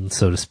scene,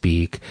 so to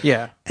speak.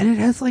 Yeah. And it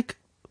has like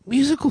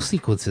musical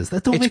sequences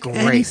that don't make great.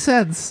 any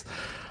sense.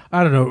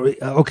 I don't know.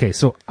 Okay,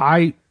 so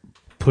I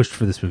pushed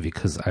for this movie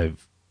because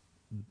I've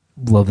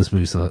loved this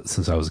movie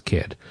since I was a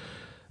kid.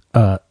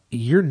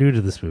 You're new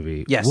to this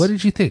movie. Yes. What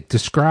did you think?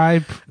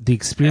 Describe the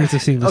experience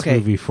of seeing this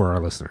movie for our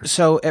listeners.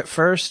 So at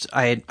first,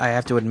 I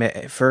have to admit,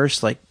 at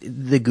first, like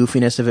the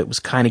goofiness of it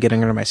was kind of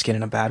getting under my skin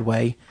in a bad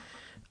way.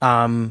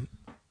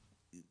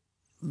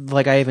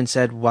 Like I even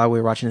said while we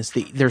were watching this,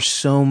 there's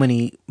so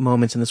many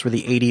moments in this where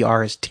the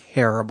ADR is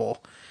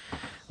terrible.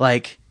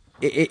 Like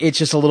it's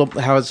just a little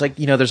how it's like,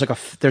 you know, there's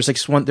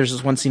this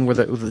one scene where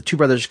the two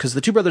brothers, because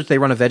the two brothers, they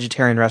run a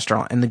vegetarian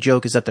restaurant, and the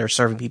joke is that they're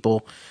serving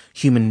people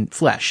human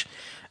flesh.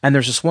 And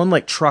there's this one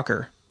like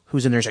trucker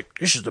who's in there. He's like,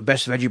 "This is the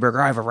best veggie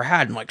burger I've ever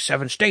had in like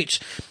 7 states."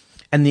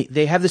 And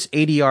they have this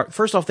ADR.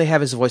 First off, they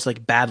have his voice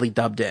like badly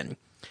dubbed in,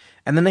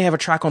 and then they have a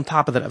track on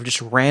top of that of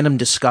just random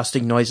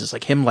disgusting noises,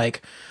 like him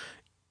like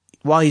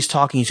while he's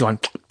talking, he's going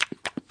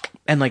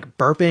and like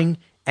burping,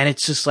 and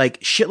it's just like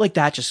shit like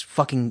that just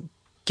fucking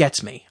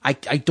gets me. I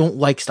don't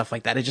like stuff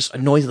like that. It just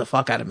annoys the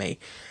fuck out of me.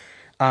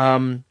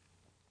 And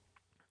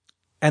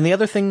the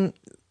other thing,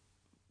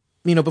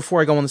 you know,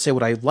 before I go on to say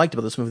what I liked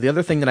about this movie, the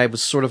other thing that I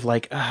was sort of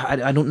like,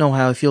 I don't know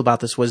how I feel about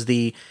this was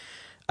the,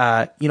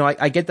 you know,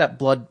 I get that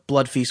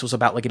Blood Feast was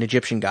about like an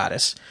Egyptian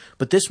goddess,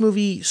 but this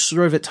movie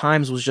sort of at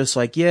times was just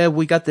like, yeah,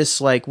 we got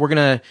this, like, we're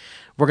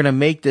gonna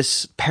make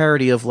this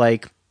parody of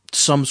like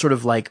some sort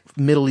of like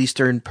Middle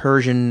Eastern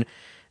Persian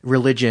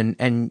religion,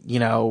 and, you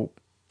know,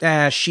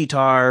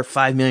 Shitar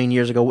 5 million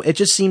years ago. It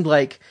just seemed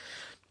like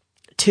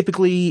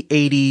typically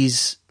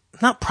 80s,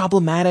 not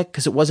problematic,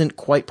 because it wasn't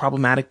quite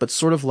problematic, but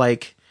sort of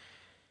like,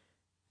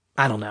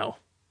 I don't know,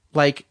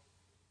 like,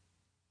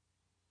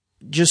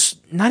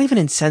 just not even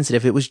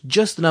insensitive. It was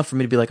just enough for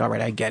me to be like, all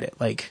right, I get it.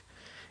 Like,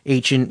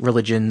 ancient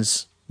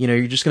religions, you know,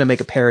 you're just going to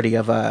make a parody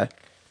of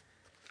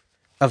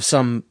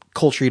some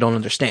culture you don't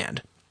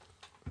understand.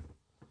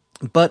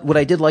 But what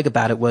I did like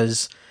about it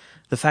was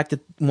the fact that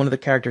one of the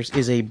characters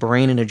is a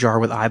brain in a jar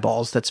with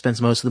eyeballs that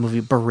spends most of the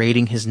movie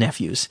berating his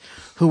nephews,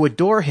 who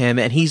adore him,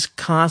 and he's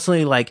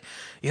constantly like,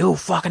 "You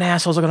fucking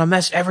assholes are gonna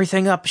mess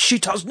everything up.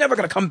 Shitar's never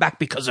gonna come back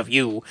because of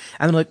you."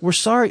 And they're like, "We're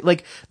sorry."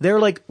 Like, they're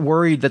like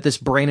worried that this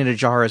brain in a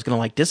jar is gonna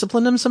like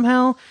discipline them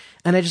somehow.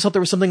 And I just thought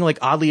there was something like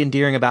oddly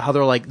endearing about how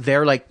they're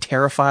like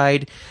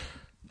terrified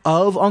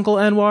of Uncle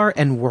Anwar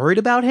and worried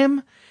about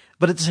him,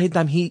 but at the same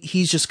time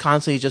he's just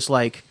constantly just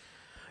like,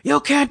 "You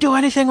can't do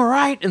anything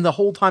right," and the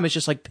whole time it's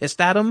just like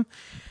pissed at him.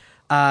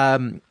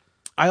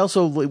 I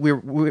also, we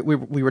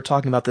were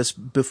talking about this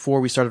before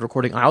we started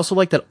recording. I also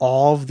like that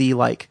all of the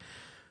like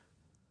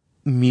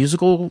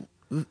musical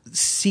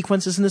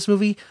sequences in this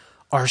movie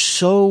are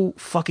so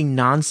fucking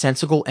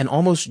nonsensical and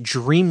almost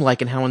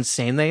dreamlike in how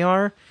insane they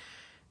are,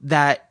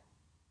 that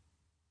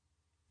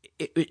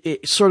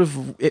it sort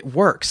of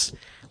works.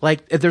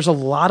 Like, there's a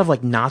lot of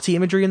like Nazi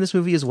imagery in this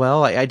movie as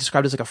well. I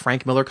described it as like a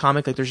Frank Miller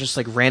comic. Like, there's just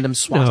like random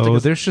swastikas. No,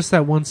 there's just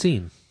that one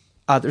scene.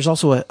 There's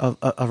also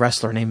a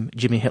wrestler named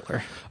Jimmy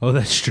Hitler. Oh,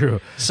 that's true.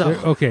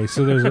 So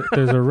so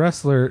there's a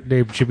wrestler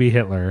named Jimmy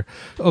Hitler.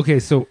 Okay,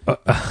 so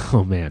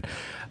oh man,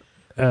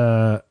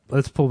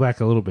 let's pull back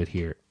a little bit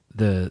here.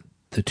 The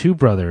two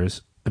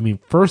brothers. I mean,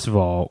 first of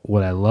all,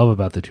 what I love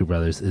about the two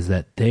brothers is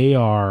that they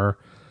are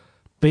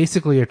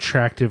basically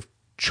attractive,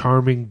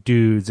 charming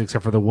dudes,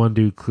 except for the one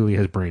dude clearly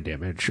has brain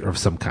damage of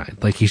some kind.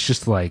 Like, he's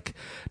just like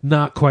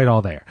not quite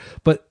all there.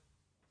 But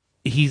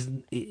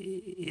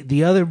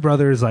the other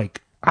brother is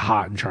like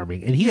hot and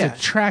charming, and he's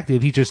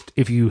attractive. He just,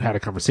 if you had a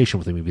conversation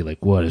with him, you'd be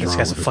like, "What is wrong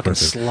with this guy's a fucking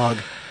person?" slug.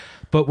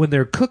 But when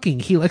they're cooking,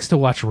 he likes to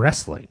watch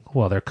wrestling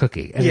while they're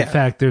cooking. And in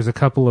fact, there's a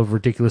couple of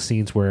ridiculous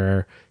scenes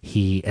where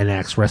he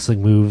enacts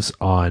wrestling moves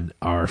on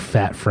our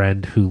fat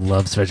friend who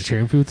loves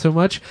vegetarian food so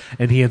much,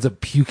 and he ends up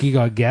puking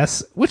on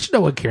guests, which no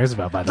one cares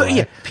about, by the way.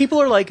 Yeah, people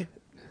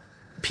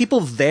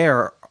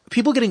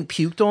getting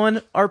puked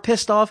on are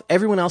pissed off.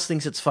 Everyone else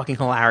thinks it's fucking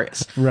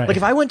hilarious. Right. Like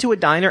if I went to a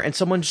diner and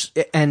someone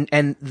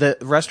and the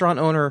restaurant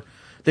owner,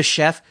 the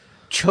chef,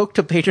 choked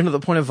a patron to the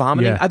point of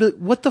vomiting, I'd be like,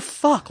 what the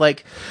fuck?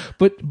 Like,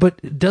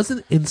 but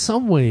doesn't, in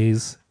some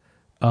ways,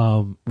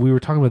 we were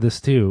talking about this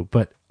too,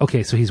 but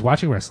okay, so he's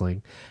watching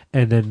wrestling,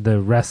 and then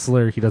the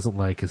wrestler he doesn't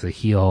like is a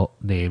heel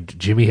named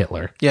Jimmy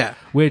Hitler. Yeah.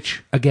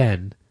 Which,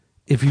 again,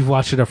 if you've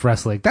watched enough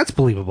wrestling, that's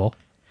believable.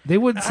 They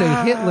wouldn't say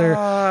Hitler.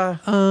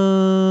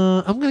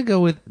 I'm going to go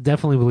with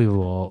definitely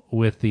believable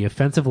with the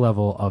offensive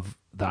level of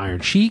the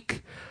Iron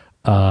Sheik,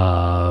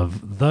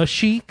 of the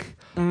Sheik,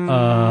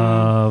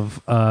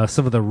 of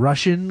some of the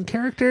Russian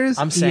characters.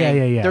 I'm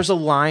saying, yeah. There's a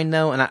line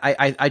though, and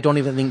I don't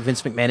even think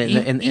Vince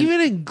McMahon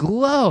even in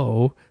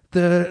Glow,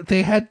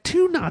 they had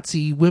 2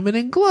 Nazi women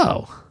in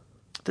Glow.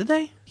 Did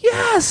they?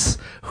 Yes.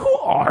 Who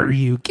are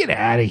you? Get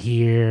out of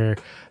here!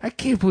 I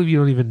can't believe you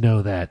don't even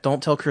know that.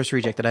 Don't tell Chris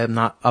Reject that I am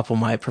not up on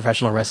my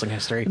professional wrestling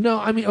history. No,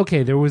 I mean,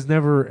 okay, there was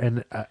never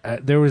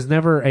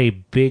a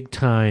big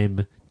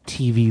time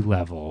TV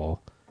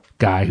level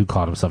guy who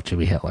called himself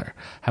Jimmy Hitler.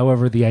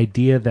 However, the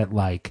idea that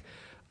like,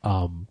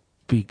 in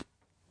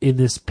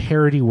this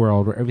parody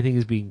world where everything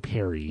is being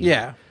parodied,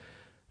 yeah,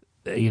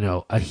 you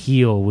know, a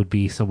heel would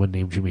be someone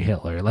named Jimmy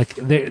Hitler. Like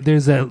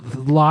there's a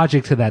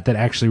logic to that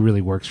actually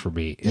really works for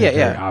me in a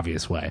very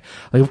obvious way.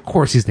 Like, of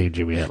course he's named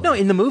Jimmy Hitler. No,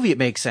 in the movie it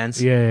makes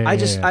sense. I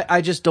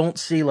just don't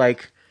see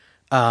like,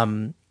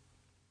 I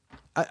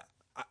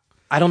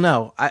don't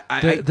know.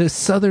 The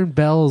Southern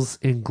Belles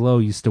in Glow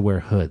used to wear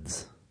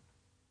hoods.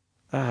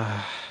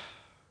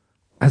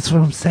 That's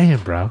what I'm saying,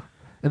 bro.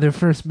 And their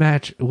first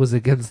match was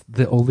against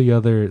the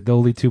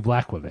only 2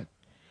 black women,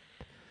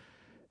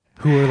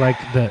 who were like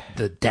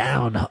the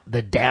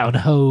down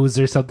hose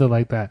or something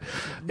like that.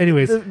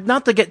 Anyways,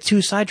 not to get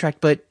too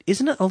sidetracked, but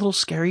isn't it a little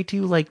scary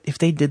too? Like if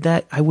they did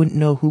that, I wouldn't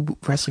know who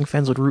wrestling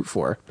fans would root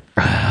for.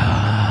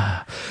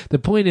 The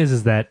point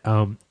is that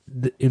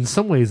in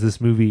some ways this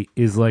movie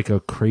is like a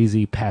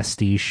crazy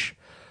pastiche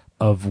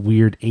of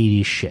weird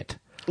 80s shit.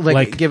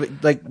 Like give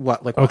it like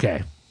what? Like what?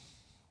 Okay.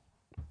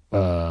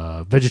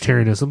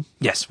 Vegetarianism.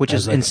 Yes, which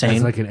is like, insane.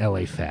 As like an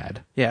LA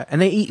fad. Yeah,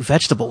 and they eat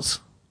vegetables.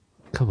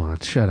 Come on,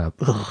 shut up.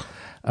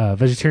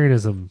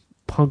 Vegetarianism,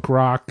 punk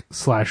rock /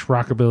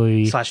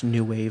 rockabilly /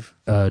 new wave,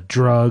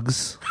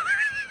 drugs,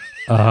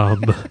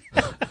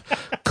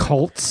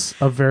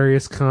 cults of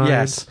various kinds,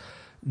 yes,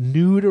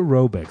 nude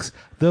aerobics.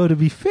 Though to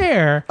be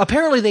fair,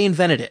 apparently they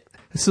invented it.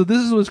 So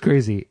this is what's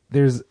crazy.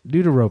 There's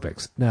nude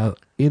aerobics. Now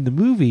in the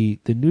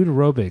movie, the nude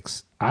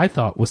aerobics I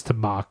thought was to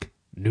mock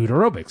nude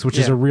aerobics, which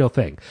is a real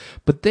thing.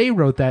 But they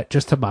wrote that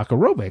just to mock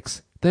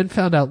aerobics. Then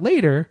found out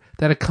later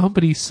that a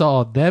company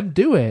saw them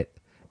do it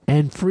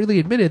and freely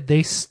admitted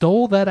they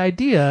stole that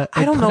idea.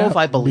 I don't know if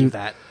I believe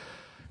that.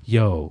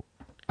 Yo,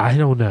 I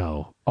don't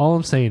know. All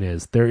I'm saying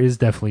is there is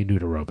definitely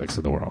nude aerobics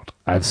in the world.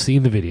 I've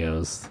seen the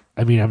videos.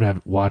 I mean, I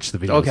haven't watched the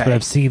videos, but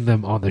I've seen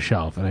them on the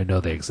shelf and I know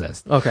they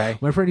exist. Okay.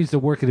 My friend used to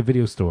work at a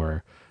video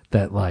store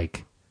that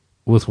like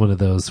was one of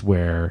those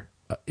where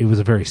it was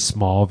a very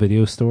small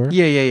video store.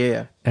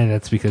 Yeah. And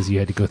that's because you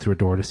had to go through a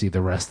door to see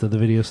the rest of the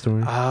video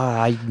store.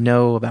 I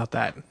know about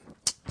that.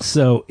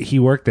 So he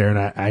worked there,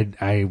 and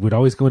I would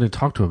always go in and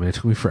talk to him, and it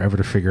took me forever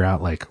to figure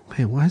out, like,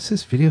 man, why is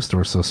this video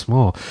store so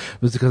small?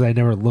 It was because I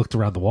never looked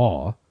around the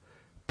wall,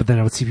 but then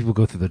I would see people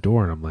go through the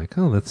door, and I'm like,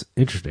 oh, that's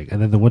interesting. And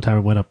then the one time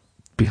I went up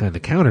behind the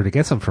counter to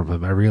get some from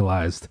him, I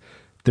realized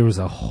there was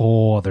a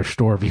whole other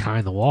store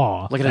behind the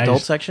wall. Like an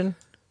adult section?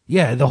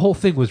 Yeah, the whole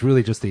thing was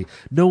really just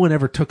no one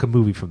ever took a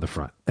movie from the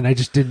front. And I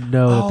just didn't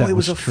know that it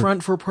was a true.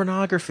 front for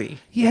pornography.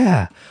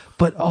 Yeah,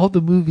 but all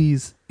the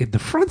movies in the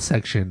front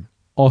section,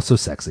 also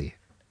sexy.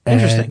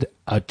 Interesting. And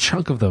a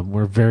chunk of them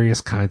were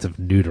various kinds of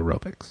nude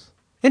aerobics.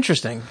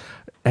 Interesting.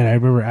 And I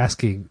remember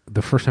asking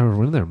the first time I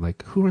went in there, I'm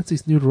like, who runs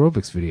these nude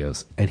aerobics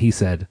videos? And he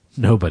said,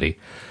 nobody.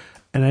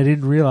 And I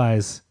didn't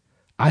realize,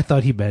 I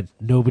thought he meant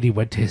nobody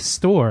went to his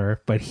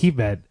store, but he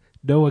meant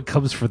no one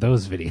comes for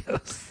those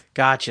videos.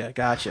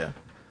 Gotcha.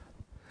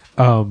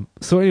 So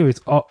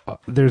anyways,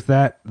 there's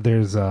that.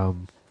 There's, hey, I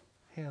love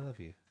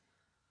you. I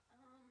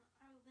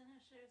was going to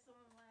share some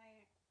of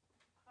my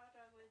hot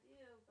dog with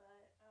you,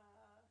 but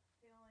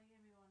they only gave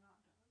me one hot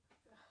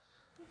dog.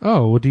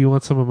 Oh, well, do you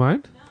want some of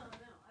mine? No,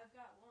 I've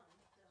got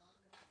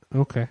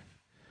one. Okay.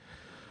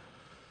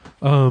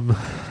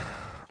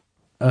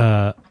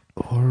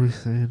 What were we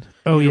saying?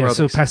 Oh, yeah, aerobics.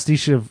 so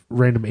pastiche of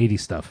random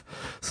 80s stuff.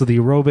 So the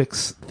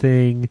aerobics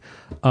thing,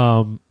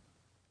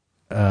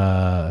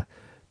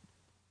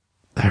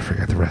 I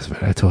forgot the rest of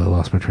it. I totally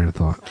lost my train of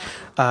thought.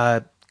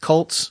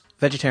 Cults,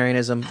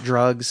 vegetarianism,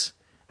 drugs,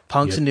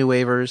 punks and new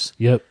wavers.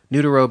 Yep.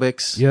 Nude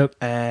aerobics. Yep.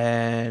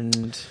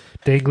 And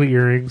Dangly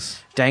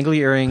earrings.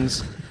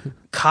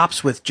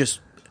 Cops with just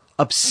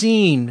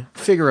obscene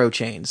Figaro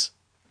chains.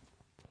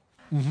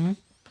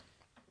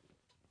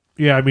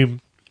 Yeah, I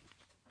mean,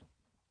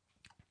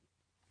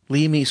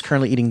 Liam is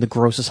currently eating the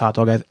grossest hot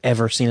dog I've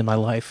ever seen in my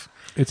life.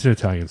 it's an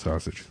Italian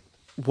sausage.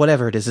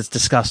 Whatever it is, it's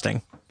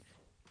disgusting.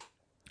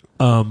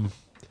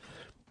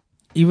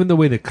 Even the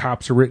way the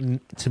cops are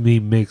written, to me,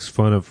 makes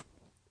fun of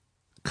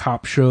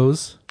cop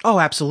shows. Oh,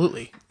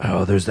 absolutely.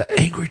 Oh, there's the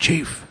angry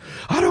chief.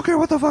 I don't care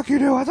what the fuck you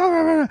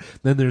do.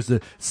 Then there's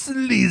the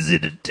sleazy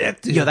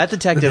detective. Yeah, that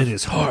detective- And then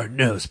his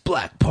hard-nosed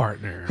black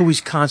partner. Who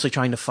he's constantly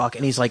trying to fuck,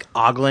 and he's like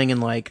ogling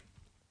and like.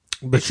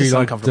 But it's she just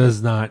like, uncomfortable.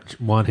 does not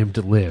want him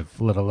to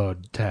live, let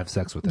alone to have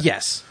sex with him.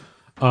 Yes.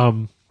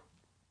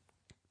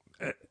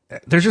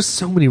 There's just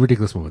so many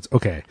ridiculous moments.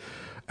 Okay.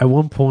 At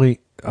one point,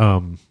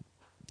 so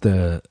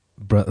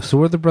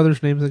what are the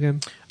brothers' names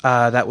again?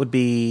 That would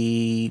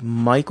be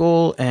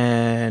Michael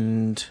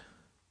and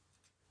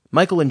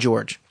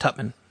George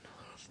Tutman.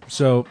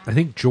 So I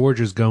think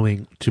George is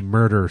going to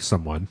murder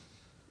someone,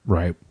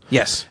 right?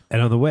 Yes.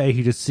 And on the way,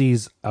 he just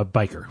sees a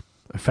biker,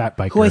 a fat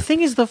biker. Who I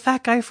think is the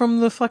fat guy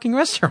from the fucking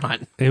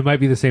restaurant. It might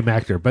be the same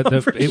actor, but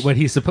what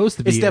he's supposed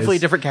to be It's definitely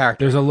is a different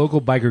character. There's a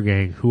local biker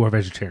gang who are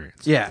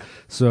vegetarians. Yeah.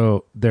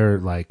 So they're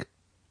like,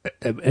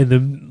 and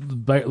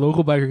the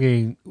local biker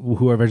gang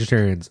who are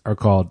vegetarians are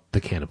called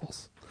the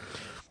Cannibals.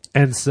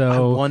 And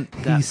so want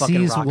that he fucking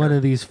sees rocker. one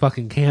of these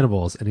fucking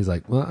cannibals, and he's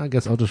like, well, I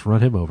guess I'll just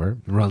run him over.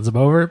 Runs him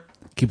over,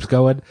 keeps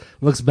going,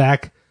 looks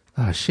back.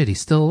 Oh, shit, he's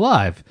still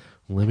alive.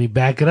 Let me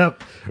back it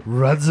up.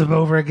 Runs him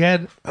over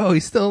again. Oh,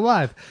 he's still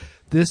alive.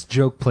 This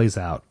joke plays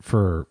out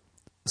for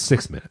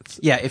 6 minutes.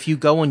 Yeah, if you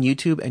go on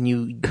YouTube and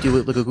you do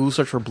it like a Google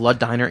search for Blood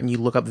Diner and you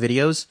look up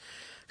videos,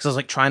 because I was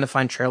like trying to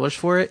find trailers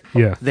for it.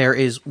 Yeah. There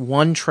is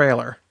one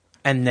trailer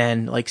and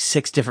then like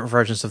 6 different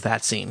versions of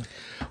that scene.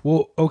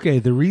 Well, okay,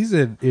 the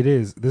reason it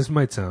is, this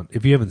might sound,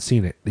 if you haven't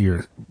seen it,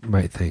 you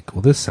might think,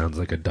 well, this sounds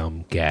like a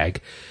dumb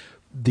gag.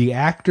 The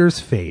actor's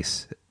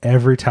face,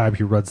 every time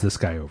he runs this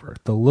guy over,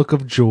 the look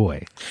of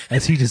joy,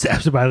 as he just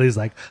absolutely is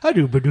like,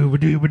 I-do, ba-do,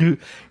 ba-do, ba-do.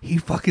 He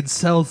fucking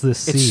sells this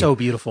scene. It's so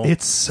beautiful.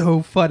 It's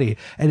so funny.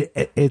 And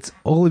it's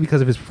only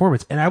because of his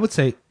performance. And I would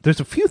say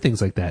there's a few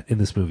things like that in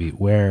this movie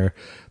where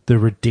the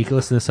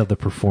ridiculousness of the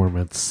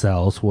performance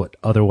sells what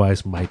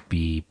otherwise might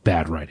be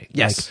bad writing.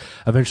 Yes. Like,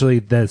 eventually,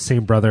 the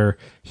same brother,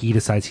 he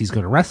decides he's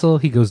going to wrestle.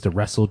 He goes to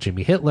wrestle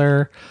Jimmy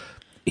Hitler.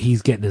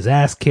 He's getting his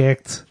ass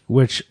kicked,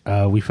 which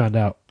we found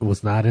out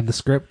was not in the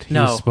script. He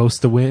No. was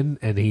supposed to win,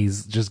 and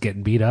he's just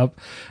getting beat up.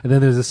 And then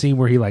there's a scene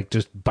where he like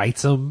just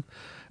bites him.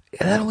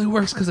 And that only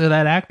works because of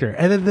that actor.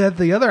 And then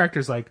the other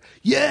actor's like,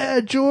 yeah,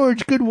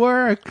 George, good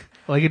work.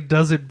 Like, it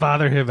doesn't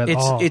bother him at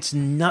all. It's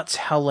nuts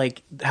how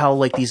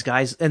these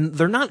guys, and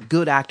they're not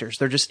good actors,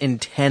 they're just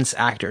intense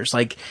actors.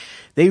 Like,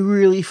 they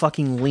really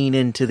fucking lean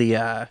into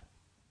the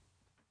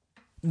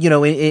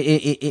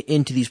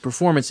into these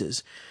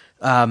performances.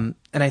 And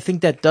I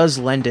think that does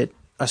lend it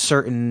a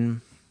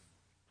certain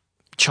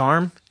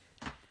charm.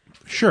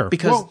 Sure.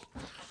 Because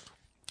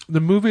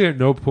the movie at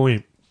no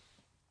point,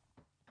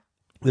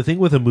 the thing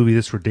with a movie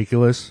that's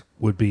ridiculous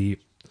would be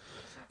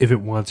if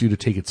it wants you to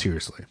take it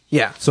seriously.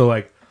 Yeah. So,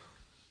 like,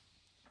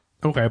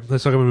 okay,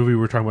 let's talk about a movie we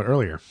were talking about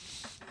earlier.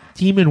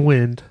 Demon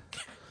Wind,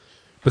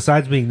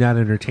 besides being not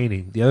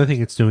entertaining, the other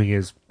thing it's doing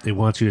is it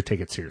wants you to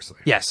take it seriously.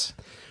 Yes.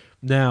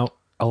 Now,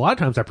 a lot of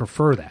times I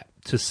prefer that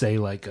to, say,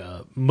 like,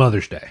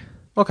 Mother's Day.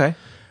 Okay.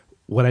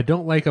 What I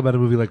don't like about a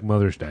movie like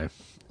Mother's Day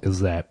is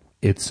that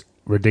it's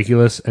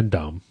ridiculous and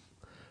dumb,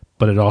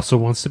 but it also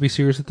wants to be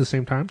serious at the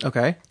same time.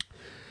 Okay.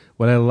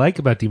 What I like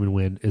about Demon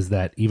Wind is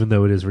that even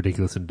though it is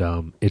ridiculous and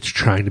dumb, it's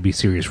trying to be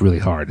serious really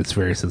hard. It's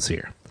very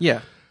sincere.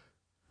 Yeah.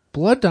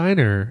 Blood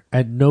Diner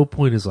at no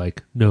point is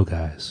like, no,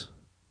 guys,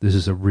 this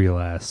is a real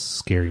ass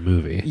scary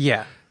movie.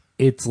 Yeah.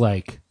 It's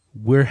like,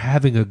 we're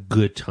having a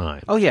good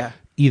time. Oh, yeah.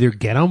 Either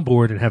get on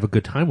board and have a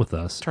good time with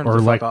us, Turn or the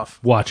fuck like off.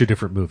 watch a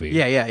different movie.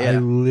 Yeah. I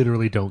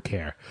literally don't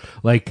care.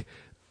 Like,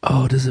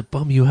 oh, does it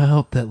bum you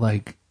out that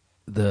like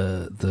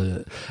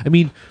the I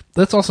mean,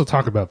 let's also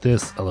talk about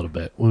this a little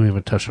bit when we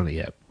haven't touched on it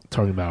yet.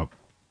 Talking about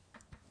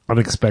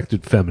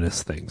unexpected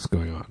feminist things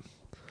going on.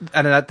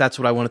 And that's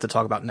what I wanted to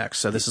talk about next.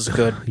 So this is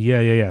good.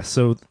 Yeah.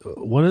 So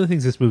one of the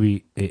things this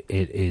movie, it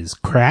is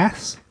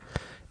crass.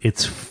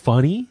 It's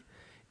funny.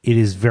 It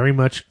is very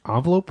much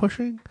envelope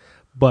pushing,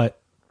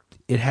 but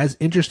it has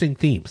interesting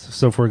themes.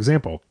 So, for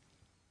example,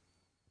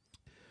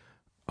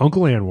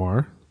 Uncle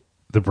Anwar,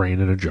 the brain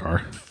in a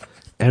jar,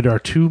 and our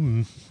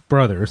two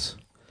brothers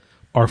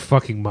are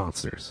fucking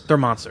monsters. They're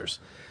monsters.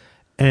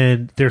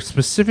 And they're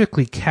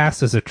specifically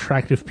cast as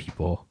attractive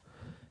people.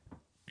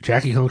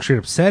 Jackie Kung straight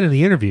up said in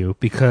the interview,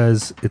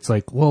 because it's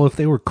like, well, if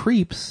they were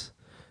creeps,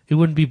 it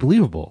wouldn't be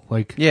believable.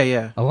 Like,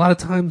 Yeah. a lot of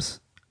times,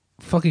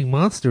 fucking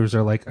monsters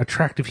are like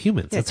attractive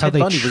humans. Yeah, That's how Ted they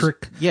Bundy was-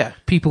 trick yeah.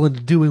 people into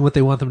doing what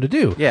they want them to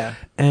do. Yeah.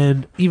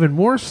 And even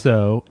more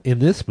so in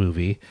this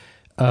movie,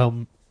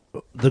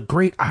 the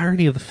great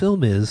irony of the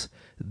film is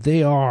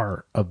they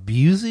are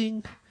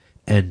abusing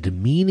and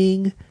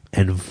demeaning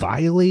and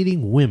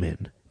violating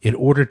women in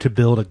order to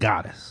build a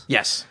goddess.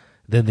 Yes.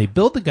 Then they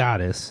build the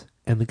goddess,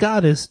 and the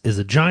goddess is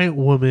a giant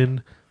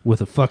woman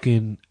with a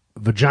fucking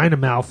vagina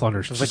mouth on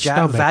her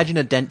stomach.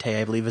 Vagina dente,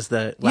 I believe, is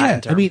the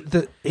Latin term. I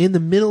mean, in the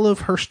middle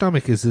of her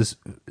stomach is this,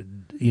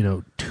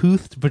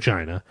 toothed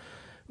vagina,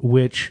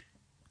 which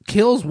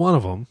kills one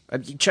of them.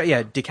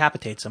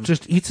 Decapitates him.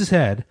 Just eats his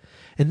head.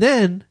 And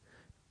then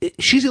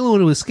she's the only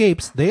one who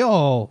escapes. They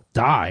all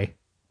die.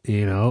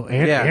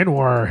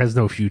 Anwar has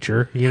no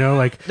future. No,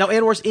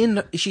 Anwar's in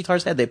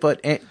Shitar's head. They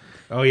put. They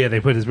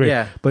put his brain.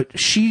 Yeah. But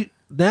she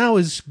now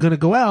is going to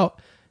go out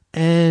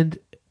and,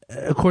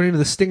 according to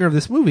the stinger of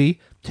this movie,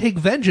 take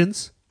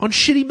vengeance on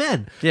shitty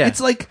men. Yeah. It's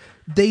like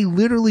they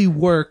literally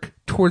work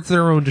towards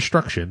their own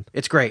destruction.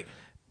 It's great.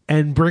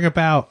 And bring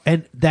about,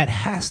 and that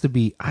has to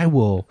be, I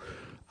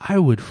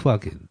would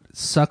fucking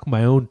suck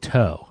my own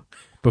toe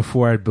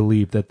before I'd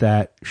believe that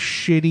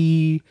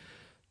shitty,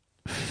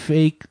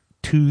 fake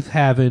tooth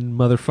having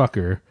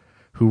motherfucker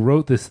who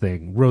wrote this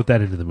thing wrote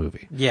that into the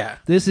movie. Yeah.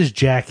 This is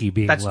Jackie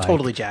being That's like,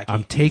 totally Jackie.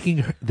 I'm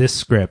taking this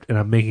script and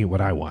I'm making it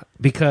what I want.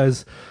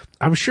 Because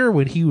I'm sure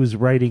when he was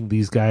writing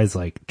these guys,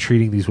 like,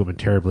 treating these women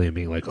terribly and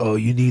being like, oh,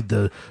 you need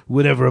the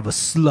whatever of a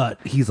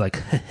slut, he's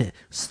like,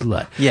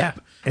 slut. Yeah.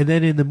 And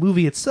then in the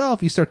movie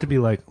itself, you start to be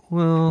like,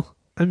 well,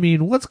 I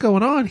mean, what's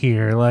going on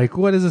here? Like,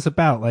 what is this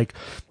about? Like,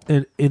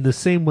 and in the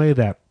same way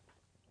that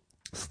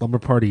Slumber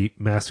Party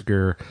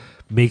Massacre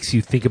makes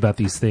you think about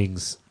these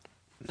things,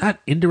 not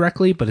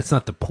indirectly, but it's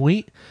not the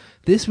point.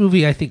 This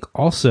movie, I think,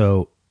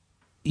 also,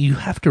 you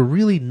have to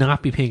really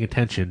not be paying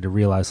attention to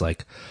realize,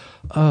 like,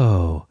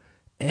 oh,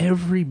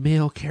 every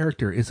male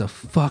character is a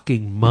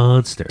fucking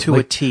monster. To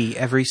a T,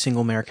 every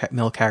single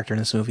male character in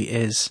this movie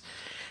is,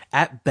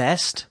 at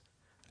best,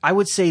 I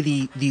would say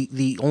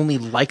the only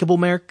likable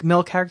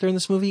male character in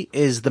this movie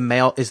is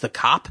the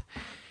cop.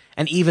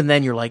 And even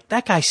then you're like,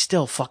 that guy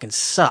still fucking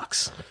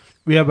sucks.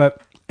 Yeah,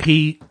 but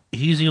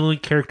he's the only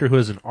character who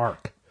has an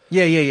arc.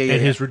 Yeah.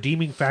 And his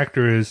redeeming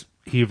factor is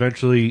he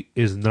eventually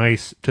is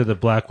nice to the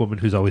black woman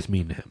who's always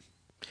mean to him.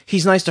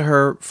 He's nice to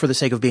her for the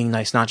sake of being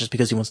nice, not just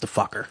because he wants to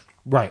fuck her.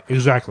 Right,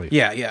 exactly.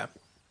 Yeah.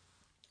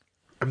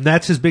 And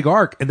that's his big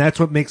arc, and that's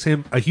what makes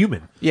him a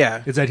human.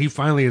 Yeah. Is that he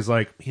finally is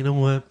like, you know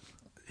what?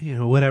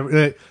 Whatever.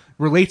 It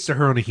relates to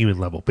her on a human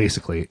level,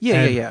 basically.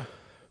 Yeah.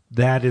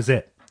 That is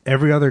it.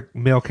 Every other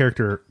male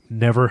character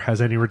never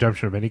has any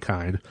redemption of any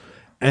kind.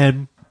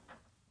 And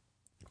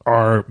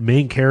our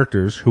main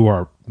characters, who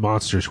are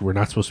monsters who we're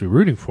not supposed to be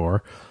rooting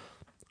for,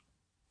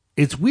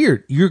 it's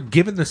weird. You're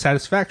given the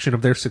satisfaction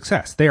of their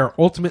success. They are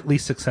ultimately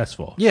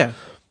successful. Yeah.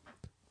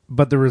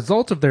 But the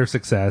result of their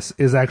success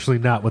is actually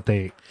not what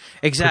they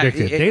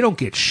predicted. They don't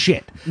get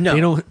shit. No.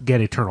 They don't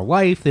get eternal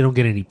life. They don't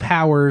get any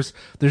powers.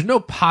 There's no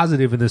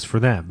positive in this for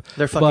them.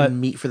 They're fucking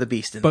meat for the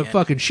beast in the end. But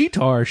fucking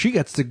Shitar, she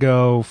gets to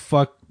go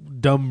fuck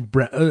dumb...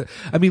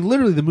 I mean,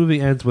 literally, the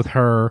movie ends with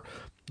her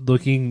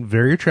looking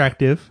very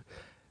attractive,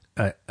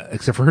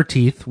 except for her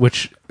teeth,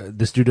 which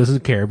this dude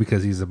doesn't care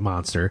because he's a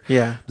monster.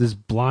 Yeah. This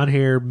blonde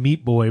hair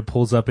meat boy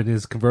pulls up in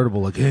his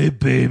convertible like, hey,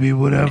 baby,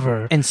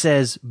 whatever. And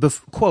says,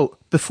 quote,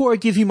 before I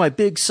give you my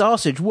big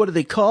sausage, what do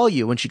they call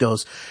you? And she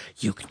goes,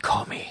 you can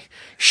call me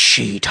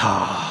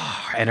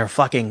Shitar. And her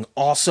fucking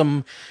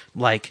awesome,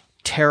 like,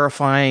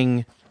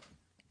 terrifying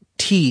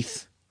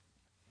teeth.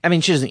 I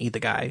mean, she doesn't eat the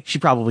guy. She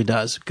probably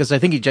does, because I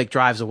think he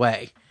drives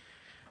away.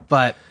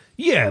 But...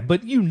 yeah,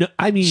 but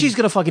I mean... she's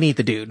gonna fucking eat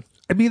the dude.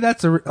 I mean,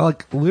 that's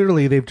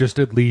literally they've just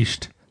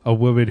unleashed a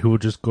woman who will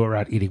just go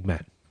around eating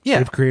men. Yeah.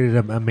 They've created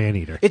a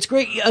man-eater. It's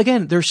great.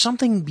 Again, there's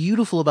something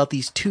beautiful about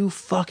these two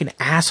fucking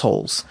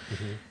assholes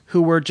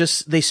who were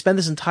just, they spend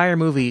this entire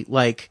movie,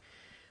 like,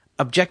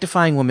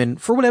 objectifying women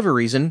for whatever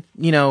reason,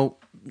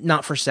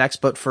 not for sex,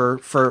 but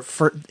for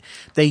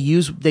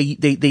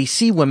they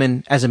see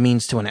women as a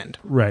means to an end.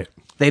 Right.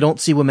 They don't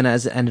see women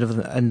as the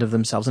end of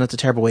themselves, and that's a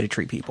terrible way to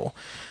treat people.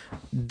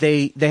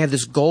 They have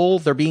this goal.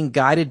 They're being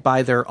guided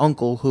by their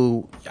uncle,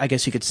 who I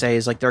guess you could say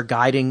is like the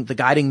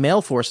guiding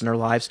male force in their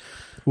lives.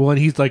 Well, and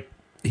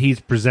he's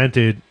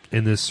presented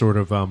in this sort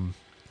of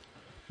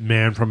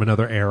man from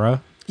another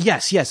era.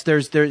 Yes.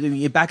 There's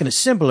back in a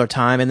simpler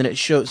time, and then it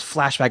shows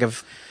flashback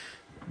of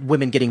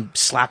women getting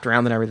slapped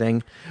around and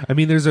everything. I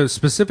mean, there's a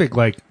specific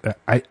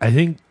I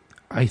think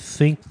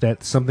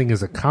that something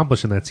is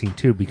accomplished in that scene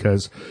too,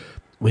 because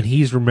when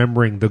he's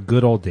remembering the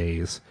good old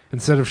days,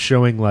 instead of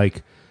showing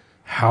like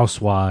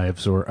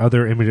housewives or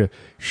other images,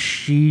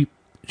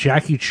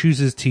 Jackie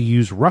chooses to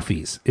use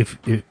roughies. If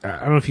I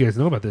don't know if you guys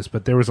know about this,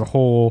 but there was a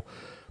whole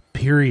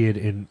period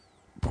in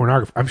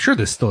pornography. I'm sure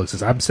this still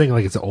exists. I'm saying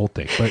like it's an old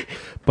thing,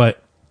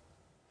 but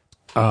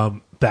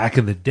back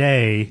in the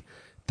day,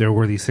 there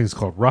were these things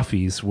called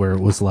roughies, where it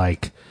was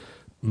like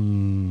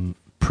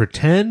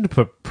pretend,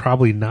 but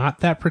probably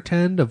not that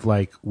pretend, of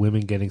like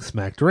women getting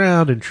smacked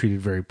around and treated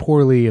very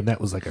poorly, and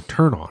that was like a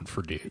turn on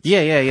for dudes.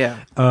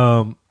 Yeah.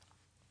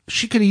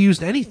 She could have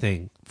used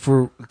anything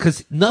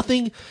because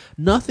nothing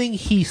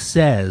he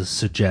says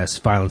suggests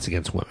violence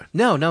against women.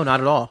 No, not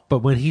at all. But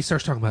when he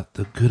starts talking about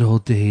the good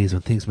old days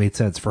when things made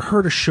sense, for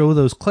her to show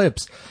those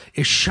clips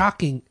is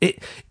shocking.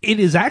 It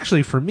is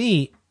actually, for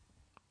me,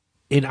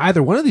 in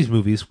either one of these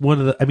movies,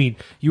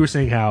 you were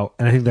saying how,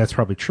 and I think that's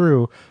probably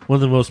true, one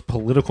of the most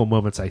political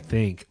moments, I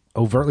think,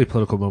 overtly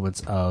political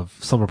moments of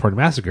Slumber Party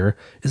Massacre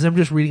is them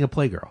just reading a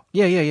Playgirl.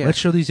 Yeah. Let's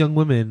show these young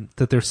women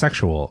that they're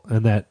sexual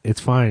and that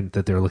it's fine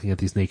that they're looking at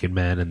these naked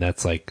men and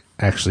that's like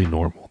actually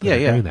normal. That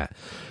they're doing that.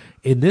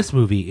 In this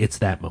movie, it's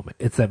that moment.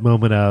 It's that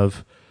moment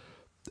of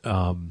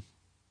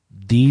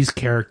these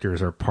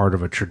characters are part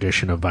of a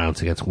tradition of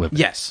violence against women.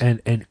 Yes.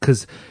 And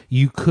because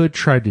you could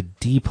try to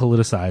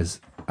depoliticize,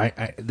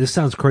 this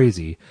sounds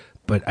crazy,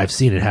 but I've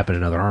seen it happen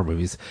in other horror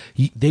movies.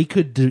 They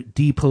could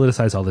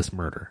depoliticize all this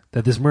murder.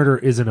 That this murder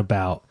isn't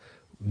about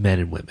men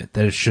and women.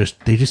 That it's just,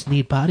 they just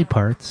need body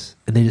parts,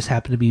 and they just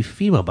happen to be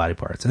female body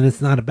parts. And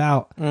it's not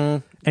about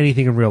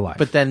anything in real life.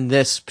 But then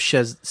this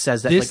says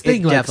that this like,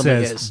 thing it like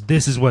definitely says, is.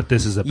 this is what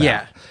this is about.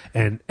 Yeah.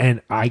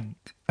 And I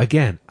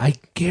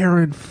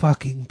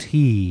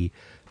guarantee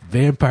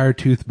Vampire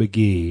Tooth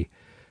McGee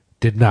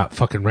did not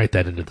fucking write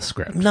that into the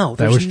script. No, that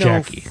there's was no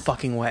Jackie.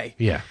 fucking way.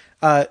 Yeah.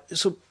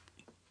 So,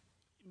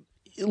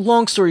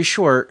 long story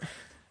short,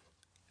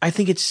 I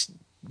think it's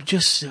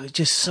just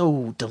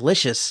so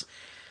delicious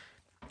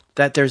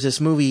that there's this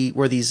movie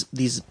where these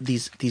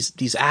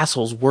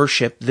assholes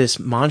worship this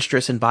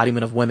monstrous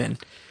embodiment of women.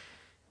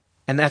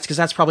 And that's because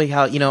that's probably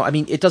how,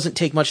 it doesn't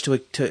take much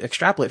to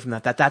extrapolate from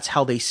that. That's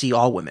how they see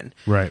all women.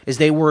 Right. Is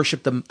they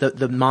worship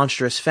the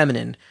monstrous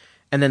feminine,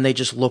 and then they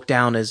just look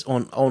down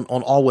on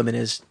all women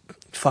as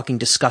fucking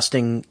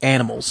disgusting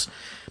animals.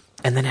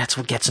 And then that's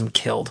what gets them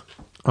killed.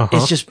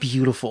 It's just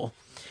beautiful.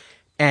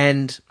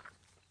 And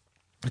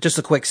just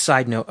a quick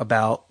side note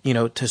about,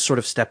 to sort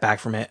of step back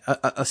from it,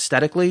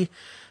 aesthetically,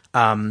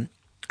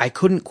 I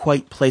couldn't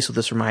quite place what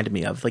this reminded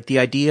me of. Like the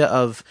idea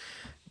of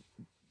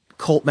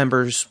cult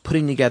members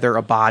putting together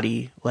a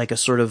body, like a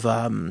sort of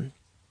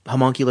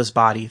homunculus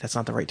body. That's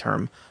not the right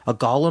term. A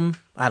golem?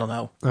 I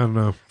don't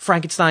know.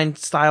 Frankenstein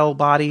style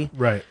body.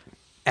 Right.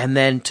 And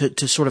then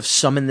to sort of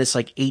summon this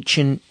like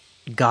ancient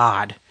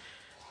god.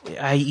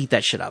 I eat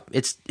that shit up.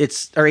 It's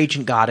our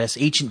ancient goddess,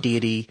 ancient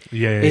deity.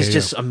 It's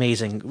just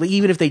amazing.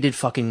 Even if they did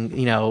fucking,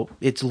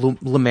 it's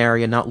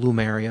Lemuria, not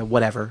Lumeria,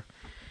 whatever.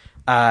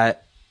 I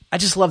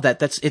just love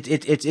that.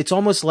 It's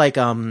almost like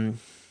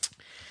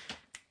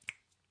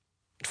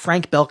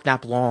Frank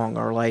Belknap Long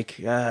or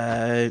like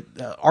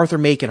Arthur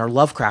Macon or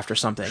Lovecraft or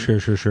something.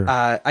 Sure.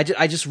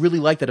 I just really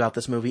like that about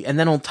this movie. And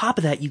then on top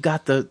of that, you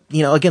got the,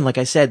 again, like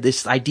I said,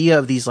 this idea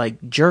of these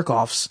like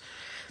jerk-offs,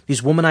 these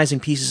womanizing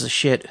pieces of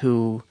shit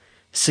who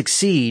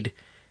succeed,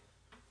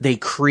 they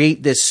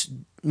create this,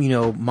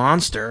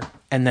 monster,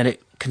 and then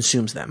it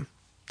consumes them.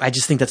 I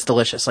just think that's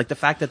delicious. Like the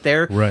fact that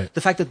they're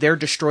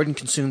destroyed and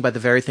consumed by the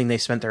very thing they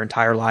spent their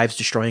entire lives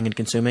destroying and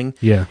consuming.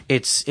 Yeah.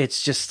 It's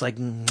just like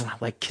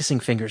kissing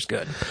fingers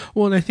good.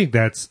 Well, and I think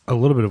that's a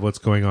little bit of what's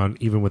going on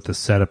even with the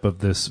setup of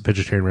this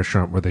vegetarian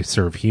restaurant where they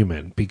serve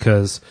human,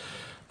 because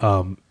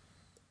the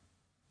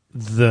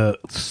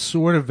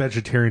sort of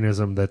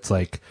vegetarianism that's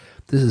like,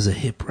 this is a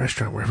hip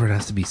restaurant where everyone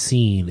has to be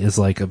seen is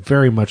like a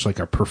very much like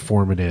a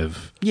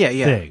performative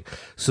thing.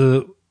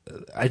 So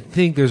I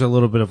think there's a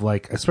little bit of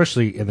like,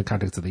 especially in the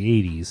context of the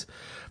 80s,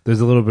 there's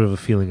a little bit of a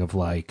feeling of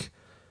like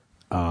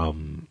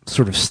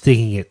sort of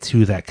sticking it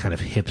to that kind of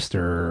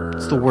hipster.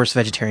 It's the worst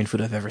vegetarian food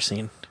I've ever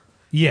seen.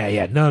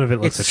 Yeah. None of it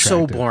looks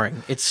attractive. It's so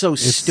boring. It's so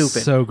stupid.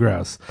 It's so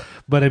gross.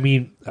 But I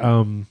mean,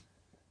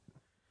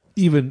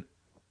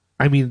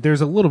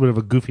 there's a little bit of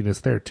a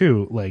goofiness there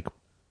too. Like,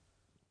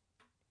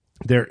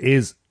 there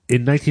is,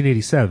 in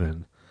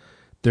 1987,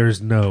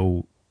 there's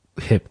no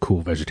hip,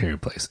 cool vegetarian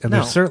place. And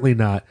there's certainly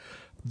not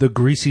the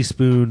Greasy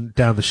Spoon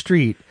down the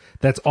street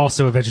that's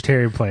also a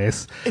vegetarian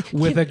place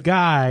with a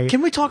guy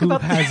who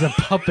has a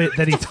puppet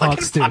that he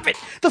talks to.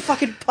 The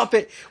fucking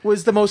puppet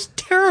was the most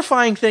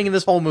terrifying thing in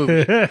this whole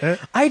movie.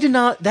 I did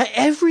not, that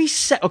every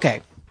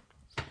okay.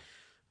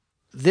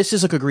 This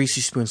is like a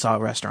Greasy Spoon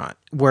style restaurant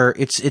where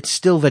it's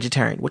still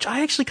vegetarian, which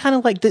I actually kind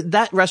of like.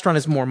 That restaurant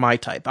is more my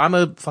type. I'm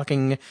a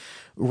fucking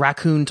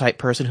raccoon type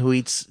person who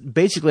eats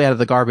basically out of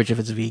the garbage if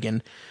it's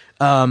vegan.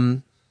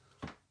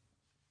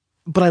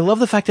 But I love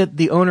the fact that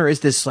the owner is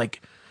this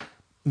like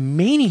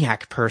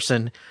maniac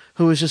person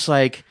who is just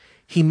like,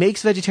 he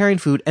makes vegetarian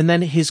food, and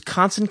then his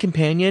constant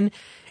companion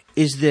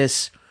is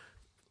this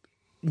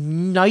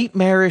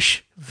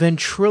nightmarish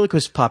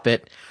ventriloquist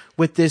puppet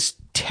with this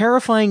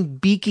terrifying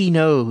beaky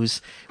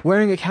nose,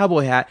 wearing a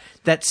cowboy hat,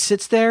 that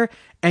sits there,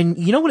 and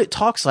you know what it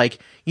talks like?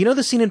 You know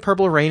the scene in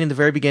Purple Rain in the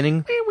very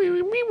beginning?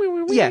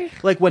 Yeah,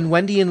 like when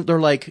Wendy and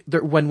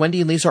when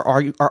Wendy and Lisa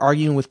are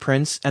arguing with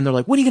Prince, and they're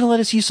like, "When are you going to let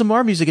us use some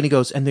more music?" And he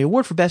goes, "And the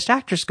award for Best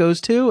Actress goes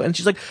to," and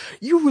she's like,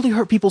 "You really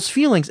hurt people's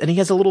feelings." And he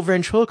has a little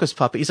ventriloquist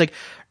puppet. He's like,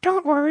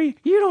 "Don't worry,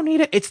 you don't need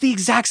it." It's the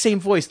exact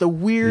same voice, the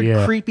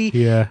weird,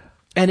 creepy,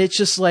 and it's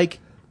just like,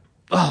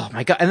 oh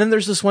my god. And then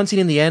there's this one scene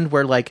in the end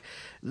where like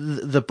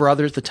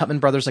the Tubman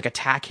brothers like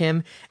attack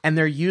him, and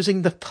they're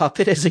using the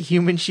puppet as a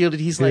human shield,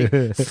 and he's like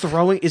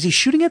throwing, is he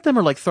shooting at them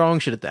or like throwing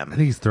shit at them? I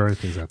think he's throwing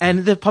things at them.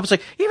 And the puppet's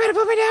like, "You better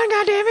put me down,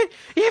 goddammit!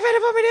 You better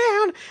put me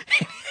down!"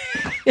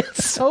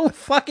 It's so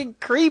fucking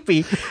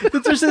creepy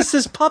that there's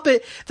this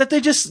puppet that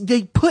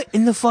they put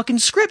in the fucking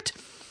script.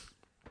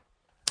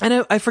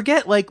 And I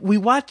forget, like, we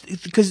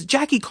watched, because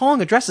Jackie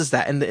Kong addresses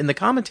that in the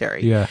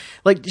commentary. Yeah.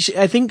 Like,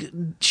 I think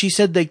she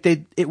said, like,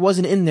 it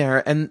wasn't in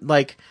there, and,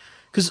 like,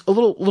 because a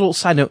little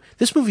side note,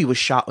 this movie was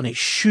shot on a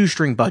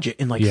shoestring budget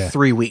in, like,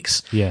 3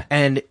 weeks. Yeah.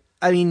 And,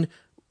 I mean,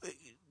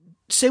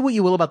 say what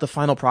you will about the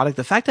final product,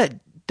 the fact that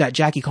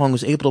Jackie Kong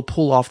was able to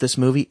pull off this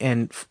movie,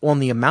 and on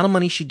the amount of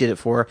money she did it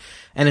for,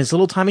 and as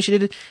little time as she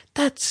did it,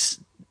 that's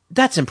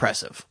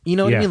impressive. You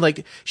know what I mean?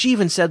 Like, she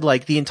even said,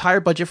 like, the entire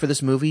budget for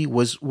this movie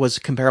was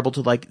comparable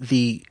to, like,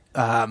 the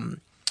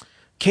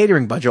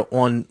catering budget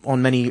on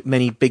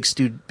many big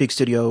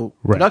studio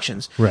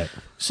productions. Right.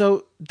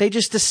 So they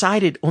just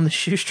decided on the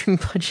shoestring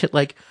budget,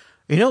 like,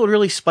 you know what would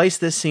really spice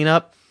this scene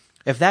up?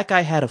 If that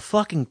guy had a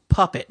fucking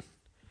puppet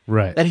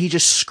that he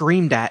just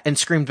screamed at and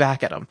screamed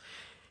back at him.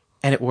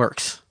 And it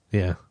works.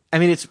 Yeah. I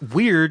mean, it's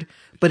weird,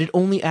 but it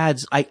only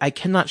adds, I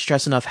cannot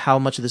stress enough how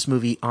much of this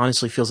movie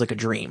honestly feels like a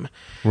dream.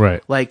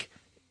 Right. Like,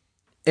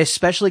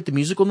 especially like the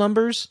musical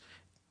numbers,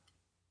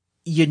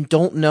 you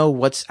don't know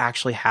what's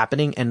actually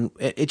happening, and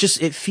it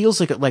feels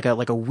like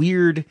a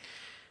weird,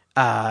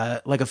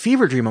 like a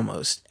fever dream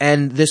almost.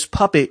 And this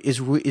puppet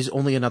is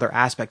only another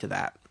aspect of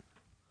that.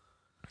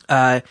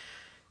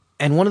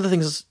 And one of the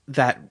things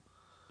that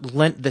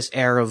lent this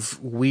air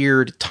of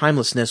weird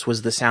timelessness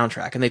was the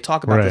soundtrack. And they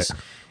talk about this,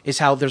 is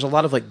how there's a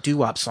lot of like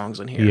doo-wop songs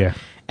in here. Yeah.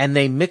 And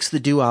they mix the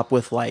doo-wop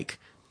with like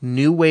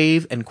new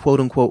wave and quote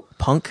unquote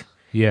punk.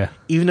 Yeah.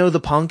 Even though the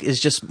punk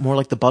is just more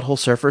like the Butthole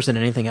Surfers than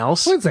anything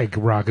else. Well, it's like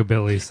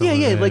rockabilly.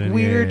 Yeah, like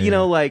weird, you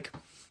know, like,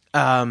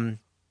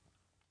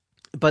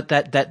 but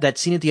that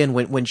scene at the end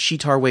when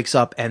Sheetar wakes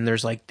up and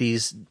there's like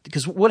these,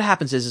 because what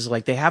happens is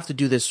like they have to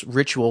do this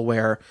ritual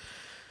where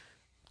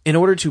in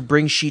order to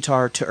bring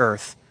Sheetar to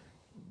Earth,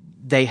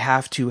 they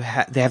have to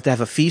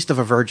have a feast of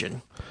a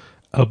virgin.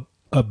 A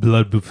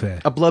blood buffet.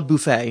 A blood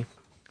buffet.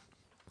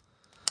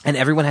 And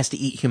everyone has to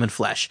eat human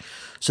flesh.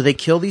 So they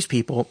kill these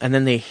people, and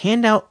then they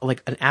hand out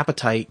like an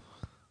appetite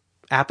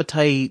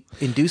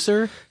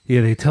inducer. Yeah,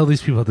 they tell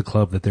these people at the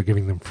club that they're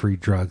giving them free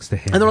drugs to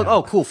hand And they're like, out.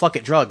 oh, cool, fuck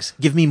it, drugs.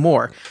 Give me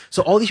more.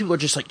 So all these people are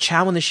just like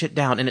chowing this shit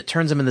down, and it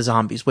turns them into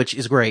zombies, which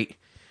is great.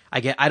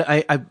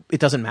 It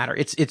doesn't matter.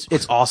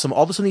 It's awesome.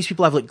 All of a sudden these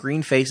people have like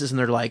green faces, and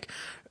they're like,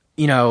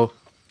 you know,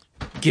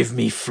 give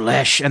me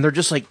flesh, and they're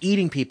just like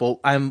eating people.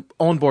 I'm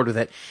on board with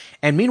it.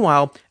 And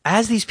meanwhile,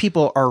 as these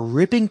people are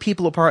ripping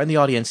people apart in the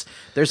audience,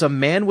 there's a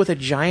man with a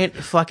giant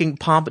fucking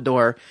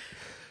pompadour,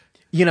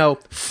 you know,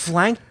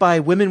 flanked by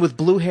women with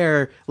blue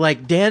hair,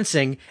 like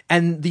dancing,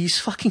 and these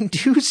fucking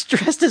dudes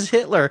dressed as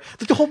Hitler.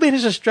 The whole band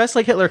is just dressed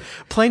like Hitler,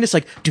 playing this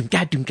like doom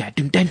da doom da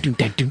doom da doom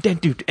da doom da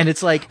doom, and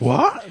it's like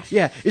what?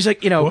 Yeah, it's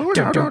like, you know,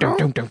 dum, dum, dum,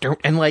 dum, dum, dum,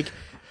 and like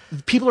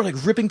people are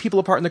like ripping people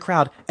apart in the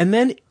crowd, and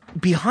then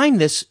behind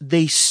this,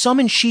 they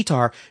summon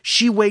Sheetar.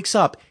 She wakes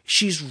up.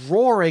 She's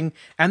roaring,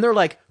 and they're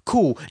like,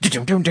 cool. And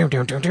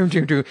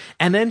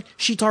then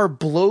Sheetar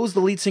blows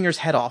the lead singer's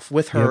head off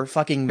with her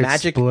fucking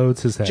magic.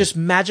 Explodes his head. Just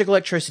magic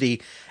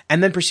electricity,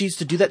 and then proceeds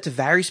to do that to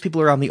various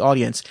people around the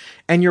audience.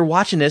 And you're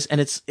watching this,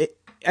 and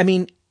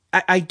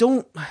I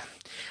don't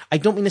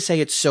mean to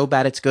say it's so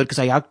bad it's good, because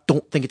I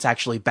don't think it's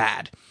actually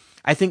bad.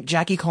 I think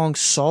Jackie Kong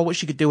saw what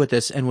she could do with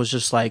this and was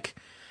just like,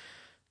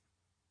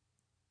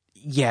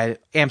 yeah,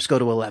 amps go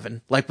to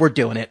 11. Like, we're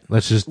doing it.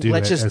 Let's just do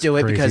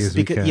it because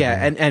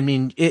and I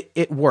mean,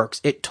 it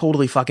works. It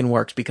totally fucking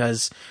works,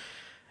 because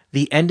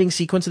the ending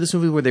sequence of this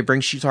movie where they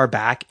bring Sheetar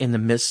back in the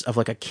midst of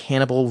like a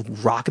cannibal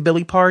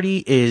rockabilly party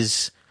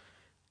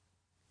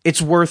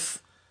it's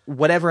worth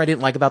whatever I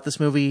didn't like about this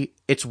movie.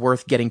 It's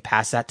worth getting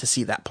past that to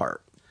see that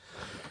part.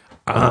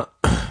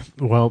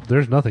 Well,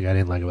 there's nothing I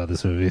didn't like about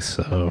this movie,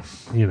 so,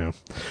 you know.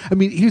 I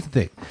mean, here's the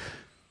thing.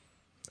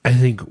 I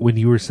think when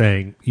you were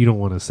saying you don't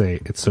want to say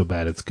it's so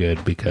bad it's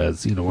good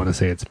because you don't want to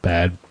say it's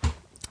bad,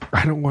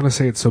 I don't want to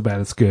say it's so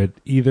bad it's good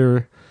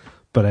either,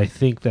 but I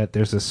think that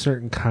there's a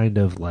certain kind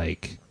of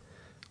like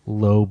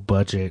low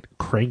budget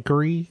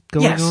crankery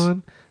going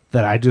on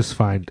that I just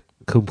find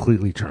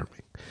completely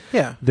charming.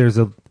 Yeah.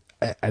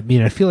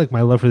 I feel like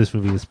my love for this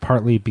movie is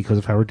partly because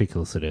of how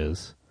ridiculous it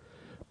is,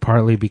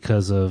 partly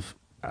because of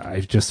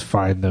I just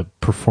find the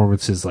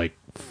performances like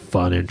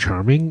fun and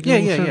charming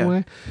in a certain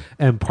way,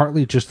 and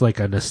partly just like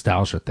a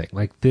nostalgia thing.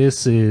 Like,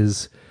 this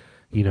is,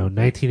 you know,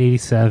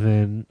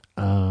 1987.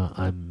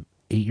 I'm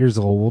 8 years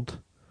old.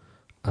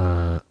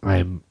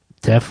 I'm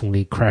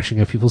definitely crashing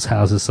at people's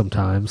houses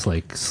sometimes,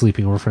 like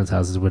sleeping over friends'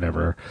 houses,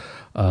 whatever.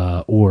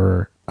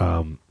 Or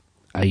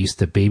I used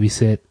to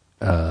babysit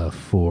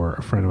for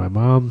a friend of my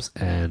mom's,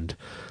 and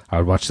I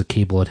would watch the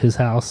cable at his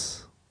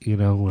house, you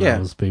know, when I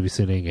was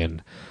babysitting,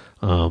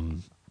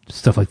 and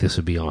stuff like this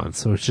would be on.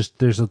 So it's just,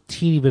 there's a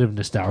teeny bit of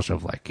nostalgia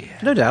of like, yeah,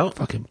 no doubt,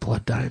 fucking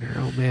Blood Diner,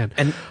 oh man.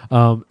 And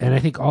I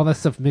think all that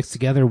stuff mixed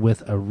together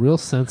with a real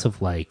sense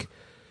of like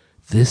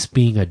this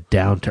being a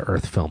down to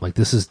earth film. Like,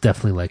 this is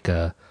definitely like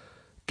a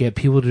get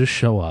people to just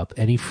show up,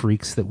 any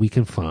freaks that we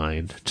can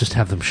find, just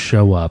have them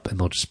show up and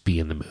they'll just be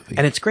in the movie.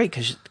 And it's great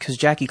because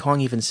Jackie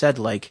Kong even said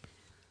like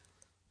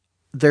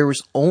there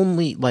was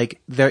only like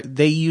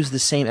they use the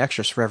same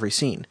extras for every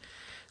scene.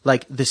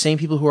 like the same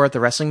people who were at the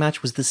wrestling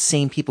match was the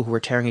same people who were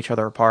tearing each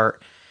other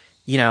apart,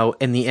 you know,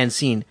 in the end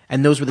scene.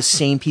 And those were the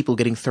same people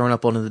getting thrown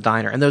up onto the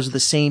diner. And those are the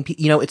same,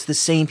 you know, it's the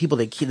same people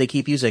they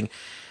keep using.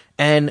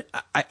 And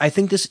I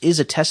think this is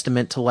a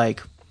testament to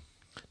like,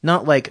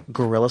 not like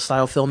guerrilla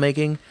style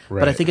filmmaking,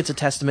 but I think it's a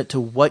testament to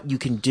what you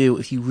can do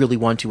if you really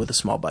want to with a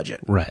small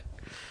budget. Right.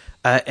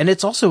 And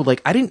it's also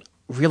like, I didn't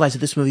realize that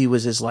this movie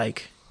was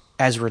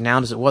as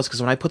renowned as it was,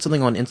 because when I put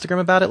something on Instagram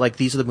about it, like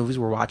these are the movies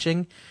we're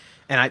watching,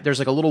 and there's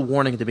like a little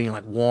warning at the beginning,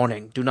 like,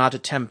 warning, do not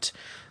attempt,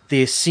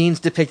 the scenes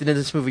depicted in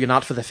this movie are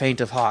not for the faint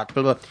of heart,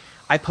 blah, blah.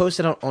 I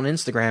posted on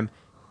Instagram,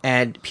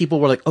 and people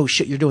were like, oh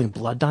shit, you're doing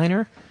Blood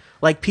Diner?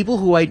 Like people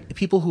who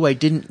I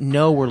didn't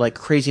know were like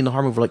crazy in the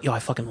horror movie were like, yo, I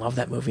fucking love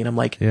that movie. And I'm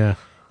like, yeah,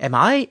 am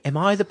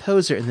I the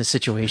poser in this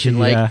situation?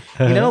 Like,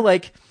 you know,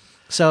 like,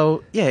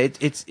 so yeah,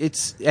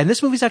 it's, and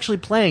this movie's actually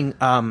playing,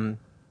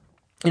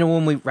 you know,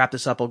 when we wrap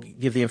this up, I'll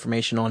give the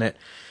information on it.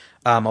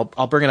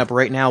 I'll bring it up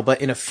right now,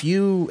 but at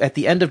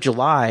the end of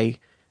July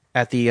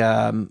at the,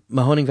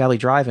 Mahoning Valley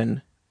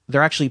Drive-In,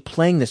 they're actually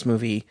playing this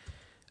movie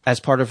as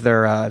part of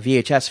their,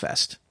 VHS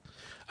Fest.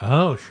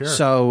 Oh, sure.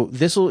 So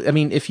I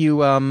mean, if you,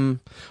 well,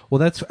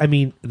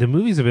 the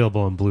movie's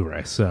available on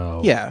Blu-ray, so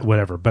yeah,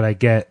 whatever, but I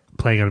get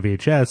playing on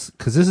VHS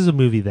because this is a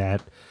movie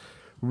that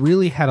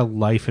really had a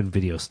life in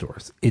video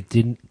stores. It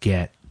didn't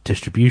get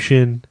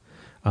distribution.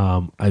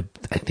 I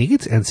think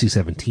it's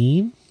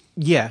NC-17.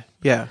 Yeah.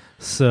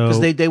 So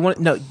because they want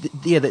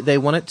they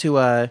want it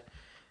to.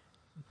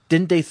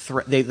 Didn't they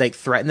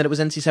threaten that it was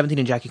NC-17,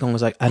 and Jackie Kong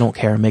was like, I don't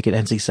care, make it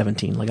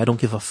NC-17. Like, I don't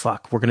give a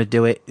fuck. We're gonna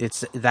do it.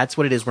 That's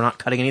what it is. We're not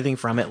cutting anything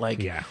from it.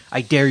 Like, yeah.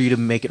 I dare you to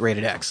make it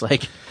rated X.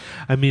 Like,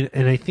 I mean,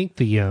 and I think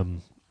the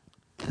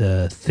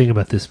thing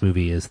about this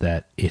movie is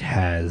that it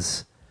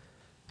has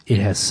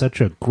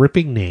such a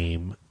gripping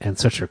name and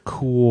such a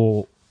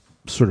cool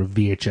sort of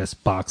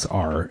VHS box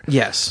art.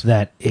 Yes.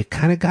 That it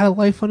kind of got a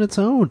life on its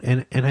own.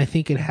 And I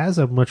think it has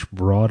a much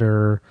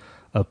broader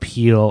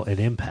appeal and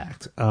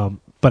impact.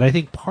 But I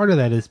think part of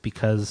that is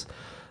because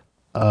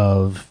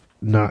of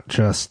not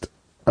just,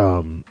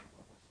 I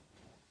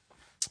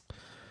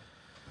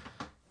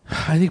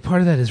think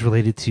part of that is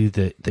related to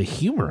the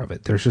humor of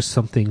it. There's just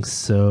something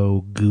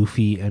so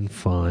goofy and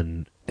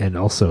fun and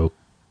also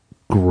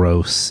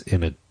gross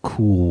in a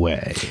cool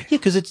way. Yeah,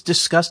 because it's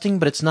disgusting,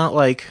 but it's not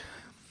like,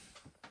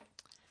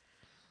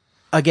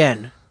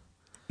 again,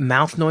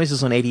 mouth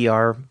noises on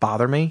ADR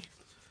bother me.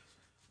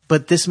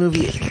 But this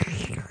movie,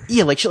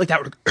 yeah, like shit like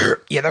that.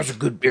 Yeah, that was a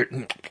good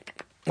beer.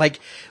 Like,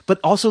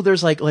 but also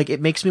there's like it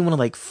makes me want to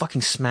like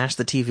fucking smash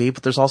the TV.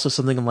 But there's also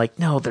something I'm like,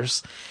 no,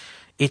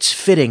 it's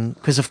fitting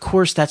because of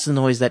course that's the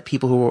noise that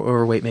people who are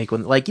overweight make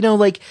when, like, you know,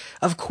 like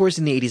of course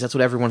in the 80s that's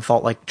what everyone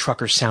thought like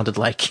truckers sounded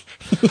like.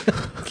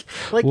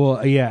 Like,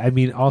 well, yeah, I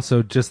mean,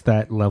 also just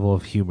that level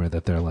of humor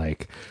that they're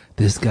like,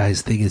 this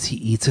guy's thing is he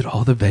eats at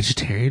all the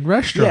vegetarian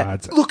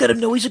restaurants. Yeah. Look at him,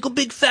 no, he's like a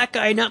big fat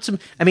guy, not some.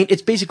 I mean,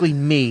 it's basically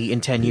me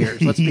in 10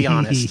 years. Let's be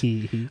honest.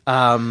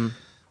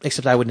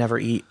 Except I would never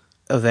eat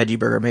a veggie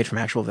burger made from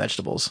actual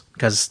vegetables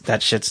because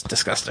that shit's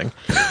disgusting.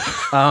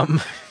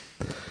 But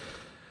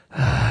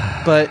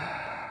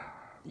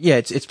yeah,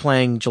 it's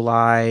playing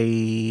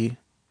July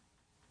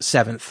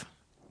 7th.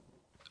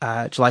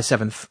 July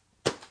 7th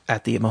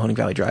at the Mahoning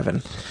Valley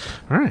Drive-In.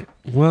 All right.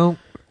 Well,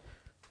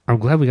 I'm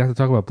glad we got to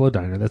talk about Blood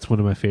Diner. That's one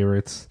of my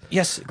favorites.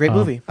 Yes, great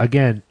movie.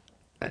 Again,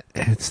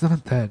 it's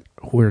not that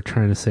we're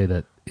trying to say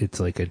that it's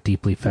like a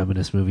deeply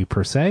feminist movie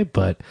per se,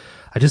 but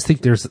I just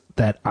think there's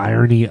that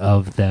irony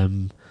of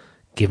them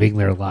giving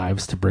their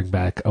lives to bring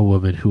back a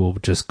woman who will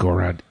just go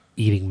around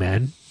eating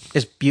men.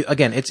 It's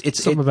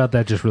something about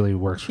that just really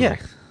works for me.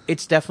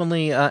 It's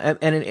definitely and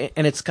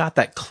it's got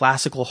that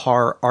classical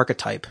horror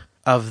archetype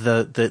of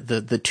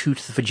the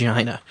toothed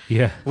vagina.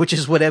 Yeah. Which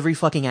is what every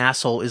fucking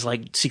asshole is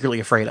like secretly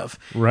afraid of.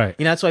 Right.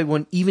 You know, that's why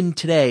when even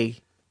today,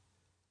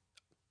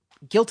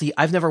 guilty,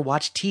 I've never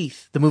watched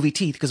Teeth, the movie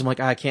Teeth, because I'm like,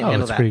 I can't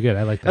handle that. That's pretty good.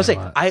 I like that a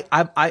lot.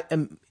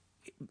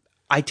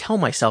 I tell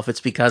myself it's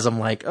because I'm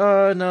like,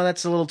 oh no,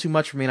 that's a little too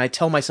much for me. And I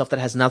tell myself that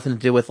has nothing to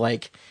do with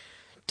like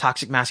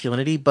toxic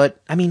masculinity.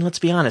 But I mean, let's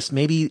be honest.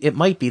 Maybe it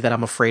might be that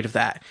I'm afraid of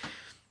that.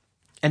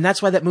 And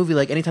that's why that movie,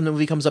 like, anytime the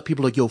movie comes up,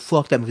 people are like, yo,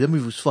 fuck that movie. That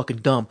movie was fucking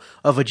dumb.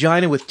 A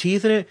vagina with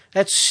teeth in it?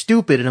 That's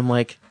stupid. And I'm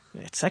like,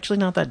 it's actually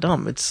not that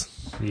dumb. It's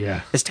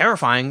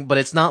terrifying, but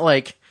it's not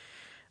like,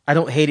 I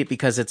don't hate it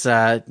because it's,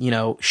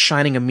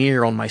 shining a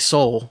mirror on my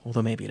soul.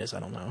 Although maybe it is, I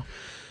don't know.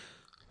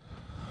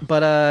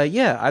 But,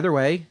 yeah, either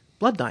way,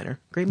 Blood Diner.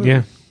 Great movie.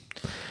 Yeah.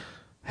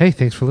 Hey,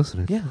 thanks for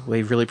listening. Yeah,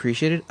 we really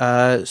appreciate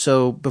it.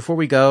 So before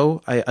we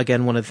go, I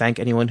again want to thank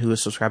anyone who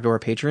has subscribed to our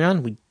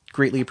Patreon. We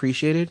greatly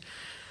appreciate it.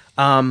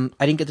 I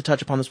didn't get to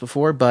touch upon this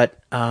before, but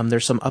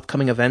there's some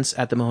upcoming events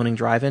at the Mahoning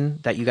Drive-In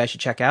that you guys should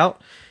check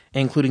out,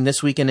 including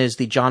this weekend is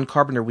the John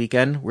Carpenter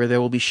weekend, where they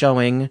will be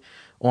showing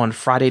on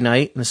Friday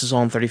night, and this is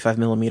all on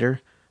 35mm.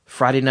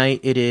 Friday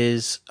night, it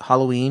is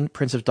Halloween,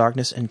 Prince of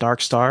Darkness, and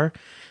Dark Star.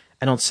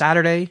 And on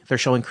Saturday, they're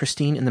showing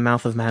Christine in the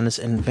Mouth of Madness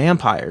and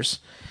Vampires.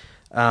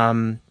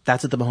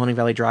 That's at the Mahoning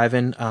Valley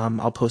Drive-In.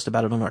 I'll post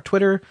about it on our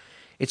Twitter.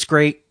 It's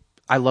great.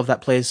 I love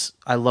that place.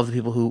 I love the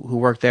people who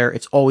work there.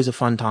 It's always a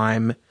fun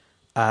time.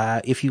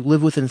 If you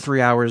live within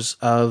 3 hours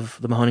of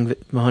the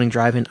Mahoning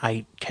Drive-In,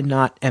 I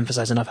cannot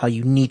emphasize enough how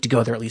you need to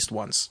go there at least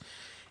once.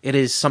 It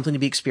is something to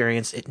be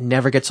experienced. It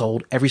never gets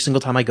old. Every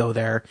single time I go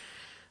there,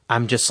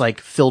 I'm just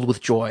like filled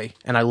with joy,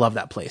 and I love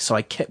that place. So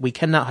we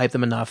cannot hype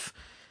them enough.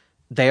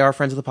 They are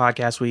friends of the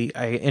podcast.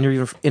 I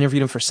interviewed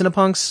them for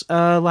Cinepunks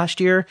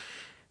last year.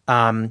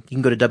 You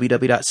can go to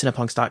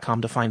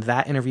www.cinepunks.com to find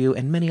that interview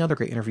and many other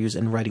great interviews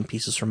and writing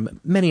pieces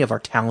from many of our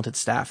talented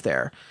staff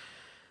there.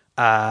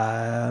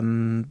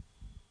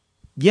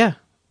 Yeah,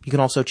 you can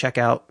also check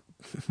out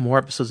more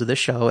episodes of this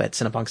show at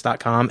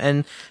cinepunks.com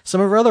and some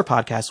of our other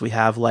podcasts we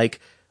have, like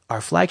our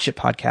flagship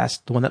podcast,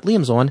 the one that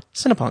Liam's on,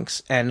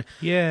 Cinepunks, and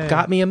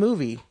Got Me a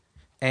Movie,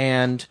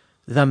 and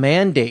The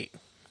Mandate.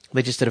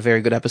 They just did a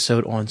very good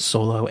episode on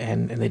Solo,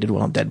 and they did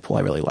one on Deadpool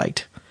I really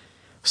liked.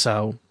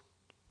 So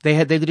they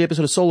did the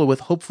episode of Solo with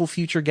hopeful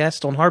future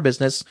guest on Hard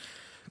Business,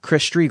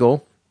 Chris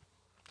Striegel.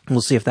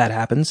 We'll see if that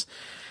happens.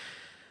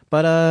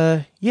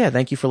 But yeah,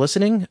 thank you for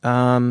listening.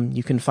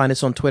 You can find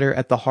us on Twitter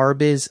at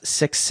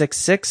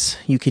theharbiz666.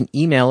 You can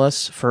email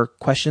us for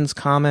questions,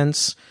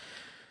 comments,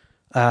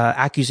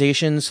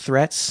 accusations,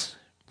 threats,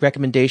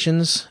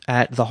 recommendations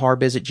at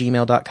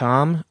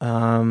theharbiz@gmail.com.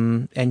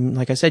 And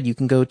like I said, you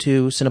can go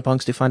to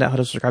Cinepunks to find out how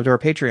to subscribe to our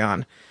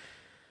Patreon.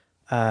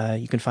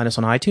 You can find us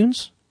on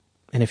iTunes.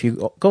 And if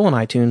you go on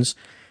iTunes,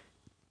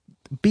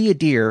 be a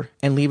dear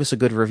and leave us a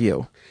good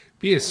review.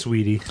 Be a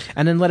sweetie.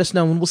 And then let us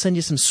know, and we'll send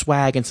you some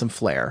swag and some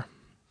flair.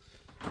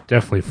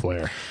 Definitely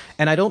flair.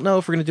 And I don't know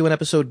if we're going to do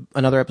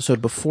another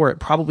episode before it.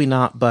 Probably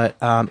not. But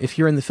if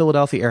you're in the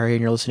Philadelphia area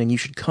and you're listening, you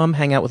should come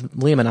hang out with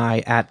Liam and I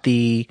at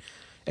the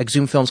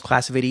Exhumed Films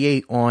Class of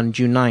 88 on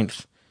June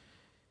 9th.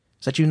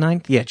 Is that June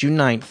 9th? Yeah, June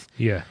 9th.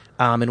 Yeah.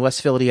 In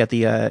West Philly at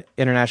the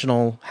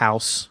International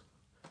House.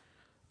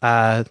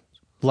 A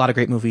lot of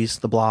great movies.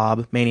 The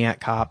Blob,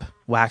 Maniac Cop,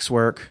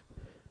 Waxwork.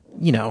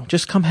 You know,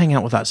 just come hang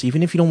out with us.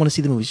 Even if you don't want to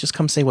see the movies, just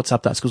come say what's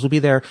up to us, because we'll be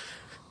there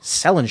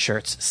selling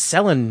shirts,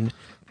 selling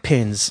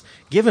pins,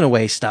 giving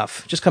away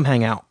stuff. Just come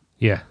hang out.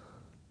 Yeah.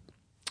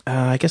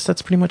 I guess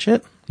that's pretty much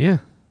it. Yeah.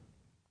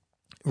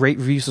 Rate,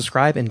 review,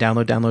 subscribe, and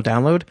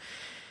download.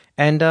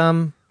 And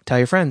tell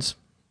your friends.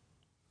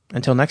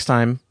 Until next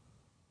time,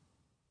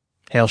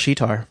 hail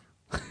Sheetar.